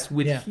the West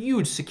with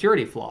huge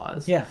security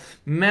flaws. Yeah.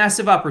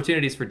 Massive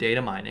opportunities for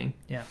data mining.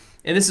 Yeah.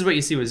 And this is what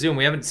you see with Zoom.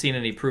 We haven't seen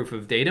any proof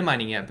of data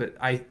mining yet, but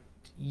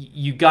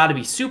you got to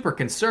be super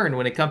concerned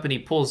when a company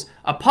pulls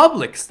a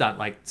public stunt,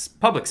 like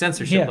public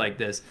censorship like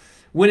this,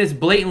 when it's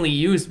blatantly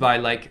used by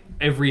like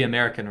every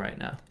American right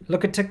now.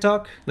 Look at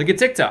TikTok.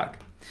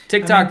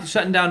 TikTok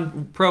shutting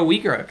down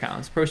pro-Uyghur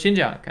accounts,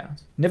 pro-Xinjiang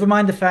accounts. Never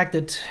mind the fact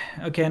that,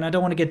 and I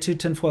don't want to get too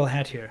tinfoil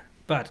hat here,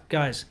 but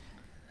guys,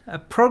 a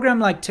program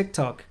like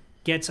TikTok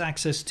gets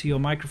access to your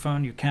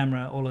microphone, your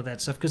camera, all of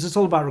that stuff, because it's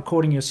all about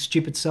recording your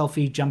stupid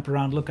selfie, jump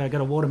around, look, I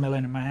got a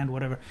watermelon in my hand,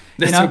 whatever.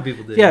 That's what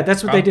people do. Yeah,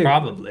 that's what they do.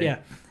 Probably. Yeah.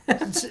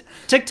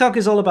 TikTok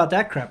is all about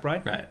that crap,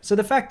 right? Right. So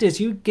the fact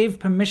is, you give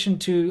permission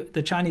to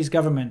the Chinese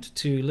government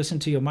to listen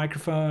to your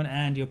microphone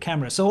and your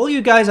camera. So all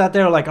you guys out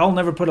there are like, I'll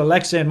never put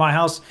Alexa in my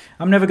house.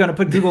 I'm never going to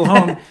put Google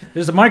Home.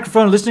 There's a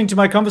microphone listening to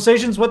my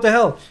conversations. What the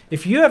hell?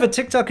 If you have a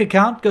TikTok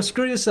account, go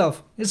screw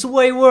yourself. It's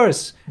way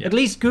worse. Yep. At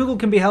least Google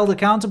can be held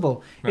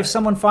accountable. Right. If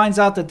someone finds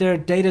out that their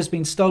data has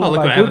been stolen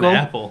by Google,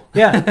 Apple.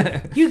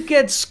 You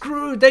get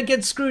screwed. They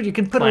get screwed. You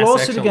can put a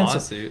lawsuit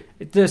against them.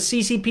 The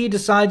CCP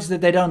decides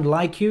that they don't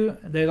like you.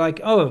 They're like,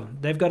 oh,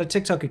 they've got a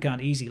TikTok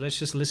account. Easy. Let's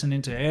just listen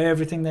into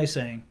everything they're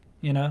saying.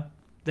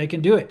 They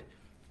can do it.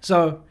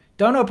 So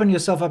don't open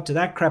yourself up to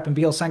that crap and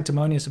be all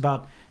sanctimonious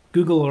about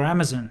Google or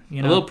Amazon.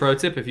 A little pro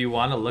tip: if you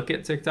want to look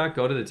at TikTok,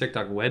 go to the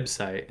TikTok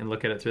website and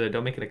look at it through there.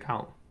 Don't make an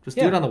account. Just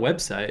do it on the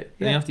website.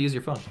 You don't have to use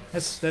your phone.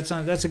 That's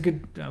a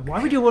good.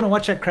 Why would you want to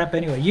watch that crap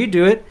anyway? You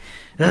do it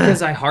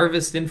because I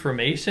harvest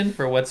information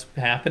for what's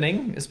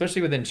happening,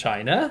 especially within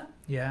China.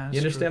 Yeah, you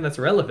understand that's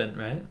relevant,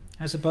 right?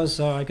 I suppose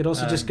so. I could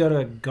also just go to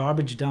a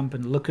garbage dump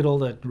and look at all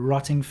the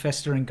rotting,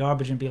 festering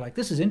garbage and be like,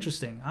 "This is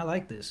interesting. I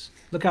like this.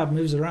 Look how it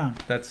moves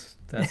around." That's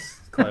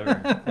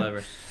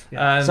clever.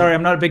 Yeah. Sorry,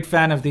 I'm not a big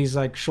fan of these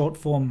like short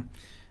form.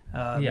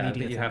 But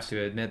you have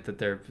to admit that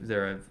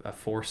they're a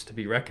force to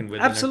be reckoned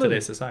with in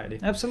today's society.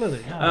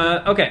 Absolutely.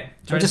 Okay.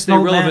 Try to stay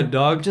relevant,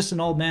 dog. I'm just an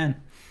old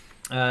man.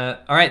 All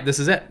right, this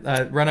is it.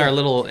 Run our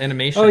little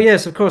animation. Oh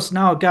yes, of course.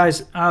 Now,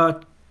 guys,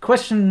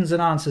 questions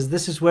and answers.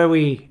 This is where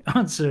we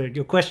answer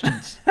your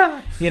questions.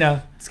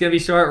 It's gonna be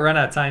short. Run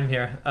out of time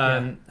here.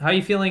 How are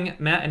you feeling,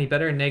 Matt? Any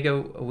better?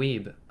 Nego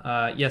Weeb.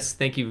 Yes,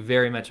 thank you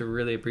very much. I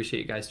really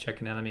appreciate you guys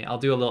checking in on me. I'll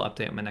do a little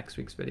update on my next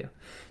week's video.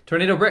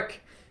 Tornado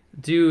Brick.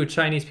 Do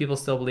Chinese people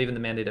still believe in the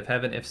mandate of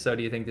heaven? If so,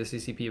 do you think the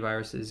CCP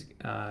virus is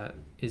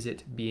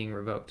it being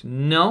revoked?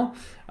 No.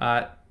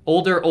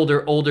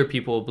 Older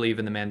people believe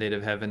in the mandate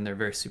of heaven. They're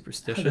very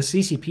superstitious.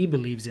 The CCP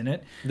believes in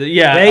it. They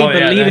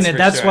believe in it.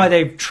 That's why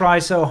they try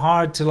so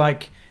hard to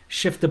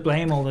shift the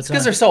blame all the time.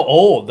 Because they're so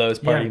old, those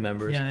party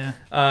members. Yeah.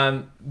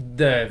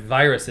 The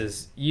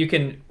viruses,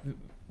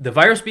 the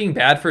virus being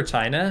bad for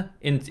China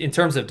in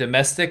terms of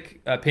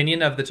domestic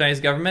opinion of the Chinese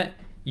government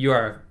you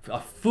are a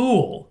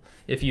fool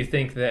if you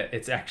think that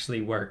it's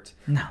actually worked.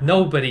 No.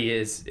 Nobody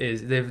is.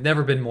 They've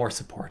never been more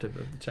supportive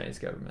of the Chinese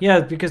government.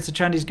 Yeah, because the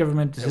Chinese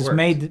government has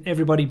made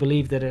everybody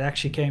believe that it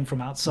actually came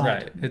from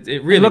outside. Right.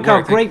 It really look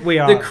worked. How great we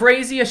are. The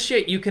craziest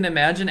shit you can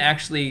imagine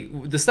actually,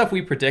 the stuff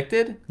we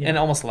predicted and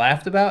almost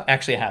laughed about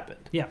actually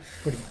happened. Yeah,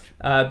 pretty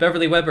much.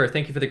 Beverly Weber,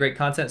 thank you for the great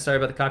content. Sorry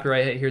about the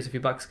copyright hit. Here's a few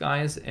bucks,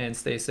 guys, and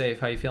stay safe.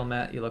 How you feel,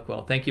 Matt? You look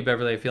well. Thank you,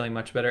 Beverly. I'm feeling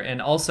much better.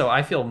 And also,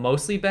 I feel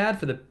mostly bad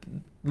for the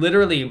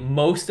literally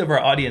most of our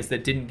audience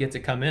that didn't get to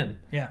come in.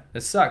 Yeah. It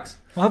sucks.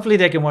 Well, hopefully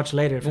they can watch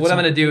later. What I'm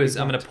going to do is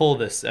I'm going to pull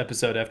this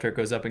episode after it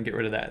goes up and get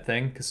rid of that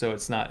thing, so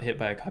it's not hit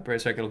by a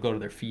copyright strike. It'll go to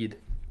their feed.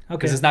 Okay.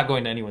 Because it's not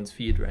going to anyone's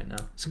feed right now.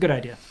 It's a good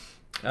idea.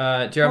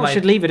 Jeremiah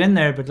should leave it in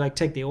there, but like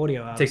take the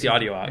audio out. Take the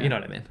audio out. Yeah. You know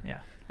what I mean?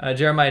 Yeah.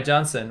 Jeremiah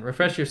Johnson,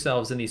 refresh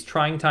yourselves in these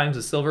trying times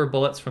with silver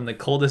bullets from the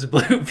coldest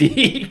blue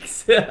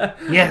peaks.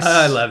 Yes.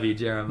 I love you,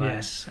 Jeremiah.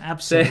 Yes,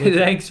 absolutely.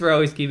 Thanks for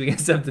always keeping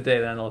us up to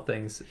date on all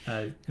things.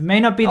 It may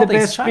not be the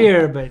best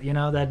beer, but you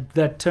know,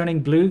 that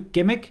turning blue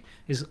gimmick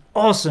is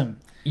awesome.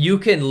 You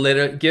can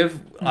literally give,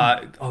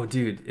 oh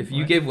dude, if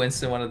you give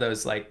Winston one of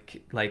those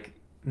like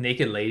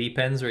naked lady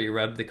pens where you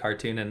rub the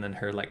cartoon and then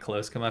her like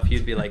clothes come up,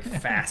 you'd be like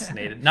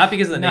fascinated. Not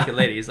because of the naked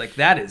lady. He's like,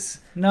 that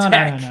is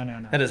tech.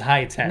 No. That is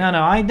high tech. No.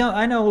 I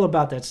know all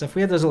about that stuff.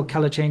 We had those little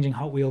color changing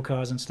Hot Wheel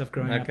cars and stuff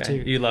growing up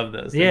too. You love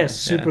those. Yes,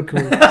 super cool.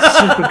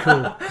 Super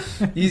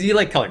cool. You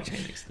like color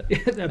changing stuff.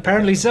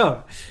 Apparently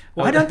so.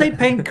 Why don't they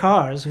paint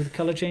cars with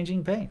color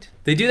changing paint?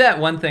 They do that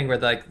one thing where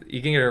like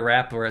you can get a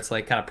wrap where it's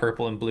like kind of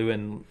purple and blue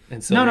and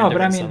silver in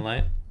different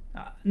sunlight.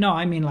 No,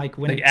 I mean like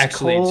when like it's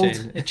cold,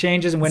 it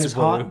changes, and when it's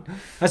hot.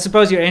 I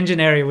suppose your engine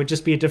area would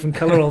just be a different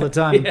color all the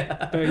time.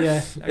 But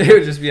yeah. It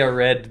would just be a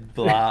red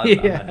blob on the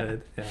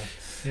hood.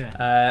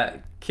 Yeah.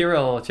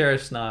 Kirill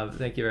Cherishnov,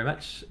 thank you very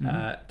much.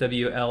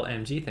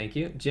 WLMG, thank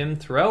you. Jim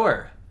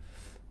Thrower,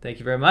 thank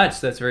you very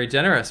much. That's very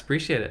generous.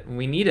 Appreciate it.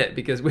 We need it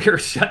because we were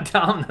shut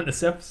down on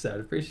this episode.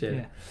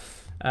 Appreciate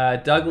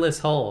it. Douglas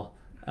Hull,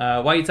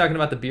 why are you talking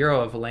about the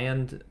Bureau of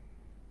Land?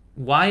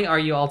 Why are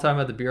you all talking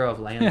about the Bureau of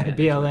Land Management?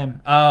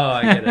 BLM. Oh,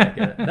 I get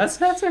it.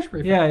 That's actually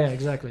pretty fun. Yeah,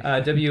 exactly.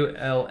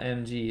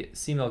 WLMG,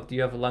 Sea Milk, do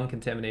you have lung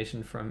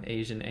contamination from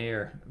Asian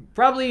air?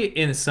 Probably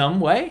in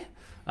some way,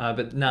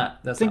 but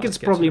not. I think it's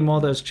probably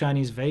more those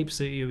Chinese vapes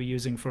that you were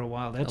using for a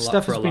while. That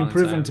stuff has been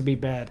proven to be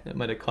bad. It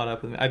might have caught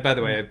up with me. By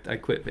the way, I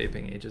quit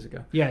vaping ages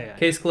ago. Yeah.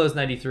 Case closed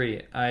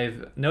 93.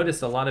 I've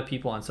noticed a lot of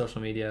people on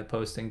social media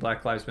posting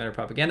Black Lives Matter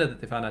propaganda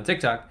that they found on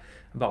TikTok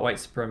about white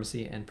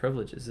supremacy and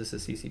privilege. Is this a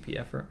CCP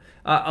effort?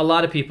 A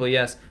lot of people,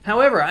 yes.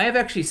 However, I have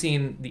actually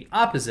seen the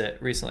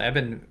opposite recently. I've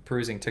been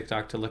perusing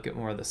TikTok to look at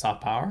more of the soft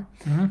power,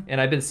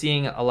 and I've been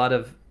seeing a lot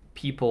of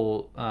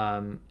people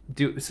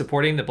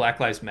supporting the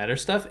Black Lives Matter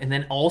stuff, and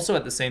then also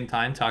at the same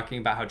time talking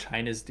about how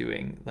China's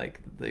doing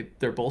like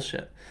their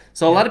bullshit.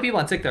 So a lot of people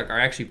on TikTok are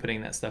actually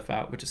putting that stuff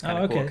out, which is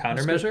kind of cool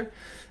countermeasure.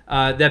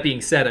 That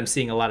being said, I'm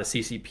seeing a lot of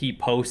CCP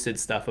posted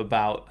stuff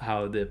about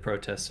how the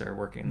protests are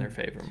working in their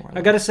favor more.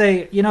 I got to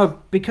say,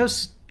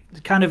 because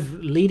kind of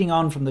leading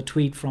on from the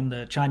tweet from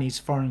the Chinese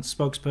foreign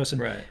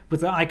spokesperson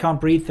with the I can't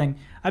breathe thing,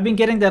 I've been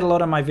getting that a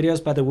lot on my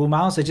videos by the Wu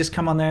Maos. They just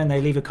come on there and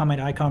they leave a comment,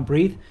 I can't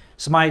breathe.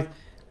 So my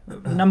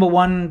number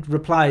one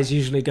reply is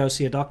usually go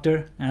see a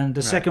doctor. And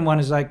the second one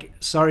is like,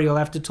 sorry, you'll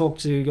have to talk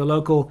to your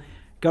local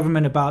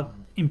government about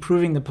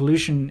improving the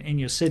pollution in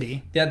your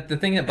city. Yeah, the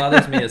thing that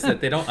bothers me is that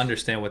they don't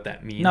understand what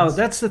that means. No,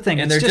 that's the thing.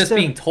 And they're just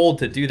being told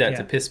to do that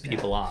to piss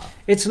people off.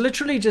 It's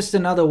literally just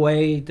another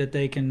way that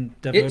they can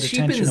divert attention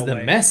away. It cheapens the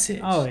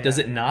message. Does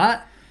it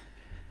not?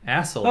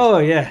 Assholes. Oh,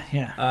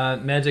 yeah.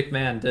 Magic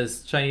Man,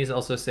 does Chinese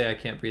also say I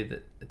can't breathe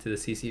to the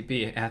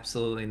CCP?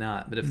 Absolutely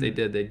not. But if they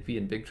did, they'd be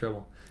in big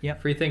trouble. Yeah.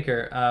 Free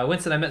thinker.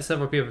 Winston, I met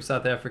several people from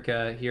South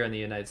Africa here in the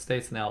United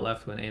States and they all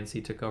left when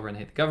ANC took over and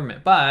hate the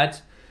government.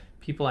 But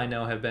people I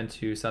know have been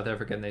to South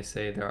Africa and they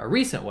say there are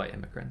recent white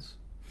immigrants.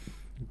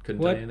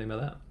 Couldn't tell you anything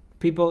about that.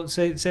 People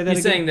say that He's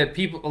again? saying that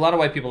a lot of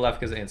white people left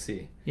because of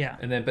ANC. Yeah.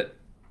 But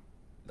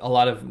a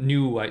lot of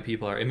new white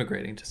people are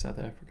immigrating to South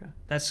Africa.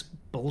 That's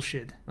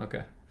bullshit.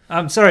 Okay.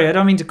 I'm sorry, I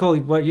don't mean to call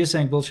what you're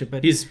saying bullshit,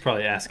 but he's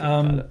probably asking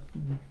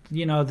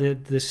about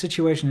it. The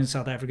situation in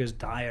South Africa is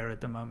dire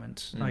at the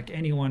moment. Like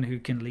anyone who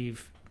can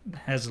leave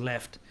has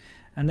left.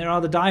 And there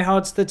are the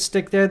diehards that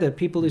stick there, the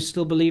people who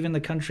still believe in the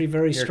country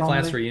very strongly.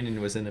 Your class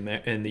reunion was in the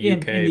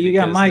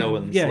UK no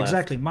one's left.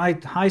 Exactly. My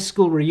high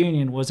school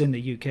reunion was in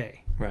the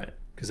UK. Right,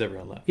 because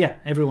everyone left. Yeah,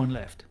 everyone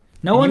left.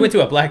 You went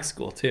to a black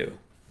school too,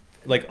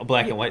 like a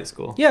black and white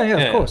school. Yeah,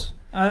 of course.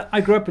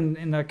 I grew up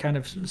in that kind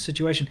of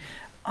situation.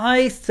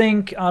 I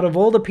think out of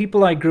all the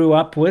people I grew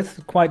up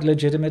with, quite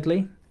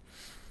legitimately,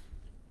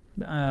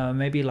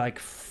 maybe like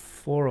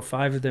 4 or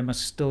 5 of them are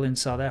still in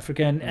South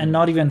Africa and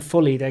not even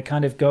fully. They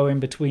kind of go in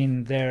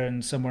between there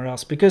and somewhere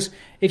else. Because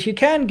if you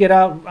can get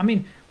out, I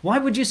mean, why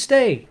would you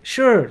stay?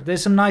 Sure,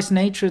 there's some nice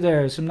nature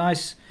there, some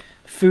nice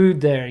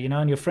food there,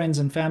 and your friends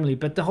and family.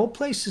 But the whole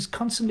place is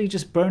constantly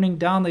just burning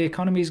down. The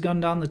economy's gone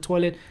down the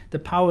toilet. The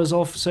power's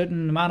off a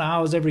certain amount of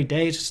hours every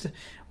day. It's just,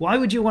 why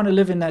would you want to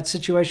live in that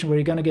situation where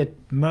you're going to get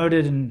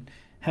murdered and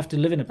have to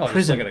live in a prison.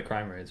 Just look at the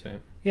crime rates,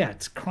 right? Yeah,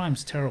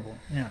 crime's terrible.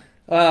 Yeah.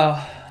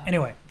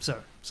 Anyway,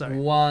 sorry.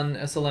 One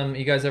SLM,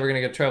 you guys ever going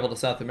to go travel to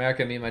South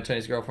America? Me and my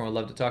Chinese girlfriend would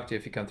love to talk to you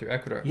if you come through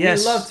Ecuador. Yes.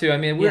 We'd love to. I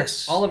mean,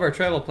 all of our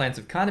travel plans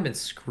have kind of been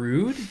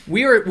screwed.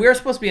 We are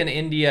supposed to be in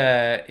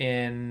India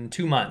in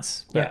 2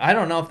 months, but I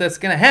don't know if that's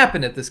going to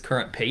happen at this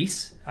current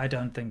pace. I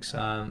don't think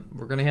so.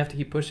 We're going to have to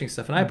keep pushing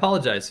stuff, and I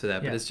apologize for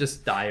that, but it's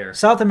just dire.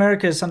 South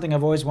America is something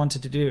I've always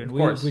wanted to do, and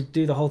we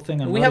do the whole thing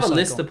on We have a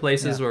list of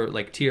places where,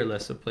 like, tier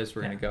list of places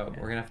we're going to go.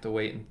 We're going to have to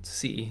wait and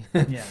see.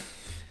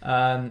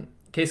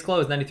 Case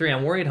closed, 93.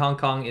 I'm worried Hong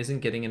Kong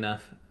isn't getting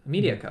enough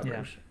media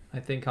coverage.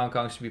 I think Hong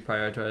Kong should be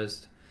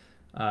prioritized.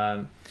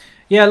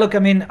 Look, I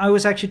mean, I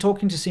was actually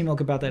talking to C-Milk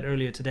about that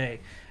earlier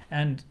today.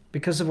 And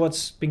because of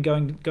what's been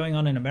going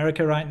on in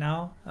America right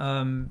now,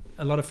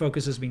 a lot of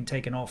focus has been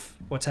taken off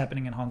what's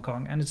happening in Hong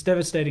Kong. And it's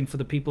devastating for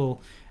the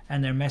people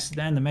and their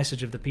and the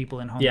message of the people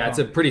in Hong Kong. Yeah, it's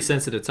a pretty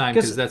sensitive time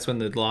because that's when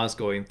the law's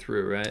going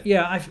through, right?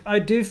 Yeah, I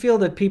do feel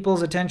that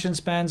people's attention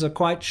spans are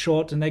quite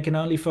short and they can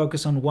only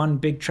focus on one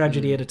big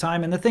tragedy at a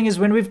time. And the thing is,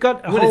 when we've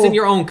got it's in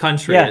your own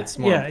country, it's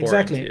more important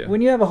exactly. to you. When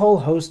you have a whole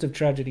host of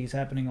tragedies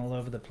happening all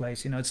over the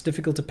place, it's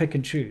difficult to pick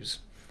and choose.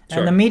 Sure.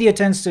 And the media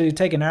tends to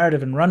take a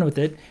narrative and run with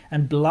it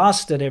and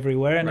blast it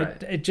everywhere. And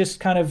it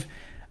just kind of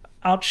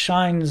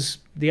outshines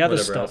the other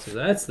stuff.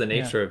 That's the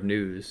nature of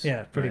news.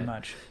 Yeah, pretty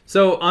much.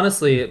 So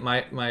honestly,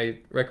 my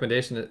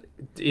recommendation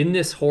in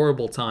this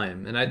horrible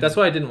time, and that's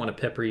why I didn't want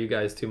to pepper you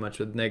guys too much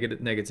with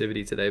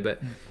negativity today,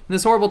 but in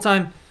this horrible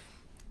time,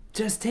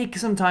 just take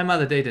some time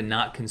out of the day to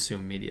not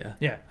consume media.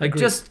 Yeah, like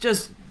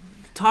just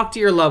talk to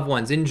your loved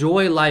ones,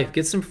 enjoy life,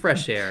 get some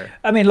fresh air.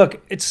 I mean,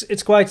 look,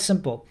 it's quite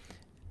simple.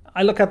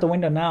 I look out the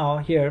window now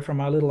here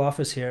from our little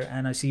office here,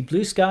 and I see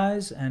blue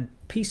skies and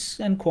peace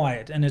and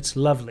quiet, and it's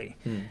lovely.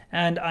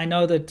 And I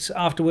know that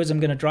afterwards I'm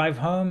going to drive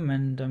home,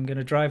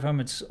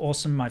 It's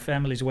awesome. My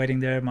family's waiting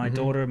there, my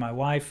daughter, my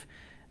wife,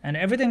 and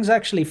everything's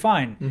actually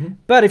fine.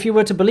 But if you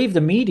were to believe the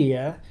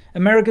media,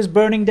 America's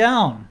burning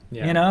down.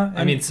 Yeah.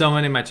 I mean, so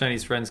many of my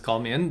Chinese friends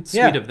called me, and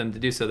sweet of them to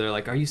do so. They're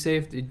like, "Are you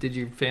safe? Did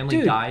your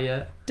family die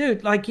yet?"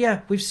 Dude,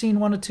 we've seen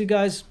one or two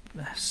guys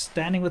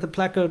standing with a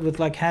placard with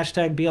like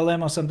hashtag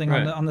BLM or something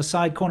on the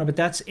side corner, but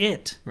that's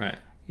it. Right.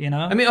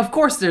 I mean, of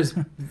course there's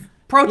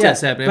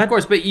protests happening, of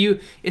course, but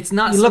it's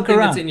not something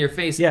that's in your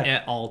face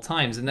at all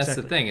times, and that's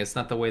the thing. It's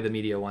not the way the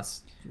media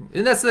wants.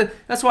 And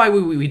that's why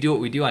we do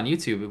what we do on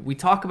YouTube. We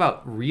talk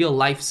about real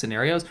life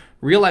scenarios,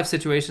 real life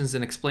situations,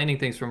 and explaining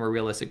things from a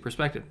realistic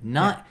perspective,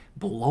 not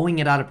blowing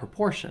it out of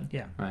proportion.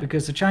 Yeah,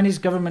 because the Chinese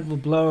government will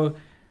blow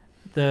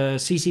the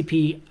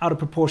CCP out of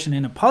proportion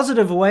in a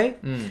positive way.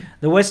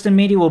 The Western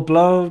media will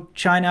blow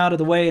China out of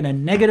the way in a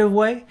negative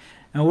way.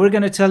 And we're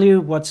going to tell you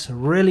what's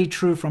really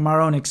true from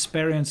our own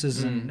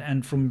experiences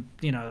and from,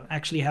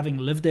 actually having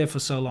lived there for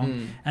so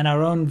long and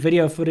our own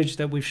video footage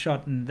that we've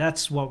shot. And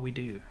that's what we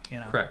do,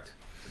 Correct.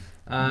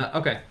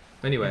 Okay.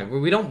 Anyway,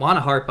 we don't want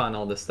to harp on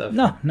all this stuff.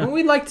 No.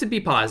 We like to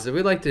be positive.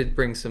 We like to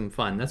bring some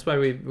fun. That's why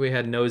we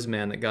had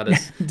Noseman that got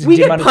us. We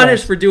get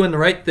punished for doing the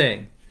right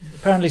thing.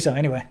 Apparently so.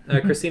 Anyway.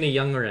 Christina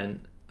Youngren.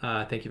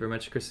 Thank you very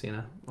much,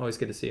 Christina. Always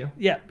good to see you.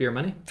 Yeah. Beer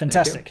money.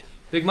 Fantastic.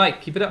 Big Mike,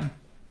 keep it up.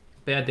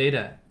 Bad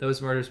data. Those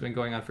murders have been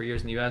going on for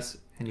years in the U.S.,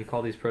 and you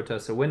call these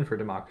protests a win for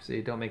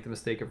democracy. Don't make the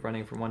mistake of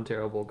running from one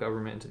terrible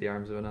government into the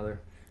arms of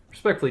another.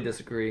 Respectfully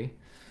disagree.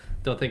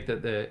 Don't think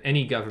that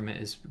any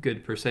government is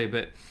good per se,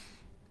 but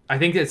I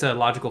think it's a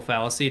logical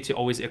fallacy to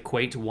always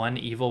equate one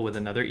evil with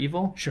another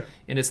evil. Sure.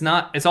 And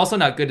it's also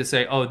not good to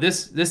say, oh,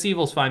 this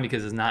evil's fine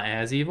because it's not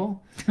as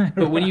evil.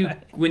 But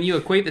when you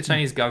equate the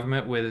Chinese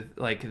government with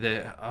like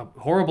the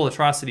horrible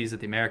atrocities that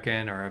the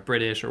American or a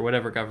British or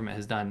whatever government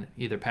has done,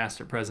 either past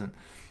or present,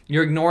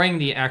 you're ignoring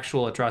the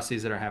actual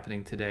atrocities that are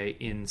happening today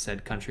in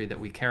said country that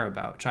we care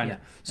about, China.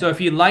 Yeah. So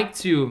if you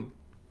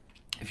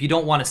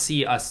don't want to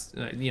see us,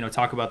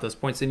 talk about those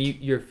points, then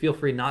you feel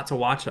free not to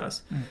watch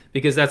us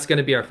because that's going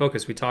to be our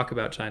focus. We talk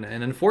about China.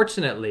 And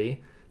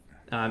unfortunately,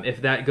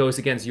 if that goes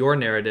against your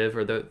narrative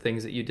or the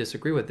things that you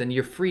disagree with, then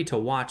you're free to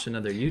watch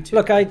another YouTube.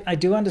 Look, I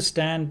do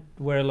understand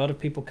where a lot of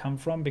people come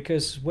from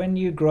because when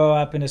you grow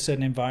up in a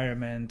certain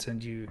environment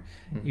and you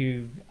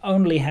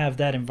only have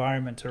that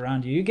environment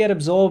around you, you get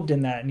absorbed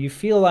in that and you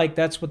feel like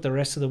that's what the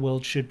rest of the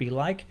world should be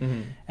like.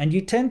 And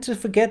you tend to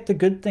forget the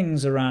good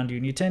things around you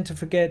and you tend to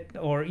forget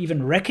or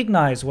even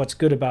recognize what's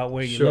good about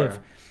where you live.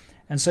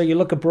 And so you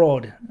look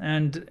abroad,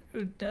 and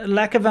a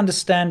lack of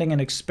understanding and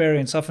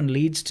experience often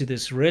leads to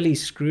this really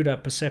screwed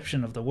up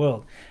perception of the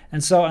world.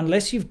 And so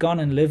unless you've gone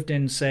and lived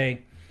in,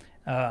 say,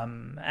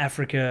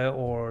 Africa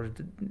or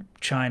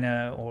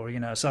China or,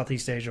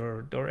 Southeast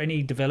Asia or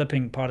any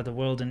developing part of the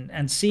world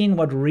and seen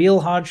what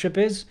real hardship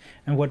is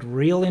and what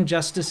real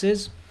injustice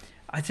is,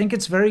 I think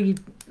it's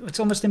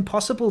almost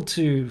impossible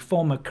to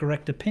form a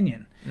correct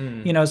opinion.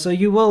 So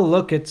you will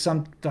look at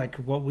some like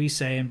what we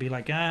say and be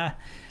like,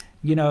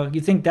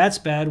 You think that's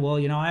bad. Well,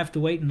 I have to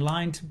wait in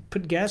line to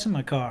put gas in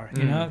my car,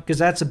 because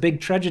that's a big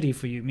tragedy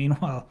for you.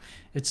 Meanwhile,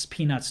 it's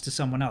peanuts to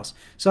someone else.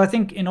 So I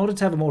think in order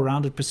to have a more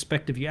rounded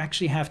perspective, you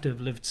actually have to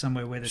have lived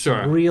somewhere where there's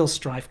some real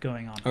strife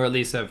going on. Or at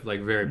least have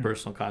like very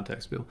personal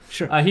context, Bill.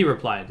 Sure. He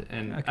replied,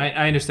 and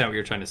I understand what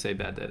you're trying to say,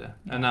 Bad Data.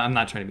 And I'm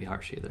not trying to be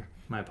harsh either.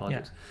 My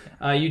apologies.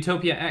 Yeah.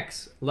 Utopia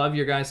X, love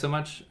your guys so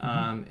much,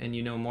 and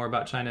you know more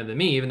about China than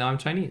me, even though I'm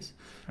Chinese.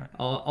 Right.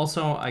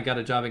 Also, I got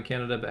a job in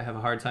Canada, but I have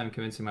a hard time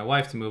convincing my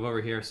wife to move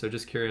over here, so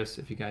just curious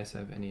if you guys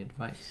have any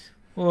advice.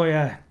 Oh,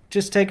 yeah.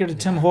 Just take her to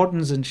Tim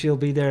Hortons and she'll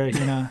be there,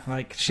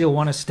 like she'll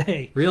want to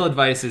stay. Real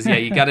advice is,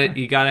 you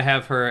gotta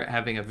have her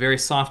having a very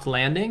soft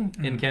landing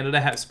in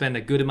Canada, spend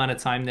a good amount of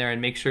time there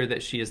and make sure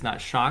that she is not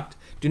shocked.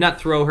 Do not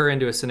throw her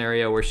into a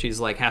scenario where she's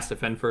like has to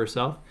fend for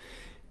herself.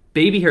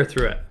 Baby her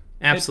through it.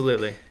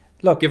 Absolutely.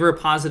 Look, give her a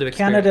positive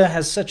experience. Canada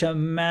has such a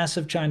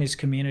massive Chinese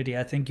community.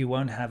 I think you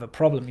won't have a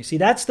problem. You see,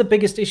 that's the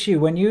biggest issue.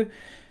 When you,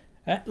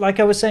 like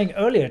I was saying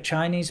earlier,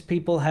 Chinese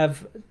people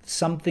have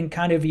something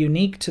kind of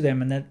unique to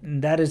them,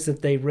 and that is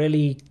that they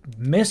really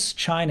miss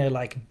China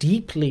like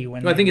deeply.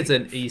 I think it's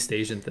an East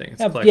Asian thing.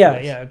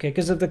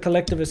 Because of the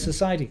collectivist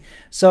society.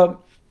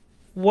 So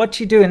what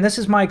you do, and this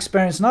is my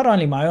experience, not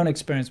only my own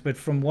experience, but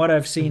from what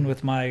I've seen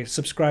with my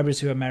subscribers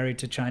who are married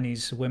to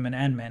Chinese women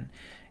and men,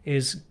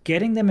 is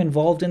getting them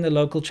involved in the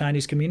local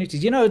Chinese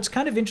communities. It's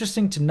kind of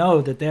interesting to know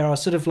that there are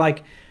sort of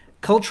like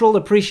cultural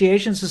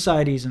appreciation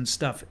societies and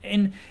stuff.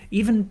 And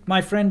even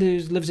my friend who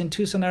lives in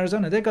Tucson,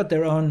 Arizona, they got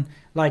their own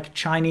like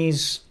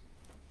Chinese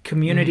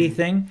community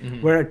thing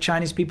where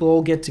Chinese people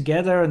all get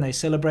together and they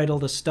celebrate all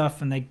this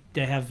stuff, and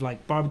they have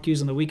like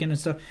barbecues on the weekend and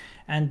stuff,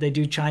 and they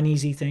do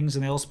Chinese-y things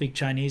and they all speak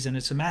Chinese, and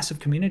it's a massive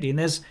community. And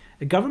there's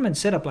a government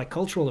set up like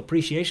cultural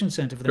appreciation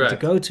center for them to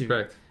go to.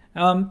 Correct.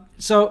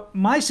 So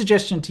my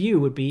suggestion to you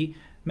would be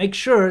make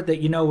sure that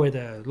you know where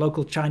the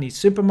local Chinese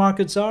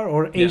supermarkets are,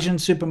 or Asian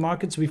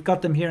supermarkets. We've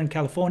got them here in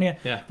California.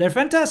 Yeah. But they're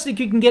fantastic.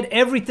 You can get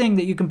everything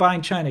that you can buy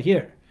in China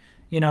here,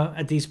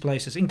 at these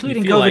places,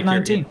 including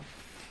COVID-19.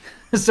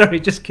 Sorry,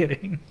 just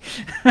kidding.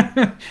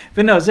 But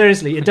no,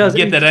 seriously, it does.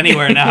 You get that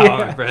anywhere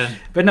now, Brad.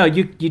 But no,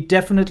 you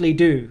definitely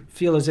do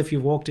feel as if you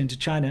walked into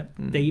China.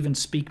 They even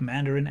speak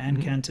Mandarin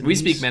and Cantonese. We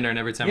speak Mandarin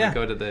every time we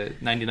go to the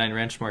 99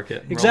 Ranch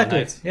Market.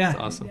 Exactly. Yeah. It's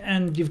awesome.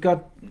 And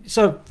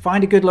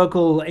find a good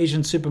local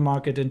Asian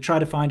supermarket and try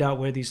to find out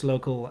where these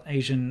local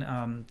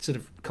Asian sort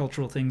of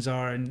cultural things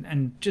are,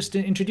 and just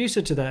introduce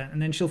her to that, and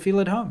then she'll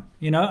feel at home,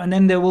 and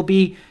then there will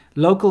be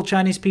local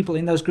Chinese people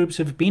in those groups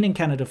who've been in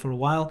Canada for a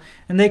while,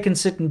 and they can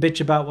sit and bitch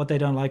about what they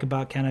don't like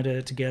about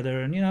Canada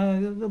together, and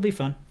it'll be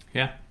fun.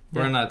 Yeah,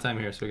 we're running out of time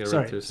here, so we gotta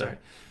run through. Sorry.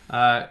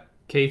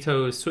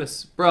 Kato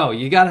Swiss, bro,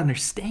 you gotta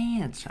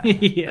understand China.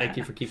 Thank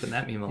you for keeping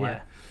that meme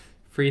alive.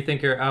 Free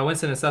thinker,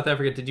 Winston in South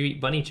Africa. Did you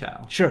eat bunny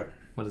chow? Sure.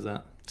 What is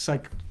that? It's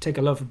like take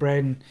a loaf of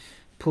bread and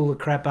pull the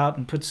crap out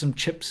and put some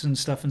chips and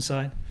stuff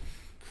inside.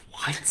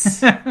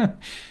 What?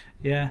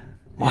 Yeah.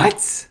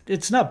 What?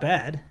 It's not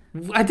bad.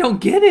 I don't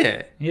get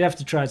it. You have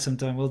to try it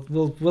sometime.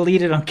 We'll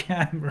eat it on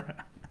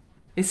camera.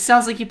 It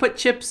sounds like you put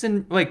chips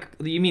in, like,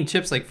 you mean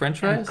chips like French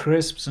fries? And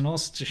crisps and all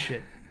sorts of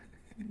shit.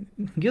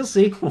 You'll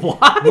see.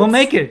 What? We'll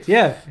make it.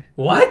 Yeah.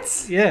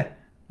 What? Yeah.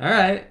 All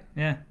right.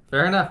 Yeah.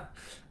 Fair enough.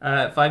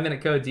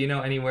 5-minute code. Do you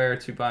know anywhere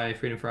to buy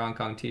Freedom for Hong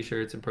Kong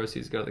t-shirts and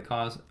proceeds go to the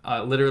cause?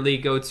 Literally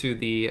go to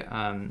the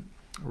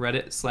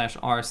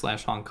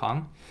Reddit/r/Hong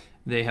Kong.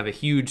 They have a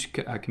huge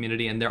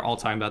community, and they're all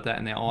talking about that,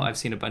 and I've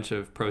seen a bunch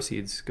of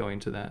proceeds going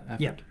to that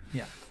effort.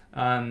 Yeah.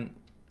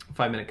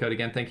 5-minute code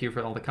again. Thank you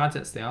for all the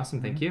content. Stay awesome.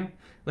 Thank you.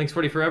 Links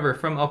 40 Forever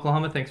from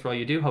Oklahoma. Thanks for all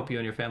you do. Hope you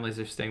and your families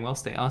are staying well.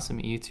 Stay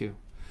awesome. You too.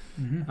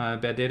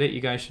 Bad Data.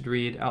 You guys should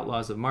read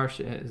Outlaws of Marsh.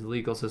 His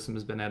legal system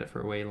has been at it for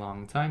a way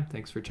long time.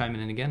 Thanks for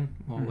chiming in again.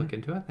 We'll look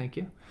into it. Thank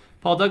you.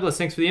 Paul Douglas.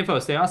 Thanks for the info.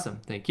 Stay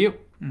awesome. Thank you.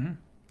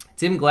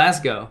 Tim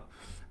Glasgow.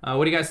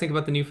 What do you guys think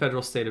about the new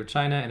federal state of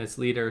China and its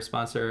leader,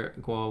 sponsor,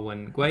 Guo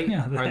Wengui?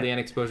 Hardly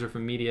any exposure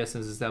from media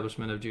since the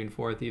establishment of June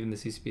 4th. Even the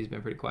CCP has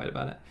been pretty quiet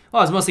about it.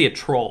 Well, it's mostly a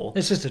troll.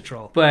 It's just a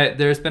troll. But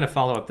there's been a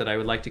follow-up that I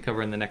would like to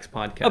cover in the next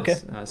podcast. Okay.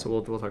 So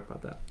we'll talk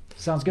about that.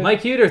 Sounds good.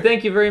 Mike Huter,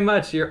 thank you very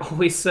much. You're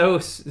always so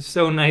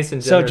nice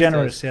and generous. So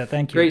generous, yeah.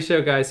 Thank you. Great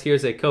show, guys.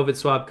 Here's a COVID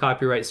swab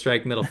copyright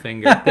strike middle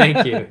finger.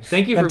 Thank you.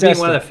 Thank you for being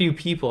one of the few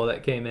people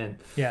that came in.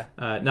 Yeah.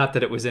 Not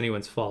that it was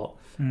anyone's fault.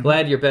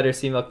 Glad you're better,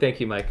 C-Milk. Thank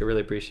you, Mike. I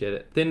really appreciate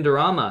it.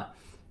 Thindarama.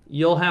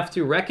 You'll have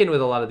to reckon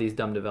with a lot of these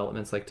dumb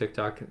developments like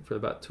TikTok for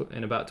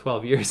in about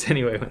 12 years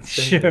anyway.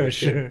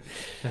 Sure.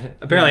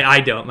 Apparently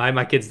I don't.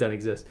 My kids don't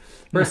exist.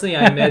 Personally,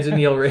 I imagine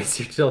you'll raise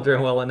your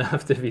children well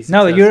enough to be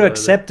successful. No, you're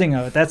accepting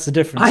of it. That's the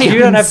difference. You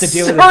don't have to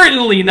deal with it.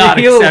 Certainly not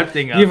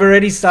accepting of it. You've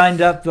already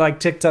signed up like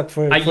TikTok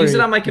for I use it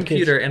on my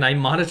computer and I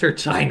monitor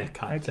China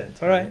content.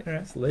 Okay. All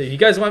right. So you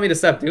guys want me to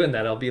stop doing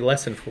that? I'll be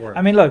less informed.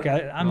 I mean, look,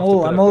 I'm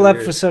all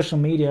up for social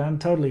media. I'm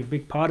totally a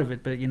big part of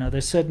it, but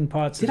there's certain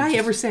parts. Did I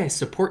ever say I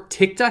support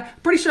TikTok?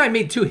 TikTok? Pretty sure I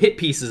made 2 hit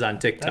pieces on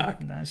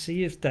TikTok. I see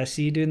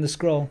you doing the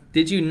scroll.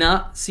 Did you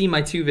not see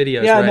my 2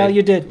 videos? Yeah, no,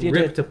 you did. You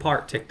ripped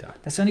apart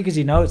TikTok. That's only because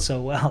you know it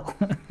so well.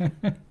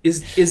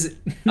 Is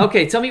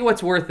okay? Tell me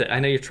what's worth it. I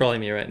know you're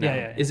trolling me right now.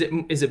 Yeah. Is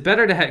it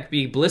better to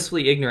be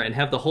blissfully ignorant and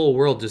have the whole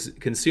world just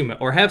consume it,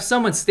 or have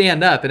someone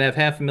stand up and have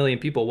 500,000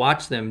 people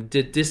watch them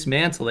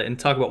dismantle it and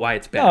talk about why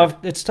it's bad? No,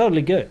 it's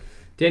totally good.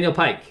 Daniel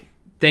Pike,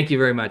 thank you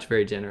very much.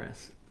 Very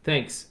generous.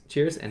 Thanks.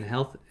 Cheers and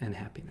health and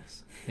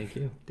happiness. Thank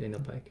you, Daniel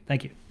Pike.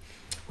 Thank you.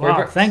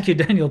 Wow, thank you,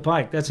 Daniel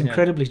Pike. That's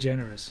incredibly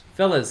generous.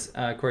 Fellas,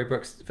 Corey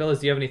Brooks, do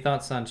you have any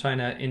thoughts on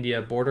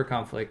China-India border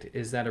conflict?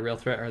 Is that a real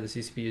threat, or are the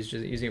CCP just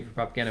using it for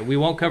propaganda? We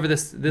won't cover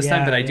this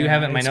time, but I do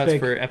have it in my notes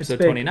for episode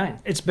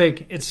 29. It's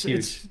big. It's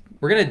huge.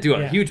 We're going to do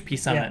a huge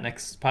piece on that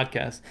next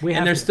podcast.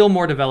 And there's still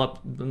more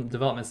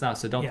developments now,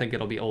 so don't think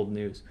it'll be old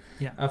news.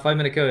 Yeah.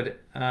 5-minute code.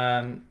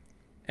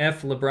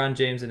 F. LeBron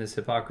James and his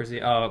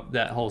hypocrisy. Oh,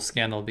 that whole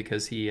scandal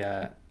because he...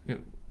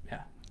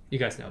 you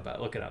guys know about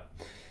it. Look it up.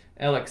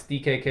 Alex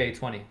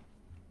DKK20.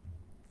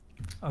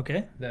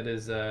 Okay. That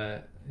is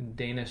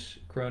Danish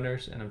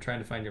kroners, and I'm trying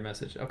to find your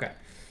message. Okay.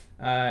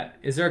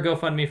 Is there a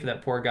GoFundMe for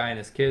that poor guy and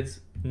his kids?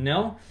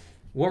 No.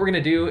 What we're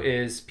going to do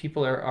is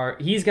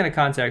he's going to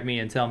contact me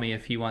and tell me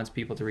if he wants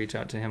people to reach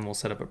out to him. We'll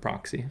set up a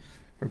proxy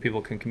where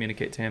people can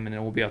communicate to him, and it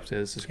will be up to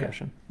his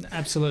discretion. Yeah,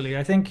 absolutely.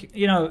 I think,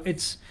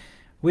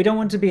 we don't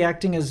want to be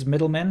acting as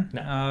middlemen.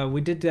 No.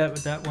 We did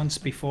that once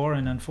before,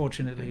 and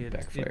unfortunately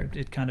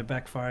it kind of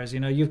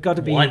backfires. You've got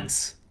to be...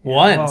 Once.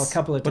 Well, a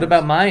couple of times. What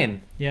about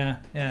mine? Yeah,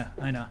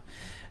 I know.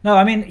 No,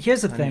 I mean,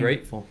 here's the thing. I'm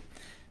grateful.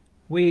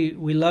 We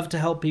love to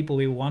help people.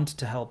 We want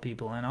to help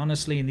people. And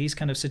honestly, in these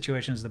kind of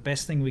situations, the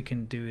best thing we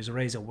can do is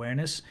raise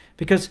awareness.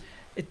 Because,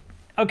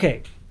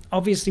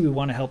 obviously we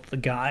want to help the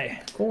guy.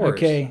 Of course.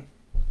 Okay,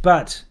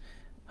 but...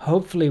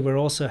 hopefully we're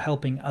also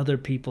helping other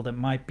people that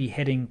might be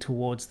heading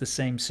towards the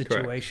same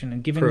situation. Correct.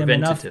 And giving them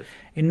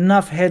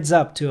enough heads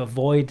up to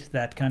avoid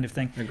that kind of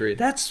thing. Agreed.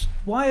 That's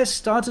why I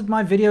started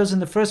my videos in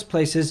the first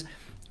place. Is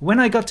when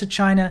I got to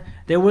China,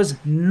 there was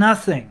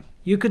nothing.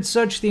 You could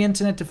search the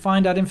internet to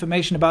find out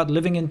information about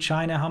living in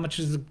China, how much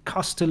does it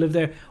cost to live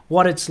there,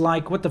 what it's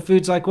like, what the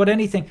food's like, what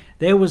anything.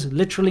 There was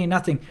literally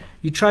nothing.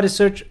 You try to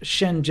search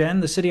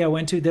Shenzhen, the city I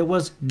went to, there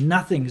was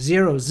nothing,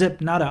 zero, zip,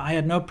 nada. I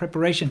had no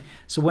preparation.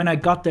 So when I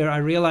got there, I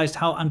realized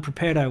how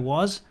unprepared I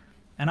was.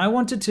 And I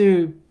wanted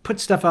to put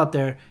stuff out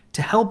there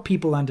to help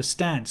people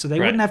understand so they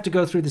wouldn't have to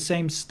go through the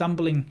same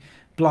stumbling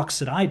blocks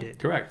that I did.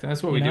 Correct.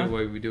 That's what we do.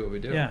 Why we do what we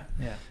do. Yeah.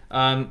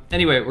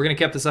 Anyway, we're going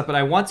to cap this up, but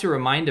I want to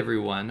remind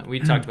everyone, we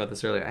talked about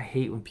this earlier, I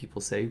hate when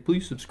people say,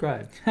 please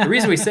subscribe. The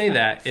reason we say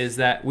that is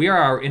that we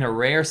are in a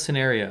rare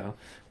scenario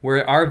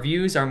where our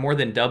views are more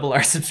than double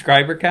our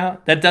subscriber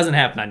count. That doesn't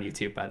happen on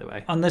YouTube, by the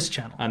way. On this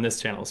channel. On this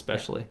channel,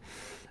 especially.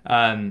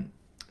 Yeah.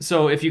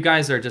 So if you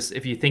guys are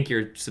if you think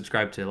you're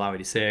subscribed to Lao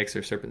 86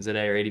 or Serpent ZA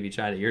or ADV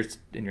China,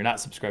 and you're not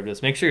subscribed to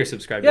us, make sure you're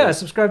subscribed to us. Yeah,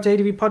 subscribe to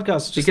ADV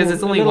Podcast. Because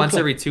it's only once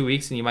every 2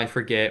 weeks, and you might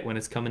forget when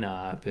it's coming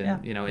up.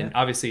 And, and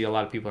obviously a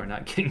lot of people are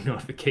not getting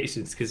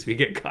notifications because we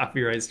get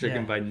copyright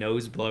stricken by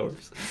nose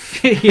blowers.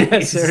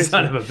 Yes, seriously.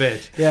 Son of a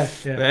bitch. Yeah.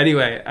 But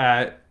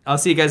anyway, I'll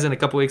see you guys in a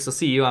couple weeks. I'll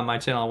see you on my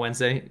channel on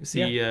Wednesday.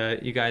 See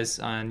you guys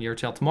on your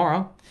channel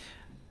tomorrow.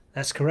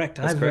 That's correct.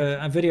 I have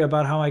a video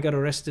about how I got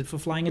arrested for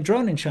flying a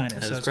drone in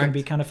China, so it's going to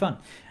be kind of fun.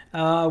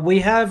 We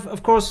have,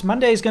 of course,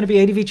 Monday is going to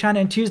be ADV China,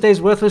 and Tuesday's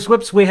Worthless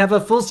Whips. We have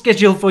a full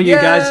schedule for you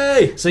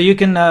guys, so you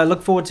can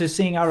look forward to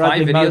seeing our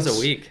ugly mugs 5 videos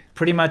a week,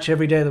 pretty much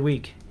every day of the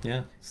week.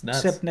 Yeah, it's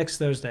nuts. Except next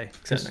Thursday.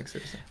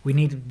 We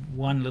need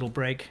one little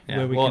break. Yeah,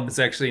 where we can... it's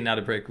actually not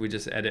a break. We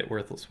just edit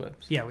Worthless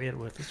Whips. Yeah, we edit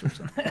Worthless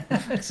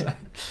Whips.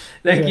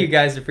 Thank you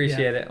guys.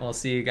 Appreciate it. We'll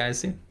see you guys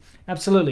soon. Absolutely.